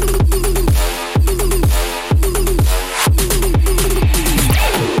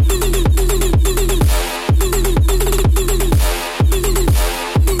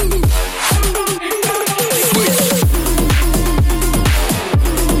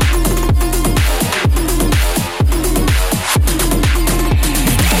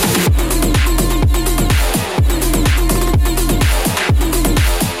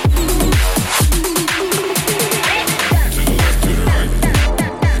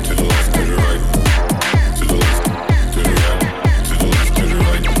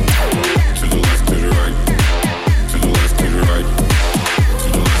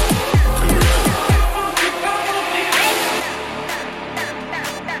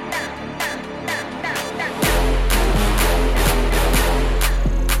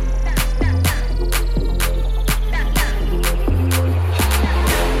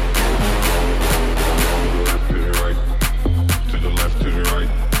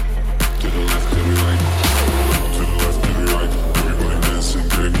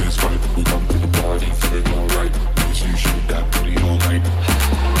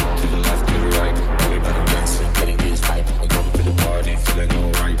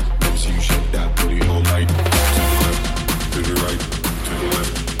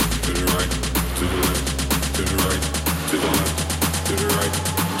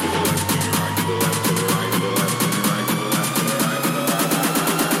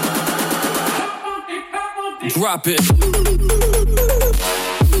 Drop it.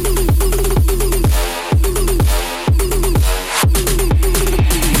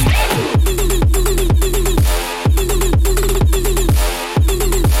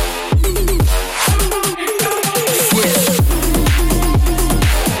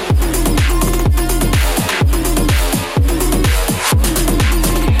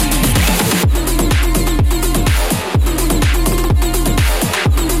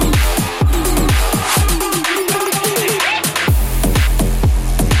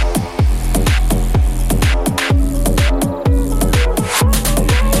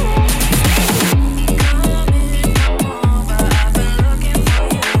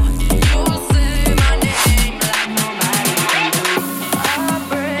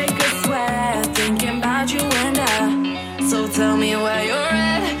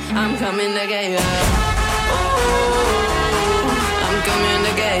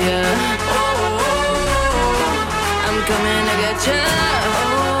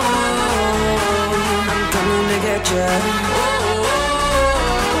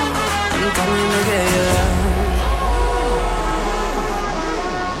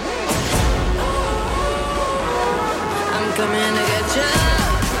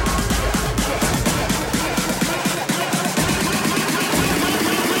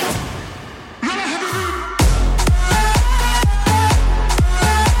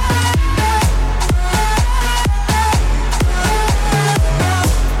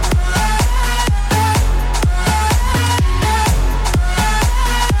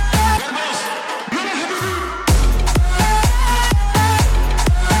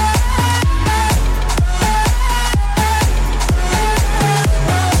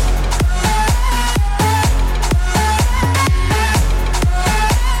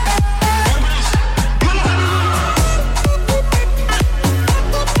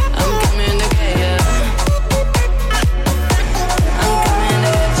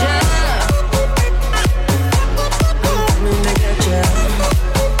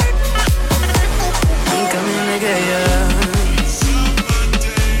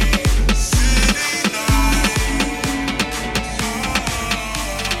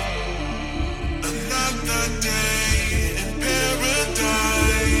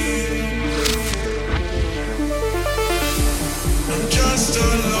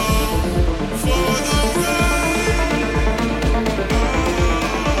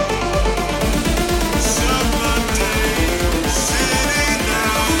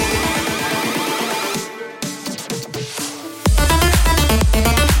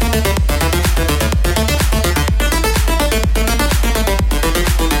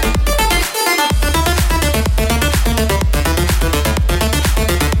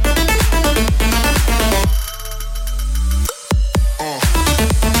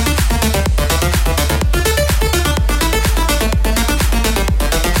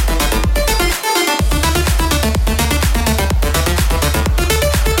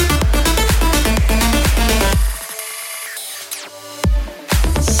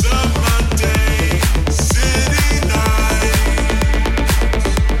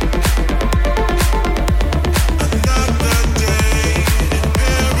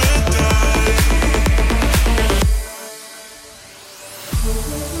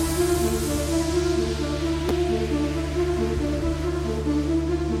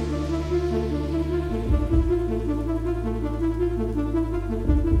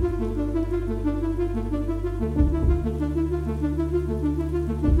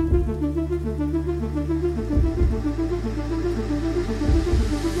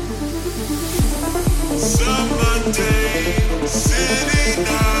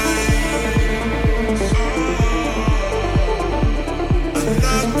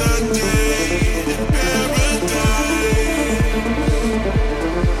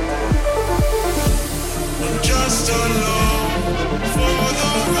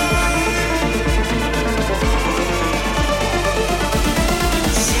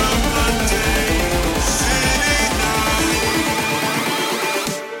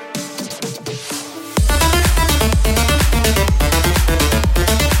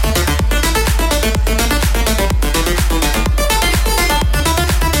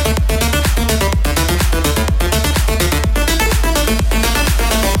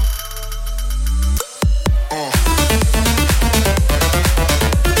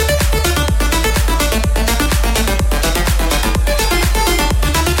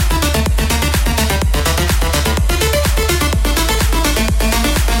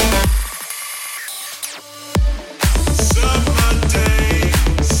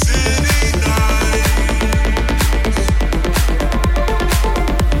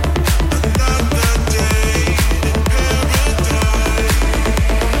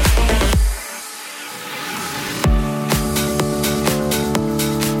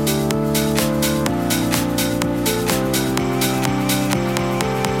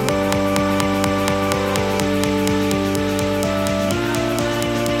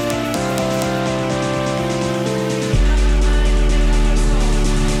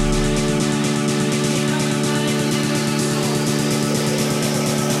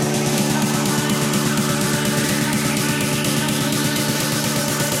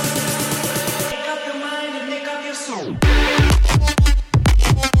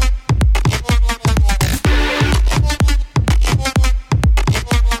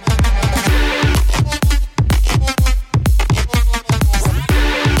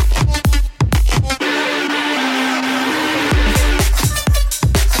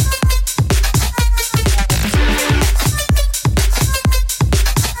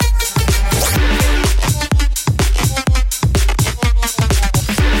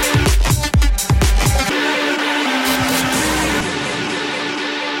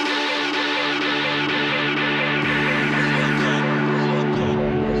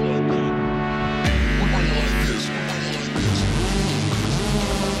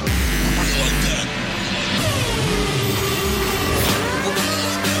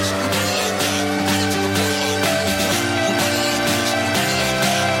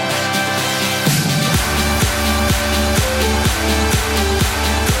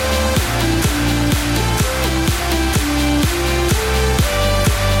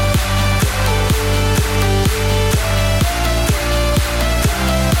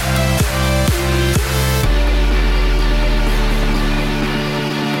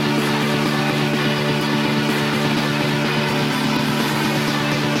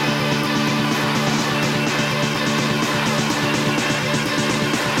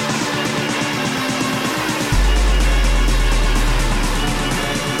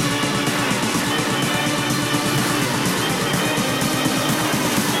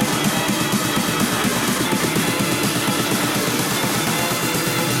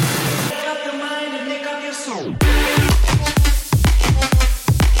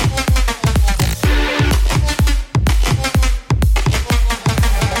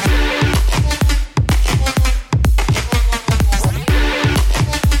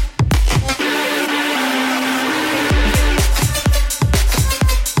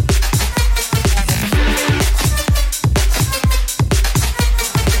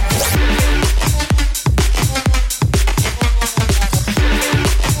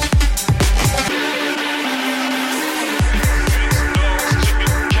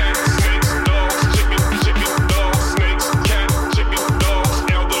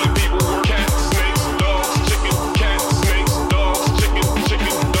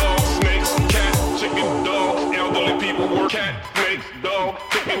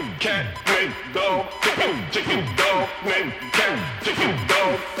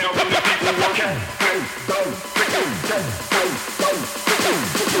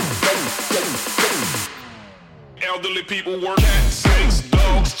 Elderly people work cat, snakes,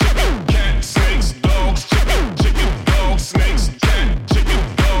 dogs, chicken, cat, snakes, dogs, chicken, chicken, dogs, snakes, cat,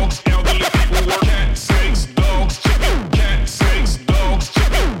 chicken, dogs. Elderly people work cat, snakes, dogs, chicken, cat, snakes, dogs,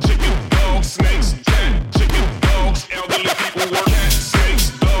 chicken, chicken, dogs, snakes, cat, chicken, dogs. Elderly people work cat,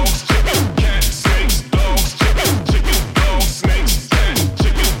 snakes, dogs, chicken, cat, snakes, dogs, chicken, chicken, dogs, snakes, cat,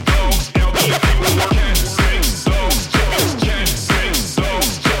 chicken, dogs. Elderly people work cat, snakes, dogs, chicken, cat, snakes, dogs,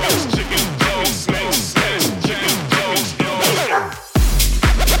 chicken, dogs, snakes, cat, chicken.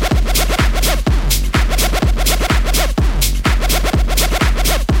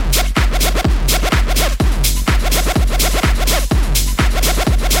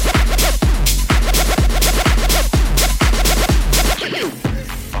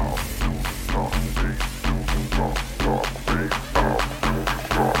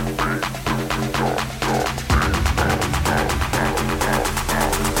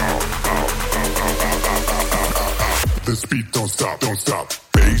 This beat don't stop, don't stop.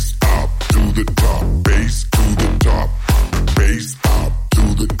 Bass up to the top, bass to the top, bass up to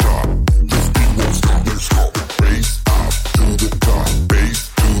the top. This beat won't stop, don't stop. Bass up to the top,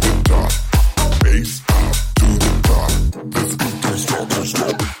 bass to the top, bass up to the top. This beat don't stop, don't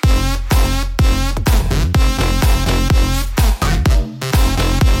stop.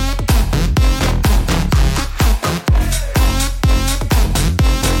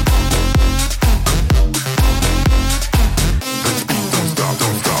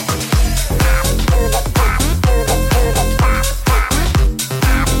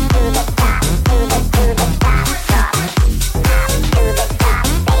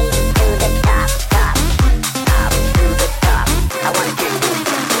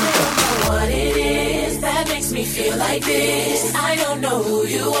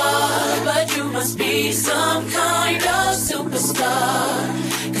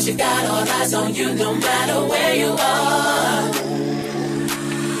 On you no matter where you are.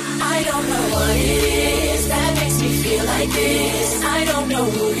 I don't know what it is that makes me feel like this. I don't know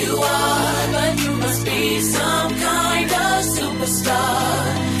who you are, but you must be some kind of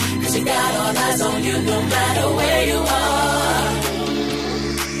superstar. Cause you got all eyes on you no matter where you are.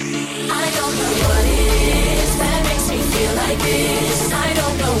 I don't know what it is that makes me feel like this. I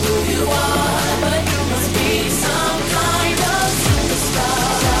don't know who you are, but you must be some kind of superstar.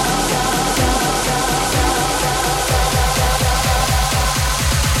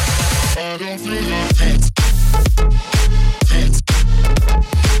 I don't feel like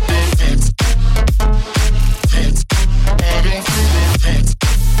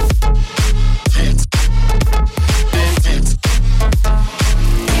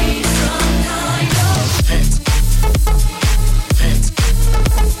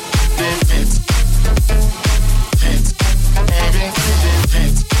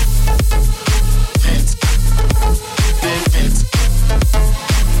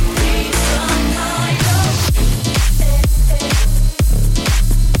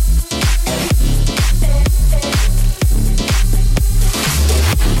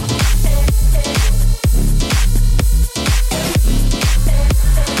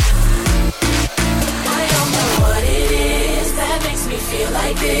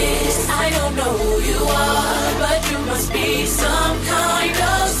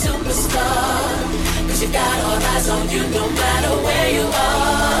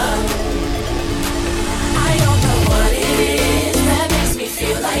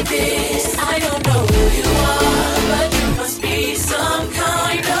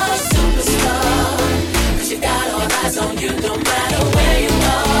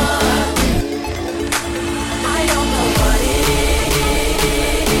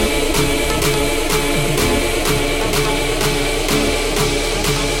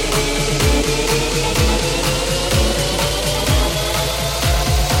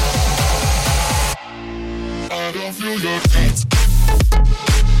I don't feel your pain.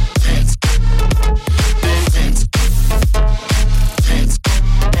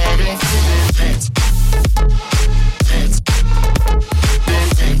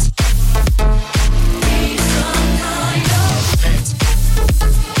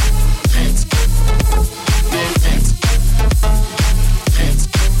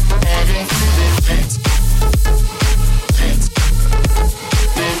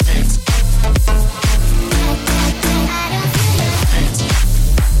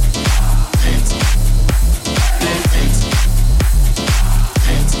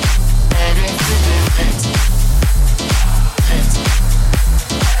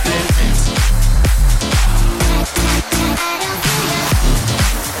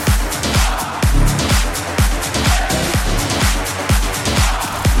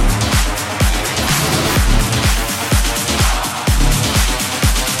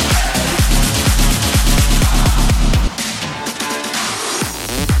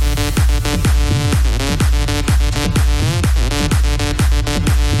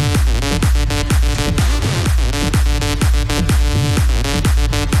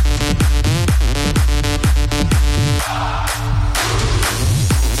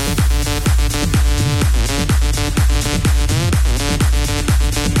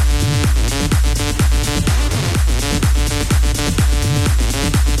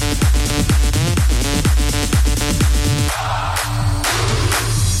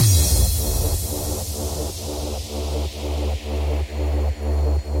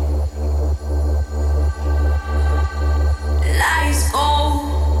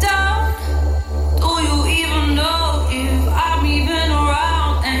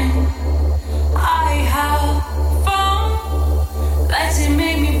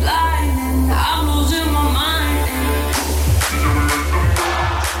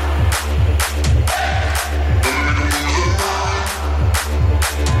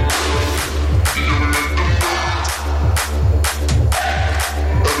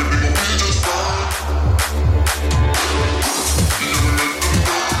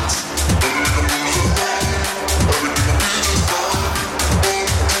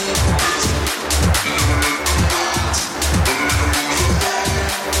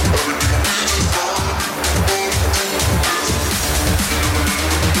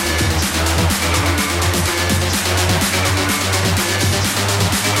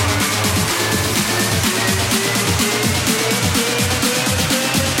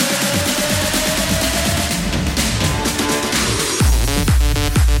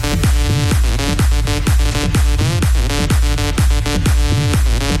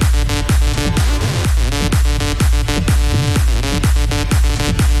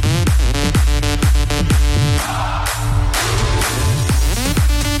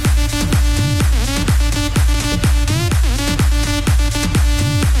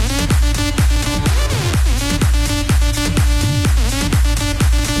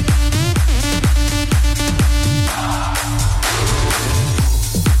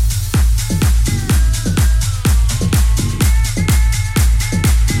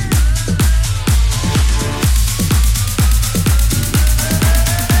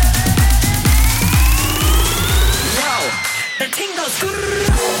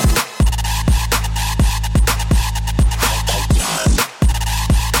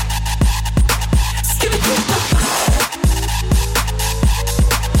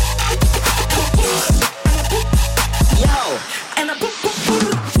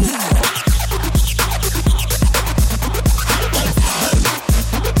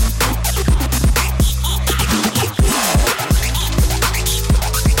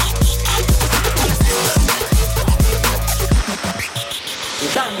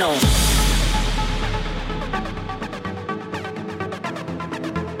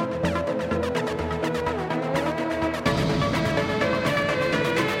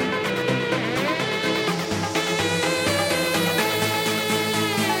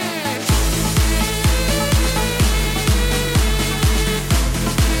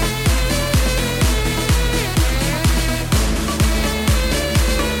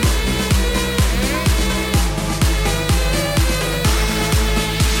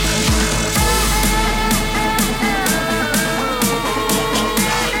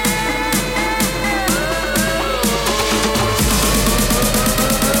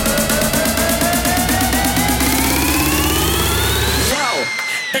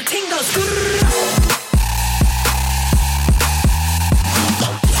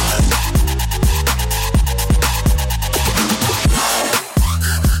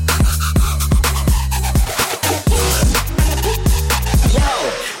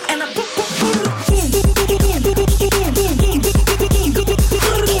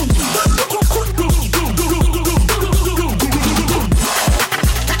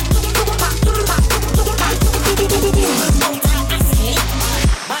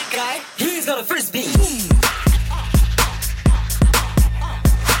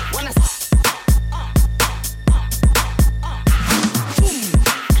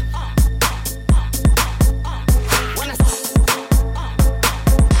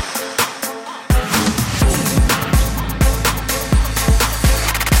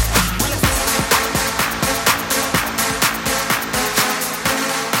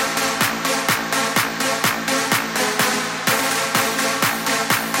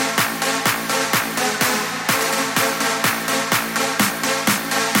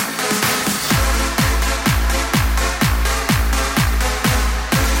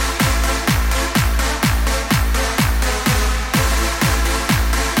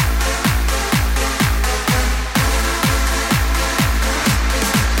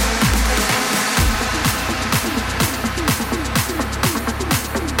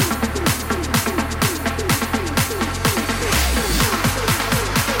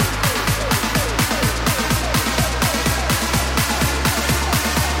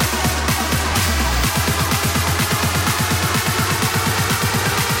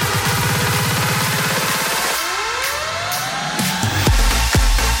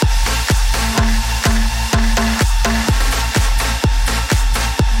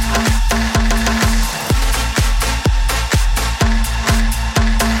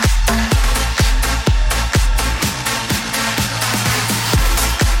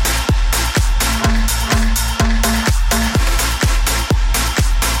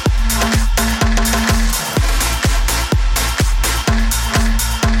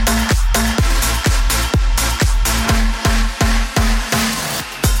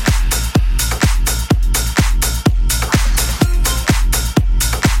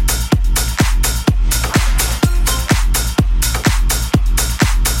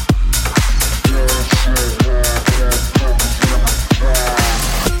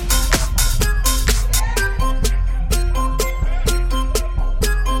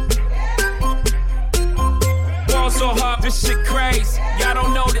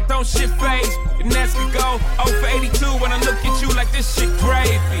 don't shit phase. The Nets could go 0 for 82 when I look at you like this shit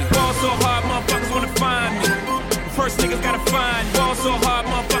gravy. Ball so hard, motherfuckers wanna find me. First niggas gotta find. Ball so hard,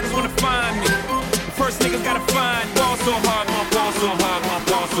 motherfuckers wanna find me. First niggas gotta find. Ball so hard, my ball so hard, my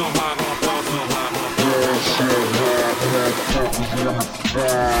ball so hard, my ball so hard, my ball so hard.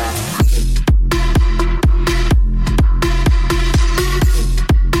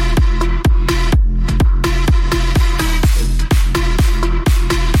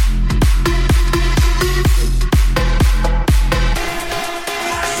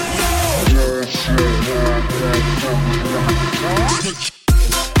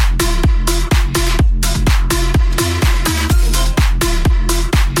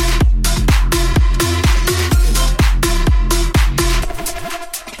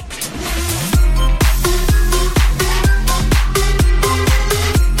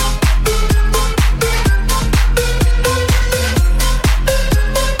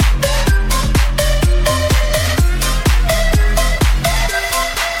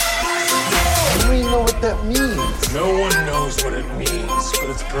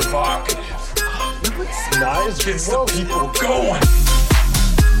 Gets the people going.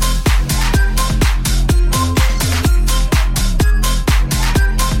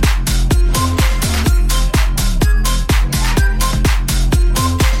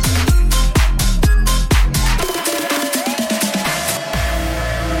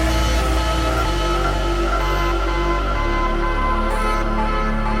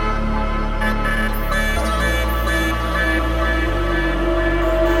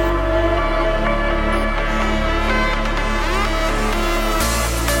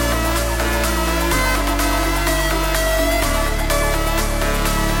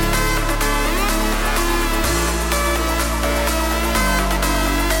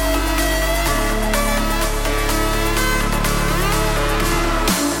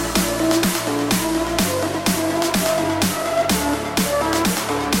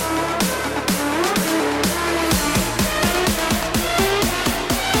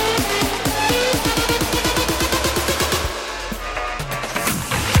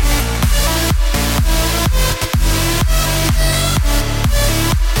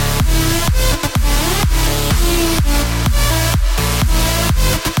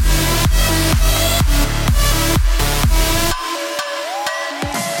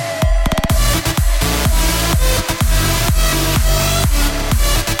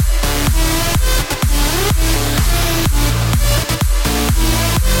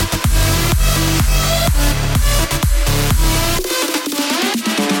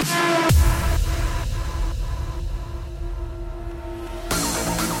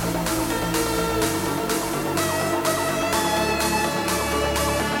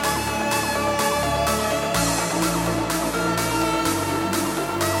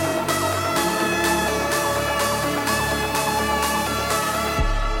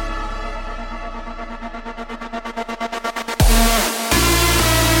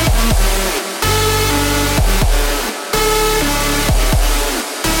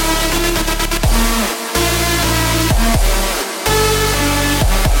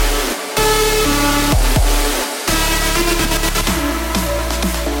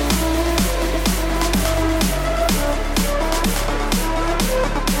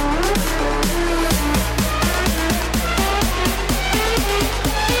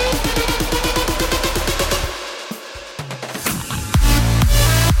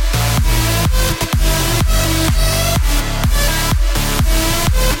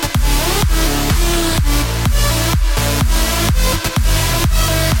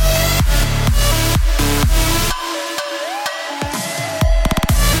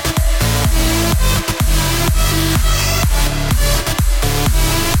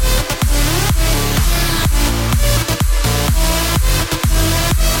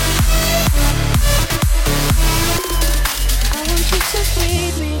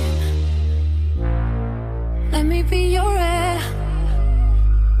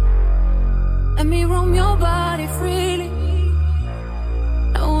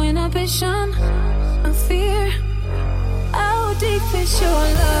 inhibition and fear. How deep is your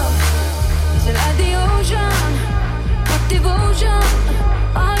love? Is it like the ocean? What devotion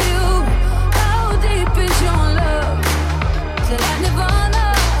are you? How deep is your love? Is it like Nirvana?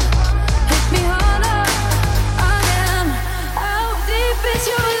 Hit me harder again. How deep is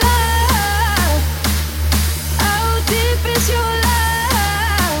your love? How deep is your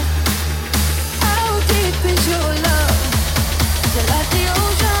love? How deep is your love? Is it like the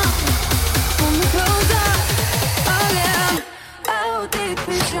ocean? Pull me closer again. How deep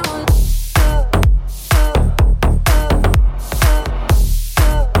is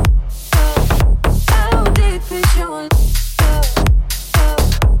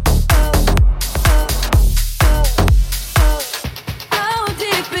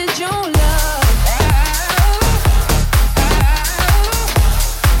is your love?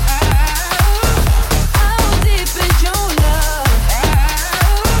 How deep is your love?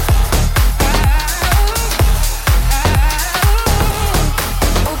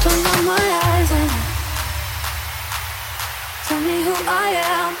 Open up my eyes and tell me who I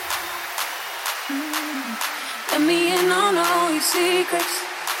am. Let me in on all your secrets.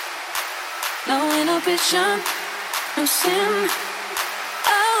 No inhibition, no sin.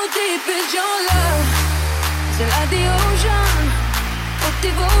 How deep is your love? Is it like the ocean? What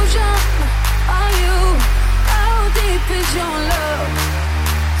devotion are you? How deep is your love?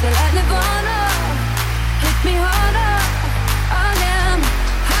 Is it like Nirvana? Hit me harder again.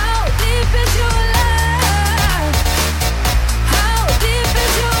 How deep is your love? How deep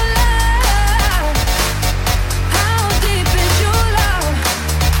is your love? How deep is your love?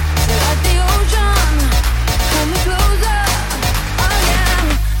 Is it like the ocean? Pull me closer again.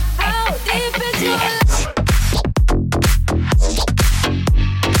 How deep is your love?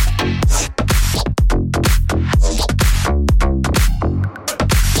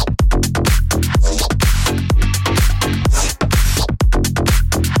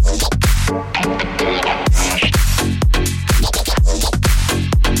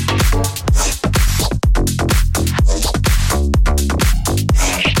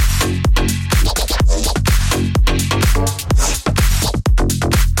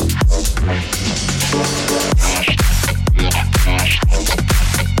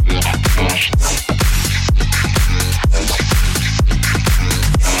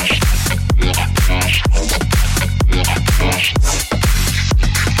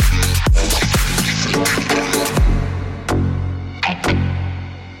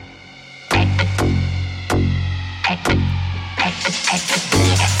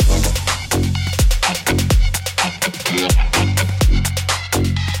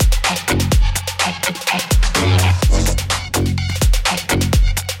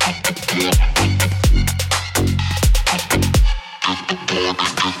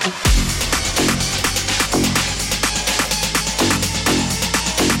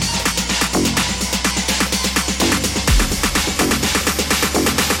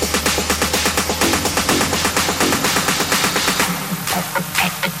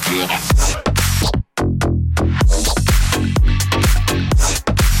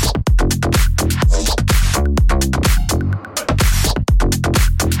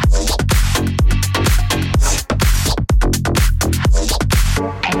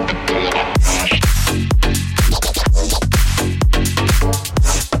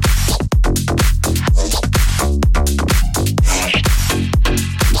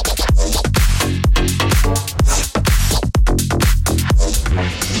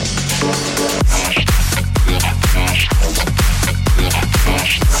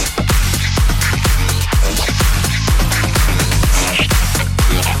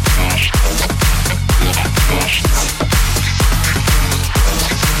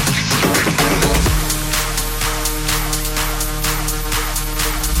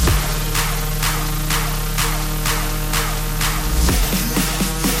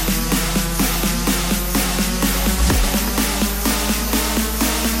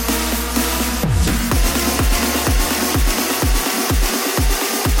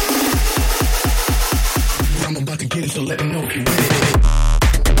 So let me know if you with it.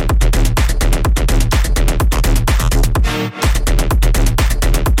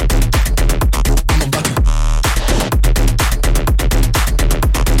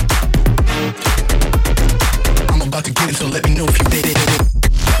 I'm about to get it, so let me know if you with it.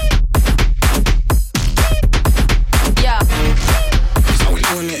 Yeah. That's how we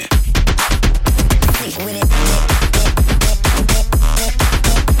doing it. With it.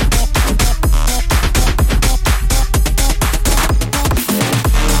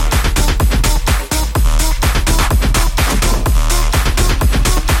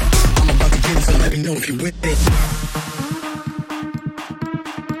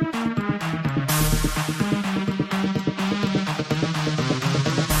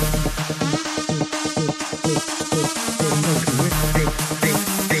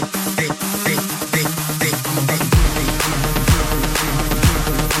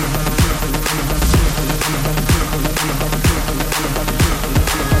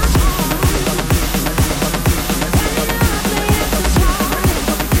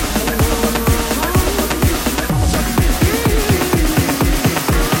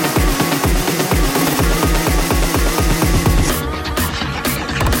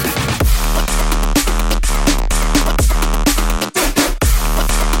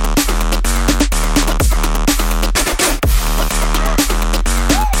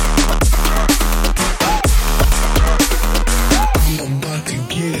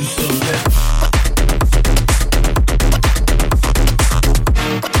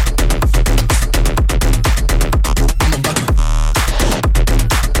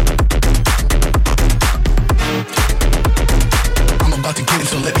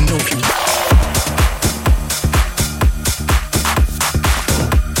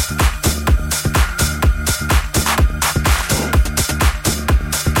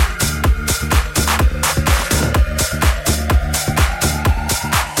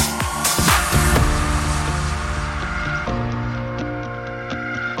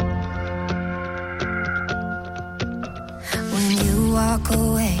 walk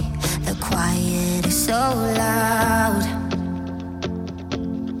away, the quiet is so loud.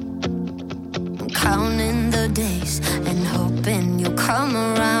 I'm counting the days and hoping you'll come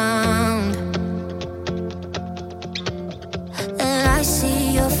around.